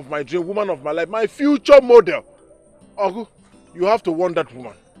woman of my dream, woman of my life, my future model. Uncle, you have to warn that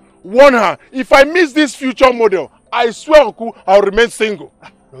woman. Warn her. If I miss this future model, I swear, Uncle, I'll remain single.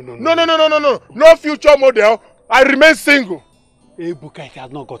 No. No future model. I remain single. Ebuka, it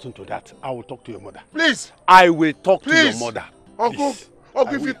has not gotten to that. I will talk to your mother. Please. I will talk to your mother. Uncle,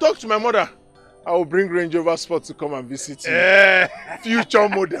 if you talk to my mother, I will bring Range Rover Sport to come and visit you. Future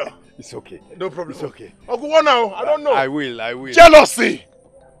model. It's okay. No problem. It's okay. Uncle, what now? I don't know. I will. Jealousy.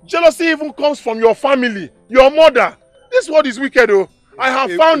 Jealousy even comes from your family, your mother. This word is wicked, oh. I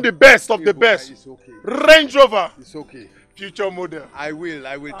have found the best of the best. It's okay. Range Rover. It's okay. future model. I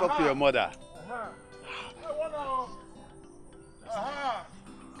will talk to your mother.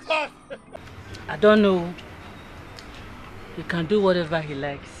 I don't know. He can do whatever he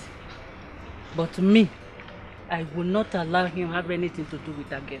likes. But me, I will not allow him have anything to do with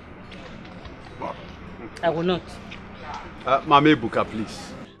that girl. I will not. Mama Ebuka,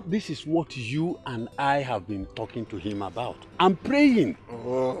 please. This is what you and I have been talking to him about. I'm praying.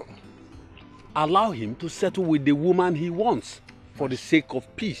 Allow him to settle with the woman he wants for the sake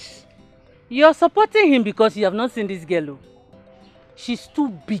of peace. You're supporting him because you have not seen this girl. She's too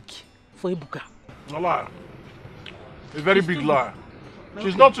big for Ebuka. A lie. A very big lie.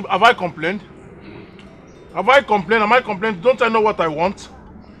 She's not too... Have I complained? Have I complained? Am I complaining? Don't I know what I want?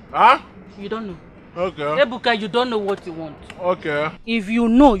 Huh? You don't know. Okay. Ebuka, you don't know what you want. Okay. If you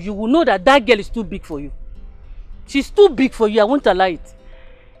know, you will know that that girl is too big for you. She's too big for you, I won't allow it.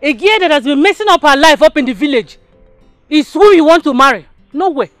 A girl that has been messing up her life up in the village is who you want to marry. No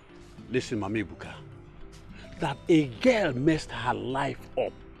way. Listen, Mama Ebuka. That a girl messed her life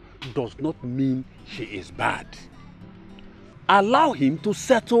up does not mean she is bad. Allow him to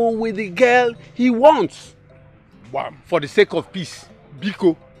settle with the girl he wants. For the sake of peace.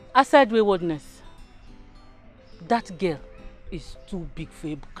 Biko. Aside waywardness, that girl is too big for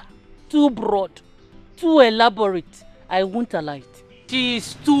Ebuka. Too broad. Too elaborate. I won't allow it. She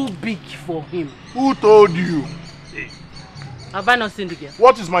is too big for him. Who told you? Have I not seen the girl?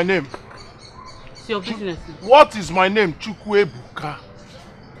 What is my name? It's your business. What is my name? Chukwu Ebuka.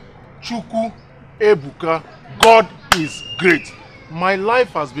 Chukwu Ebuka. God is great. My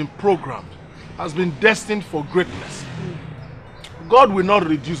life has been programmed, has been destined for greatness. God will not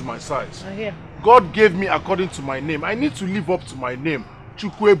reduce my size. I hear. God gave me according to my name. I need to live up to my name.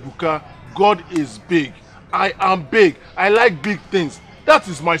 Chukwu Ebuka. God is big. I am big. I like big things. That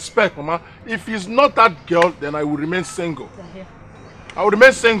is my spec, Mama. If he's not that girl, then I will remain single. I will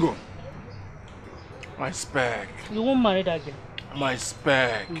remain single. My spec. You won't marry that girl. My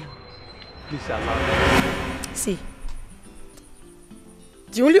spec. Please allow me. See,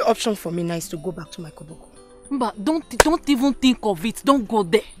 the only option for me now is to go back to my Koboko. But don't even think of it. Don't go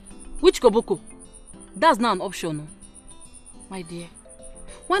there. Which Koboko? That's not an option. No? My dear,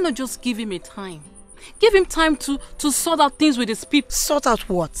 why not just give him a time? Give him time to sort out things with his people. Sort out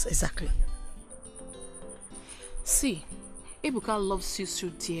what exactly? See, Ebuka loves you so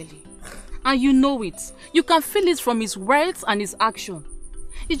dearly. And you know it. You can feel it from his words and his action.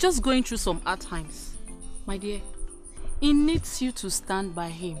 He's just going through some hard times. My dear, he needs you to stand by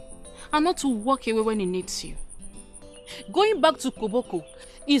him and not to walk away when he needs you. Going back to Koboko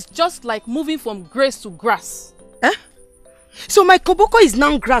is just like moving from grass to grass. Eh? So my Koboko is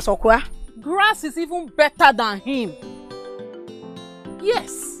now grass, Okwa? Grass is even better than him.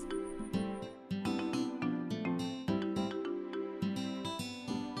 Yes.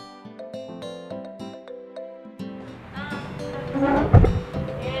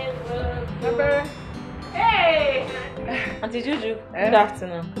 Hey! Auntie Juju, good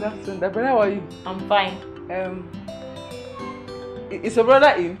afternoon. Good afternoon. Dabere, how are you? I'm fine. Is your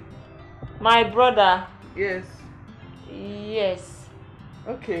brother in? My brother? Yes. Yes.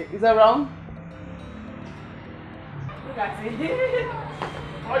 Okay, is around? Look at it.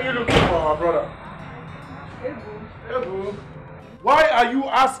 How are you looking for her brother? Ebu. Why are you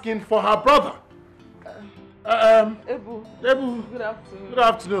asking for her brother? Ebu. Good afternoon. Good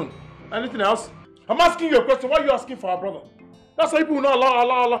afternoon. Anything else? I'm asking you a question. Why are you asking for her brother? That's why people will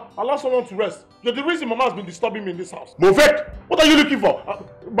not allow someone to rest. You're the reason Mama has been disturbing me in this house. Movet! What are you looking for?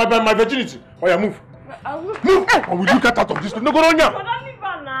 My virginity. Oh yeah, move. Move! Or will you get out of this? No, go on here. Don't leave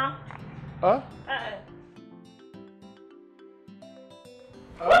her now. Huh?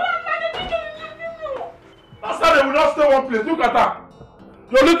 That's how they will not stay one place. Look at that.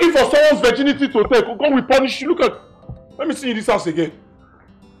 You're looking for someone's virginity to take. God will punish you. Look at. Let me see you in this house again.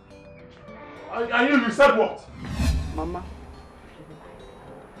 And you said what? Mama.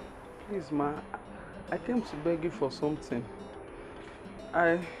 Please, ma. I came to beg you for something.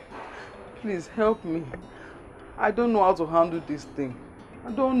 Please help me. I don't know how to handle this thing.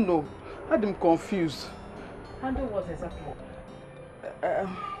 I don't know. I'm confused. Handle what exactly?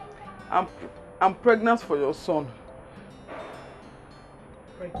 I'm pregnant for your son.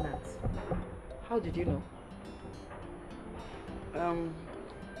 Pregnant? How did you know?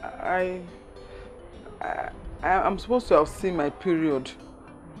 I'm supposed to have seen my period.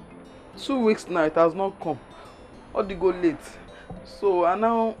 2 weeks now, it has not come. Or they go late. So and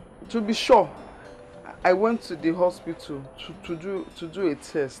now, to be sure, I went to the hospital to do a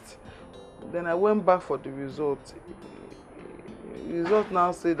test. Then I went back for the result. The result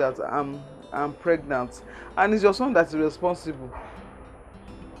now say that I'm pregnant. And it's your son that is responsible.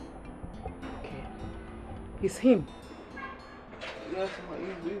 Okay. It's him. Yes,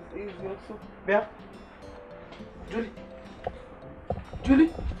 he's your son. Bea. Julie.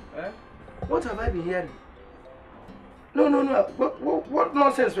 Julie? Eh? What have I been hearing? No. What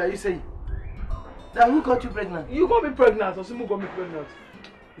nonsense were you saying? That who got you pregnant? You got me pregnant, or someone got me pregnant.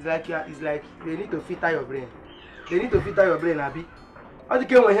 It's like they need to filter your brain. They need to filter your brain, Abi. How do you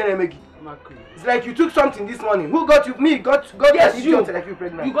get here, Megi? It's like you took something this morning. Who got you? Me got yes, an you. idiot like you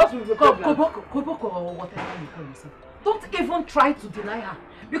pregnant. You got me pregnant. Koboko or whatever you call yourself. Don't even try to deny her.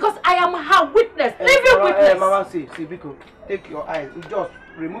 Because I am her witness. Living witness. Mama, see, Biko, take your eyes. Just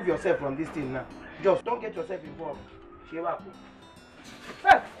remove yourself from this thing now. Just don't get yourself involved.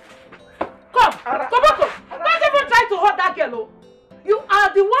 Hey. Come, Koboko. Don't even try to hurt that girl. You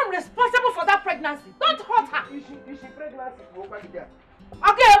are the one responsible for that pregnancy. Don't hurt her. Is she pregnant?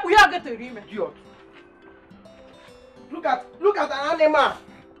 Okay, we are going to remember. Idiot. Look at an animal.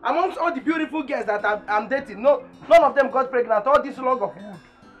 Amongst all the beautiful girls that I'm dating, none of them got pregnant. All this log of wood.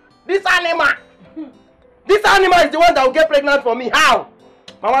 This animal is the one that will get pregnant for me. How?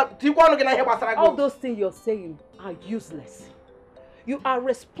 Mama, all those things you're saying are useless. You are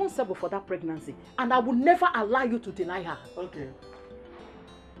responsible for that pregnancy, and I will never allow you to deny her. Okay.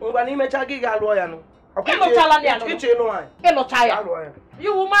 You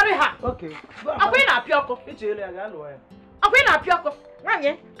will marry her. Okay.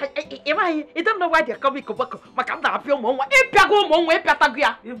 You don't know why they're coming.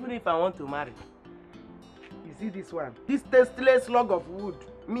 Even if I want to marry, you see this one, this tasteless log of wood,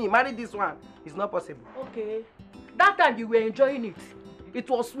 me marry this one, it's not possible. Okay. That time you were enjoying it. It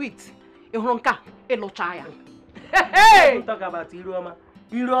was sweet. Hey! Don't talk about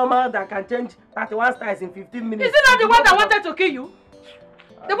Iruoma that can change 31 styles in 15 minutes. Is it not the one that wanted to kill you?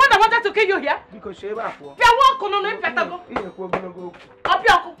 The one that wanted to kill you here? Because she was poor.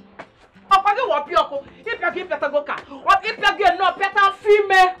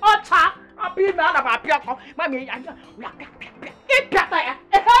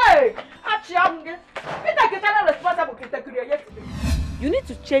 You need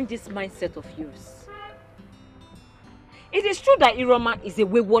to change this mindset of yours. It is true that Iroma is a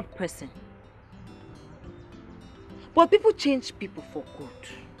wayward person. But people change people for good.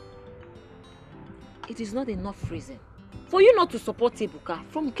 It is not enough reason for you not to support Ebuka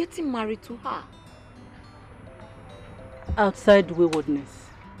from getting married to her. Outside waywardness,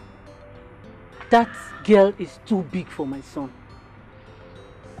 that girl is too big for my son.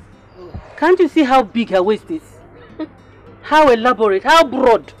 Can't you see how big her waist is? How elaborate, how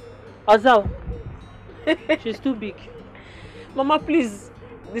broad. Azal, she's too big. Mama, please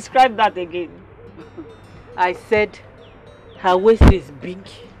describe that again. I said her waist is big,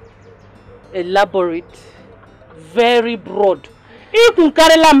 elaborate, very broad. You can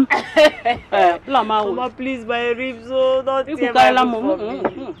carry lamb. Mama, please, my ribs, oh, not you can carry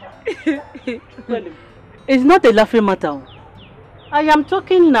lamb. It's not a laughing matter. I am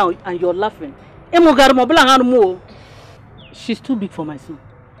talking now and you're laughing. She's too big for my son.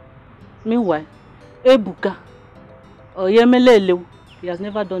 Meanwhile, Ebuka or Yemelele, he has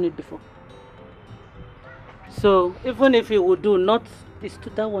never done it before. So even if he would do not,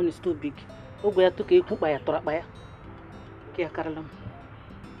 that one is too big.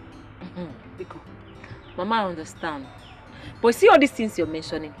 Mama, I understand. But see all these things you're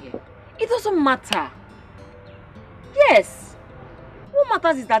mentioning here. It doesn't matter. Yes. What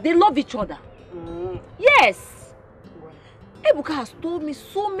matters is that they love each other. Yes. Ebuka has told me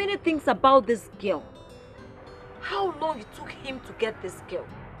so many things about this girl. How long it took him to get this girl.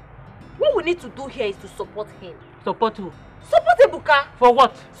 What we need to do here is to support him. Support who? Support Ebuka. For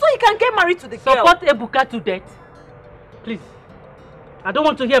what? So he can get married to the girl. Support Ebuka to death? Please. I don't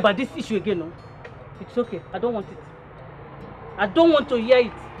want to hear about this issue again, no? It's okay. I don't want it. I don't want to hear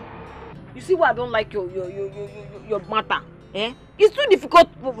it. You see why I don't like your matter? Eh? It's too difficult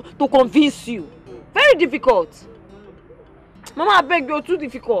to convince you. Very difficult. Mama, I beg you, too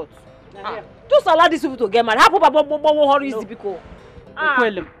difficult. Just allow these people to get married. How hurry is difficult?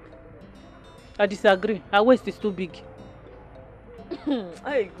 I disagree. Her waist is too big.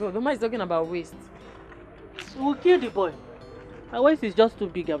 Hey, God, Mama is talking about waist. We'll kill the boy. Her waist is just too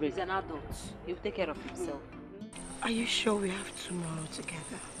big. He's an adult. He'll take care of himself. Are you sure we have tomorrow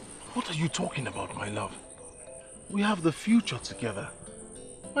together? What are you talking about, my love? We have the future together.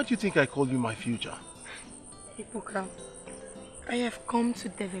 Why do you think I call you my future? Ebuka, I have come to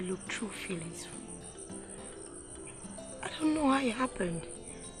develop true feelings. I don't know how it happened.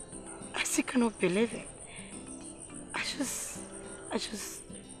 I still cannot believe it. I just...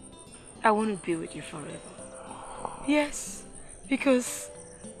 I want to be with you forever. Yes, because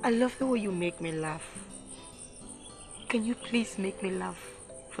I love the way you make me laugh. Can you please make me laugh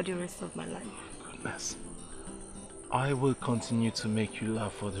for the rest of my life? Goodness. I will continue to make you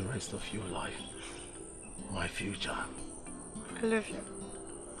laugh for the rest of your life. My future. I love you.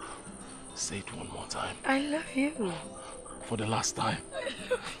 Say it one more time. I love you. For the last time. I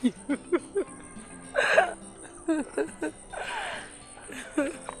love you.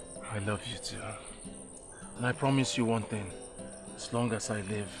 I love you too. And I promise you one thing. As long as I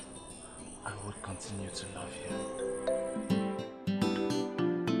live, I will continue to love you.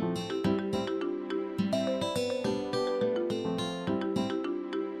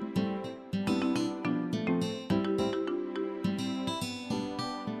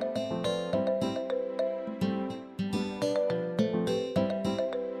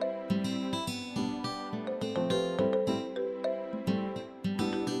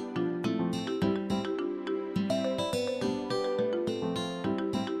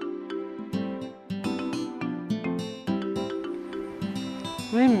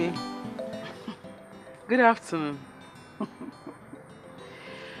 Mimi, good afternoon.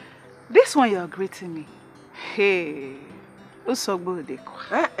 This one you're greeting me. Hey, Usogbo Deko.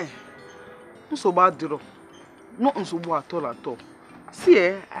 Usobadiro. Not Usobo at all.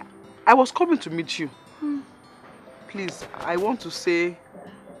 See, I was coming to meet you. Please, I want to say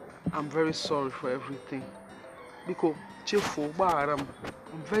I'm very sorry for everything. Because I'm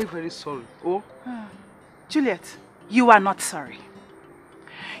very, very sorry. Oh, Juliet, you are not sorry.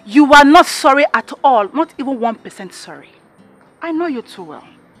 You are not sorry at all, not even 1% sorry. I know you too well.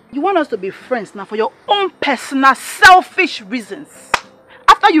 You want us to be friends now for your own personal, selfish reasons.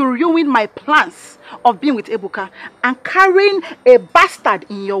 After you ruined my plans of being with Ebuka and carrying a bastard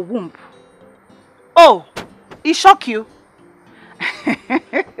in your womb. Oh, it shocked you?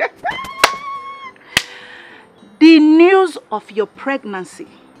 The news of your pregnancy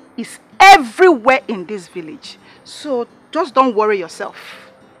is everywhere in this village. So just don't worry yourself.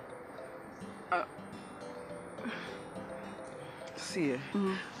 See,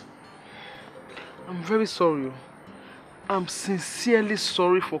 I'm very sorry. I'm sincerely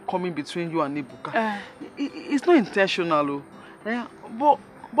sorry for coming between you and Ebuka. It's not intentional,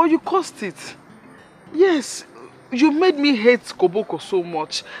 but you caused it. Yes, you made me hate Koboko so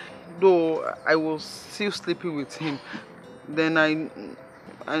much, though I was still sleeping with him. Then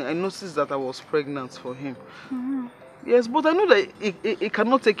I noticed that I was pregnant for him. Yes, but I know that he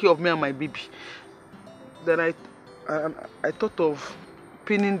cannot take care of me and my baby. Then I thought of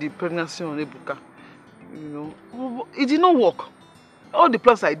pinning the pregnancy on Ebuka. You know, it did not work. All the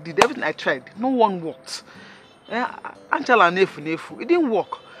plans I did, everything I tried, no one worked. Anchala and Nefu, it didn't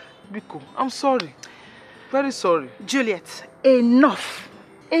work. Biko, I'm sorry. Very sorry. Juliet, enough.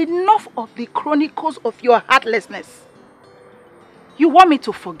 Enough of the chronicles of your heartlessness. You want me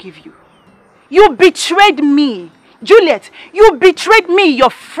to forgive you. You betrayed me. Juliet, you betrayed me, your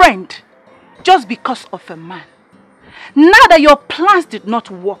friend, just because of a man. Now that your plans did not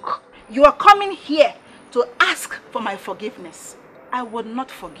work, you are coming here to ask for my forgiveness. I would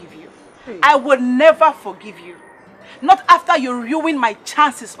not forgive you. Hey. I would never forgive you. Not after you ruined my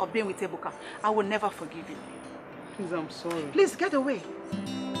chances of being with Ebuka. I will never forgive you. Please, I'm sorry. Please, get away.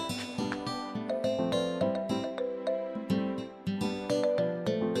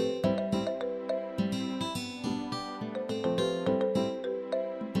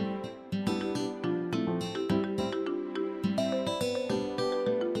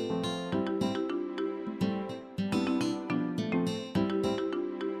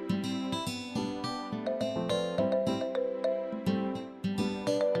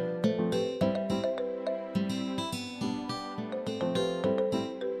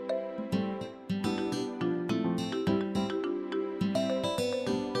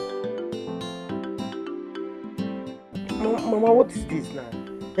 Mama, what is this now?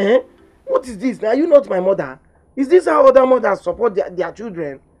 What is this now? Are you not my mother? Is this how other mothers support their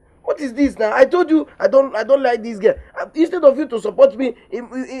children? What is this now? I told you I don't like this girl. Instead of you to support me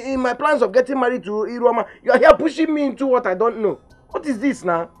in my plans of getting married to Iroma, you are here pushing me into what I don't know. What is this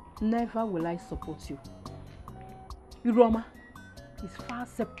now? Never will I support you. Iroma is far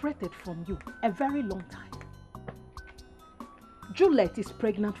separated from you a very long time. Juliet is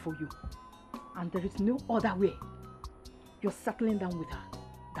pregnant for you, and there is no other way. You're settling down with her.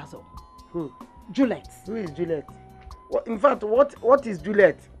 That's all. Who? Juliet. Who is Juliet? What, in fact, what is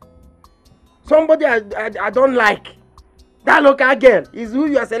Juliet? Somebody I don't like. That local girl is who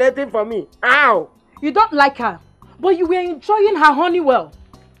you are selecting for me. How? You don't like her, but you were enjoying her honey well.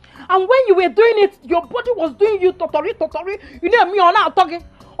 And when you were doing it, your body was doing you totori. You know me or not talking.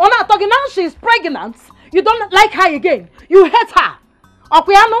 Or not talking now she's pregnant. You don't like her again. You hate her.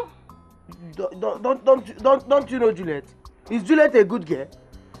 Okuyano? Don't you know Juliet? Is Juliet a good girl?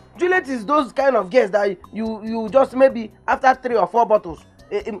 Juliet is those kind of girls that you just maybe after 3 or 4 bottles,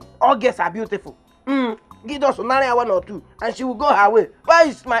 all girls are beautiful. Give us 1 or 2 and she will go her way. Why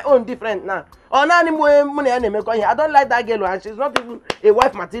is my own different now? I don't like that girl and she's not even a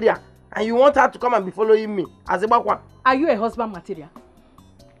wife material. And you want her to come and be following me as a bakwa. Are you a husband material?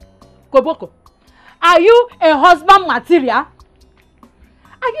 Koboko, are you a husband material?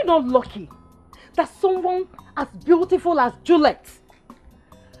 Are you not lucky that someone as beautiful as Juliet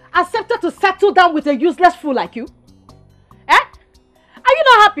accepted to settle down with a useless fool like you? Eh? Are you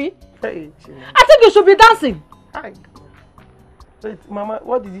not happy? Hey, I think you should be dancing. Hi. Wait, Mama,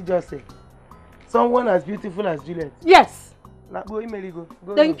 what did you just say? Someone as beautiful as Juliet? Yes. Go.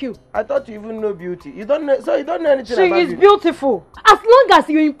 Thank you. I thought you even know beauty. You don't know, so you don't know anything about beauty. She is beautiful. As long as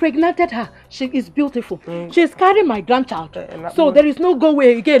you impregnated her, she is beautiful. She is carrying my grandchild. So there is no go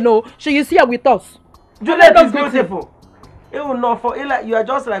way again. No, she is here with us. Juliet is beautiful. Even not for you are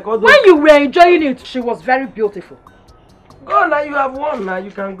just like all those. When you were enjoying it, she was very beautiful. Go now, you have won now.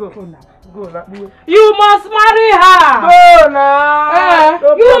 You can go. Go now. You must marry her. Go now.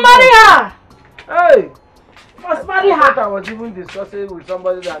 You will marry her. Hey. You must marry her. I was even discussing with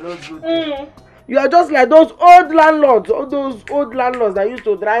somebody that knows good. You are just like those old landlords. All those old landlords that used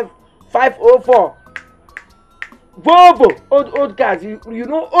to drive 504. Volvo. Old cars. You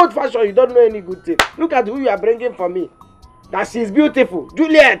know old fashion. You don't know any good thing. Look at who you are bringing for me. That she is beautiful.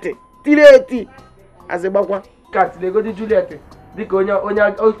 Juliet. Tireti. As a bakwa. Cat. They go to Juliet. Because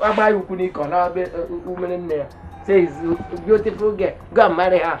onya abayi ukuni kola be woman there. Say is beautiful girl. Go and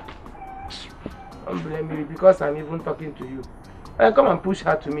marry her. Don't blame me because I'm even talking to you. Come and push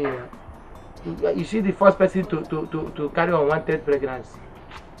her to me. Is she the first person to carry unwanted pregnancy?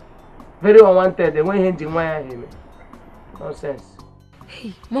 Very unwanted. They went hanging wire him. Nonsense.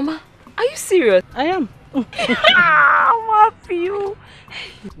 Hey, Mama, are you serious? I am. I'm happy you.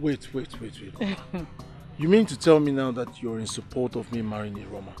 Wait. You mean to tell me now that you're in support of me marrying a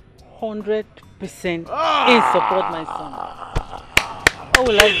Roma? 100% in support, my son. What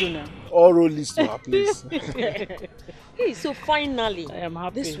will I do now? All roll leads to her place. Hey, so finally, I am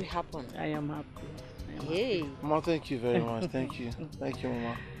happy. This will happen. I am happy. Hey. Mama, thank you very much. Thank you,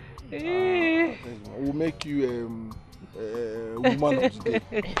 Mama. Hey. We'll make you woman of the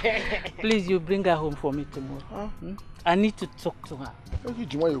day. Please, you bring her home for me tomorrow. I need to talk to her.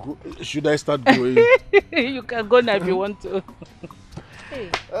 Should I start going? You can go now if you want to. Hey,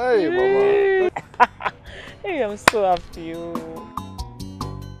 Mama. Hey, I'm so happy.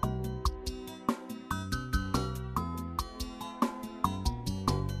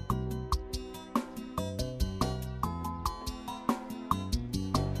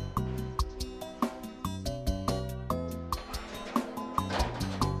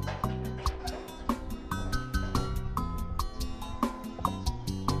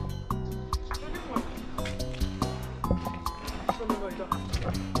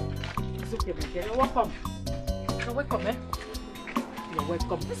 You're welcome. You're welcome, eh? You're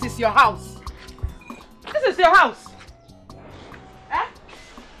welcome. This is your house. This is your house. Eh?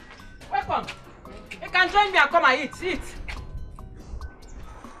 Welcome. You can join me and come and eat. Eat.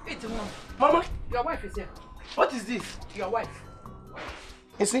 Eat, Mom. Mama. Your wife is here. What is this? Your wife.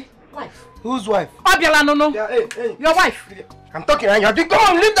 You see? Wife. Whose wife? Obiala no. Yeah, hey. Your wife. I'm talking and you're doing. Come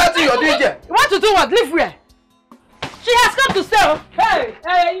on, leave that thing you're doing there. You want to do what? Live where? She has come to stay. Hey,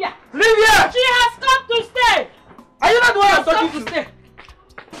 yeah. Live here. She has come to stay. Are you not the one I'm talking to? Stay.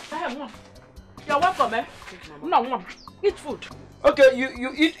 Hey, Mom. You're welcome, eh? No, Mom. Eat food. Okay,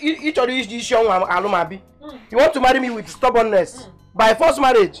 you each of these young alumabi. You want to marry me with stubbornness by forced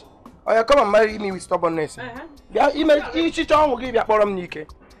marriage? Or you come and marry me with stubbornness? Yeah, you want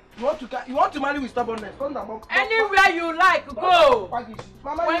to marry with stubbornness? Anywhere you like, go.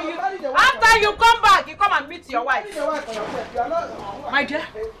 After you come back, you come and meet your wife. My dear,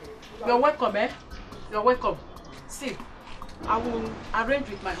 you're welcome, eh? You're welcome. See, I will arrange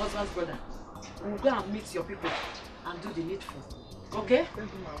with my husband's brother. We'll go and meet your people and do the needful. Okay?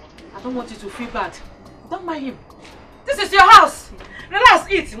 I don't want you to feel bad. Don't mind him. This is your house. Relax,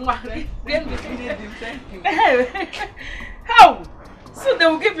 eat. Thank you. How? Soon they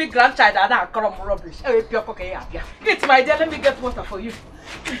will give me grandchild and I'll come rubbish. Eat, my dear. Let me get water for you.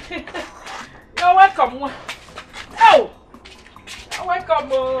 You're welcome. Oh, you're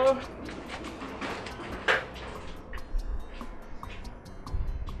welcome.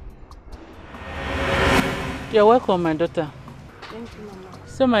 You're welcome, my daughter. Thank you, Mama.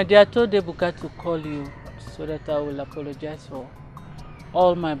 So, my dear, I told Ebuka to call you so that I will apologize for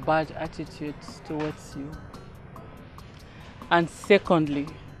all my bad attitudes towards you. And secondly,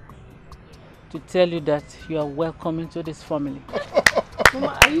 to tell you that you are welcome into this family.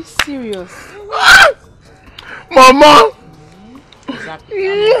 Mama, are you serious? Mama! Exactly.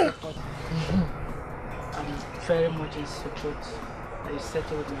 I'm very much in support that you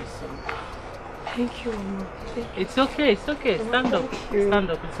settled my son. Thank you, Mama. It's okay, it's okay. Stand up. Stand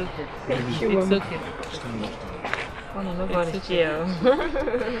up, it's okay. Thank you, It's Mama. okay. Stand up. Oh, no, nobody. It's okay.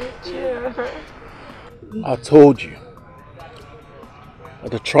 Cheer. I told you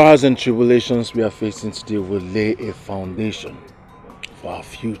that the trials and tribulations we are facing today will lay a foundation for our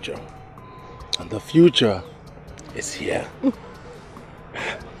future. And the future is here.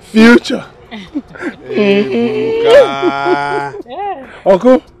 Future!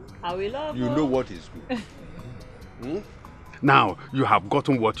 Uncle? I will love you. Know what is good. Now you have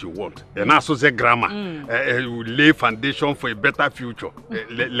gotten what you want. And also the grammar will lay foundation for a better future.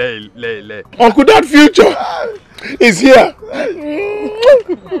 Uncle, that future is here.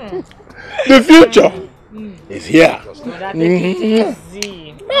 The future is here.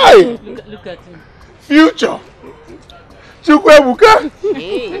 Hey. Look at him. Future. Chukwebuka.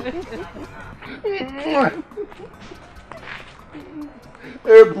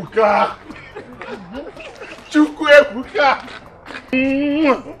 Ebuka. Chukwebuka.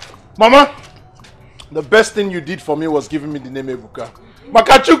 Mama, the best thing you did for me was giving me the name Ebuka.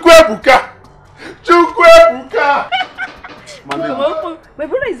 Maka Chukwebuka. Chukwebuka. My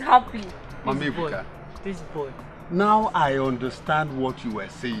brother is happy. Mami Ebuka. This boy. Now I understand what you were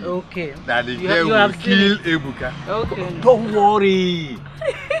saying. Okay. That the girl will kill Ebuka. Okay. Don't worry.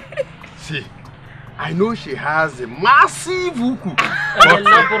 See, I know she has a massive uku.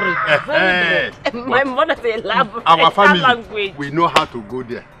 My mother's elaborate. Our family, language. we know how to go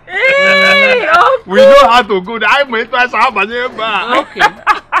there. Hey, we know how to go there. I'm going to ask how much. Okay.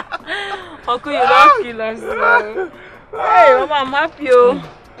 Uncle, you don't kill us. Hey, Mama, I'm happy.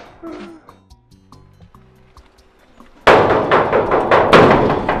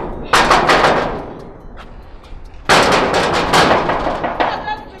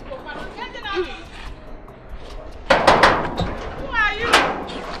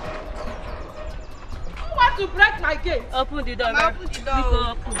 To break my gate. Open the door. Open the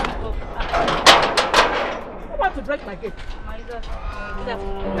door. Open. Who want to break my gate? My God.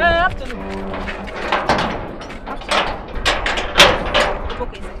 Afternoon.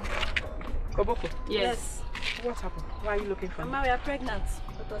 Koboko. Yes. What happened? Why are you looking for me? Mama, we are pregnant.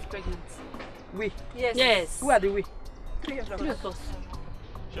 What was pregnant? We? Yes. Yes. Who are the we? Three of us.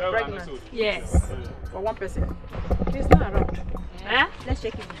 Pregnant? Yes. For one person. He's not around. Huh? Let's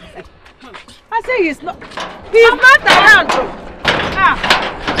check it. I say he's not. He's not around. Ah.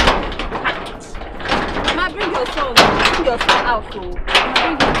 Ma, bring your son. Bring your son out.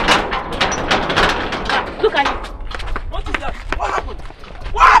 Look at him. What is that? What happened?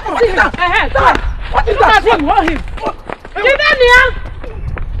 What happened? What is that? What is that? Look at him. Hold him. Jidania.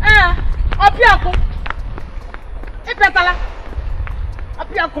 Opiako. Ipetala.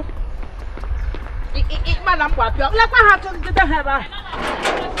 Opiako. Madam Opiako. Let me have to get the hair.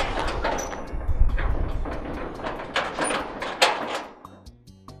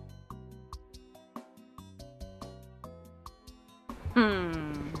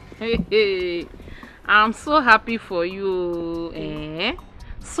 Hey, I'm so happy for you.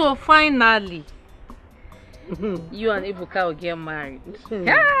 So finally, you and Ebuka will get married.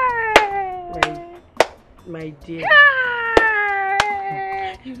 My dear.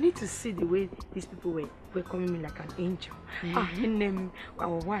 You need to see the way these people were welcoming me like an angel. His name,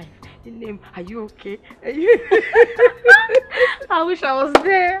 our wife. His name, are you okay? Are you? I wish I was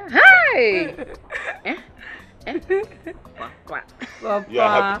there. Hi. Papa. You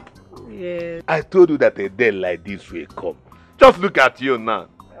are happy? Yes. I told you that a day like this will come. Just look at you now.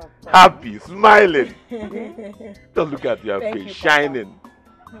 Happy, smiling. Just look at your face, shining.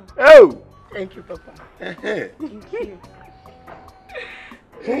 Oh! Thank you, Papa. Thank you.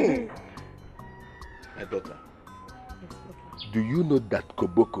 My daughter, do you know that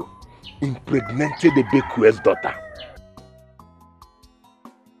Koboko impregnated the Bekue's daughter?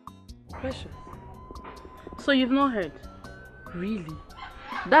 Precious. So you've not heard? Really?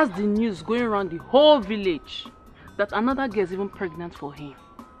 That's the news going around the whole village. That another girl is even pregnant for him.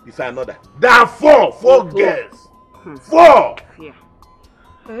 It's another. There are four girls. 4! Yeah.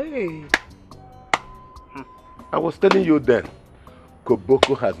 Hey. I was telling you then,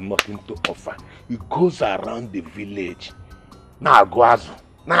 Koboko has nothing to offer. He goes around the village. Naguazu.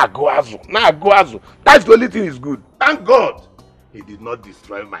 That's the only thing is good. Thank God. He did not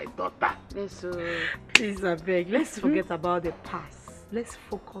destroy my daughter. Please, I beg, let's forget about the past. let's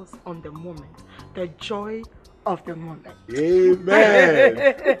focus on the moment, the joy of the moment.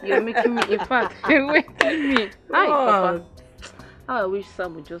 Amen. You're making me, in fact, you're making me. Hi, Papa. I wish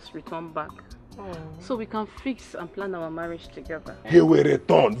Sam would just return back. So we can fix and plan our marriage together. He will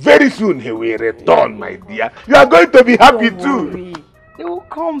return. Very soon he will return, my dear. You are going to be happy too. He will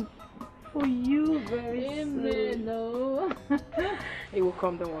come for you very soon. No. He will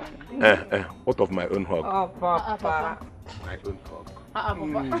come, don't worry. What of my own hug? Oh, Papa. My own hug.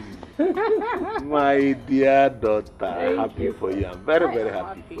 Papa. My dear daughter, happy for you. I'm very, very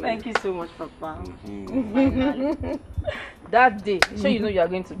happy. Thank you so much, Papa. That day, so you know you are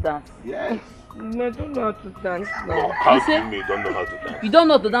going to dance. Yes. No, I don't know how to dance now. How do you mean you don't know how to dance? You don't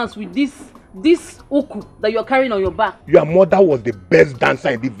know how to dance with this uku that you're carrying on your back. Your mother was the best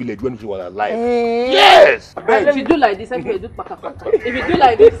dancer in the village when she was alive. Yes! If you do like this, everybody do paka paka. If you do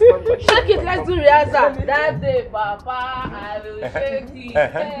like this, shake it, let's do rehearsal. That day, Papa, I will shake it.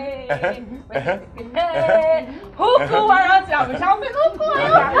 Hey, Huku warati, I will shout it. Huku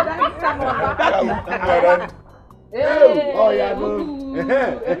warati. Oh, yeah, no.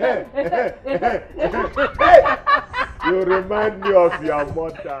 You remind me of your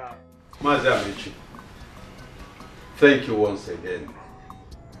mother. Mazamichi, thank you once again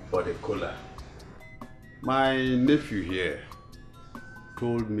for the cola. My nephew here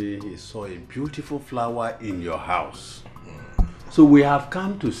told me he saw a beautiful flower in your house. So we have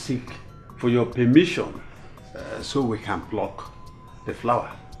come to seek for your permission so we can pluck the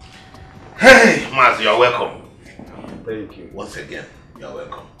flower. Hey, Maz, you're welcome. Thank you. Once again, you're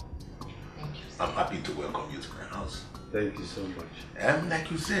welcome. Thank you. I'm happy to welcome you to my house. Thank you so much.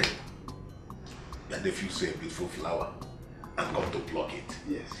 Like you said, your nephew saw a beautiful flower and come to pluck it.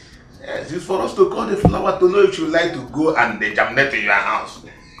 Yes. Yes, it's for us to call the flower to know if you like to go and germinate in your house.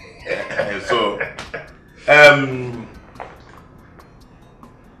 So,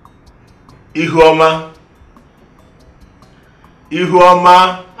 Ihuoma.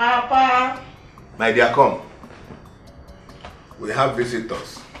 Papa. My dear, come. We have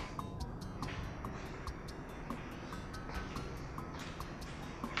visitors.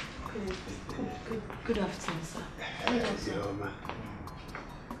 Good afternoon, sir.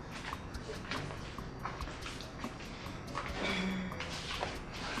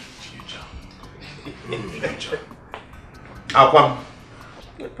 Akwam.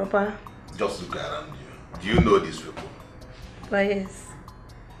 Papa. Just look around you. Do you know these people? Why, yes.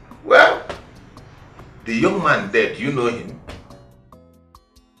 Well, the young man there, do you know him?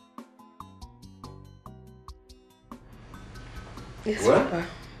 Yes, well, Papa.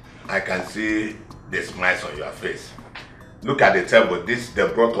 I can see the smiles on your face. Look at the table. They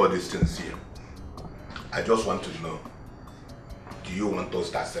brought all these things here. I just want to know, do you want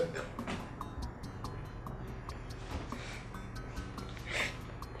us to accept them?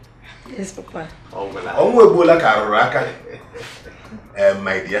 Yes, Papa.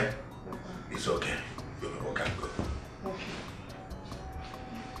 My dear, it's okay. You people can go.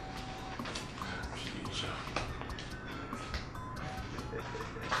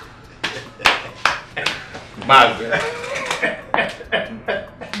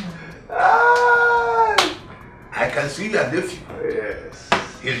 I can see your nephew. Yes.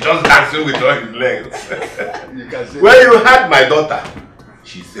 He's just dancing with all his legs. You can see when you had my daughter,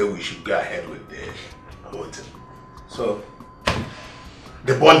 she said we should go ahead with the voting. So,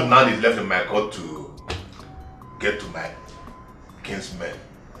 the ball now is left in my court to get to my kinsmen.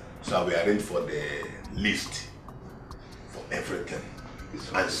 So I will arrange for the list for everything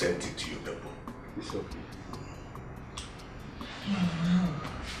and send it to you people. It's okay.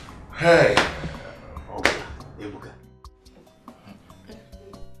 Hey. You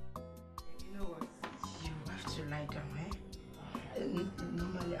know what? You have to lie down, eh?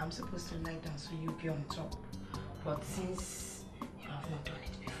 Normally I'm supposed to lie down so you'll be on top. But since you have not done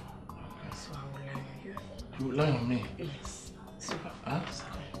it before, so I will lie on you. You will lie on me? Yes. So, huh?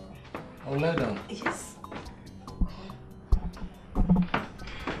 I will lie down. Yes.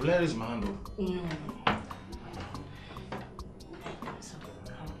 Will I raise my hand up? No. So,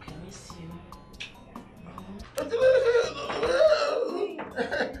 I'll caress you.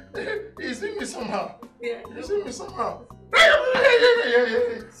 He's seeing me somehow. Yeah. He's seeing me somehow.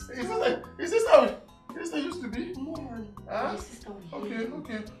 Is this how it used to be? No, huh?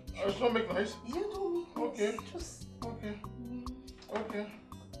 Okay. I should not make noise. You don't make noise. Okay. Just... Okay.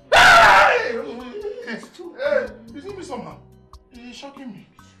 Hey! He's seeing me somehow. He's shocking me.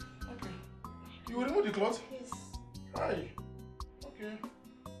 Okay. You will remove the cloth? Yes. Hi. Okay.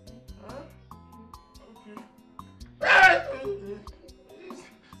 Huh? Okay. Hey!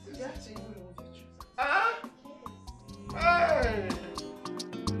 You have to even remove your shoes. Hey!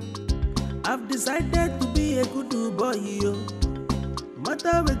 I've decided to be a good boy, yo. No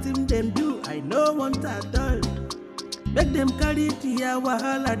matter what them do, I no want at all. Make them carry to ya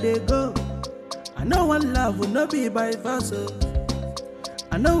wahala they go. I know one love will not be by force.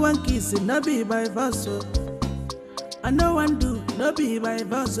 I know one kiss will not be by force. I know one do not be by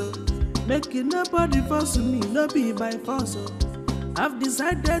force. Making nobody force me, not be by force. I've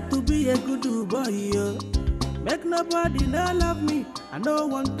decided to be a good boy, yo. Make nobody not love me, I no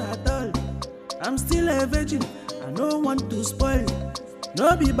want at all. I'm still a virgin, I no want to spoil.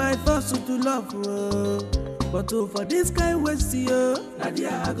 No be by force to love, but for this kind waste, yo,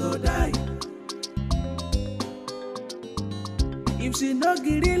 Nadia I go die. If she no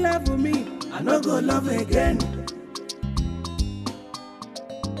give real love for me, I no go love again.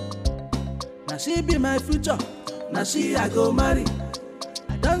 Now she be my future, now she I go marry.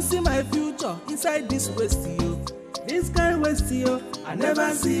 I don't see my future inside this waste, yo. This kind waste, yo, I never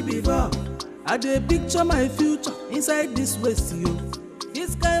see before. I do picture my future inside this waste, yo.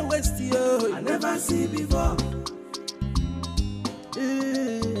 This kind waste, yo, I never see before.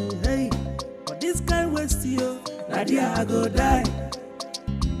 Hey, for this kind waste, yo, Nadia I go die.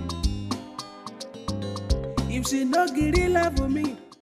 If she no give real love for me,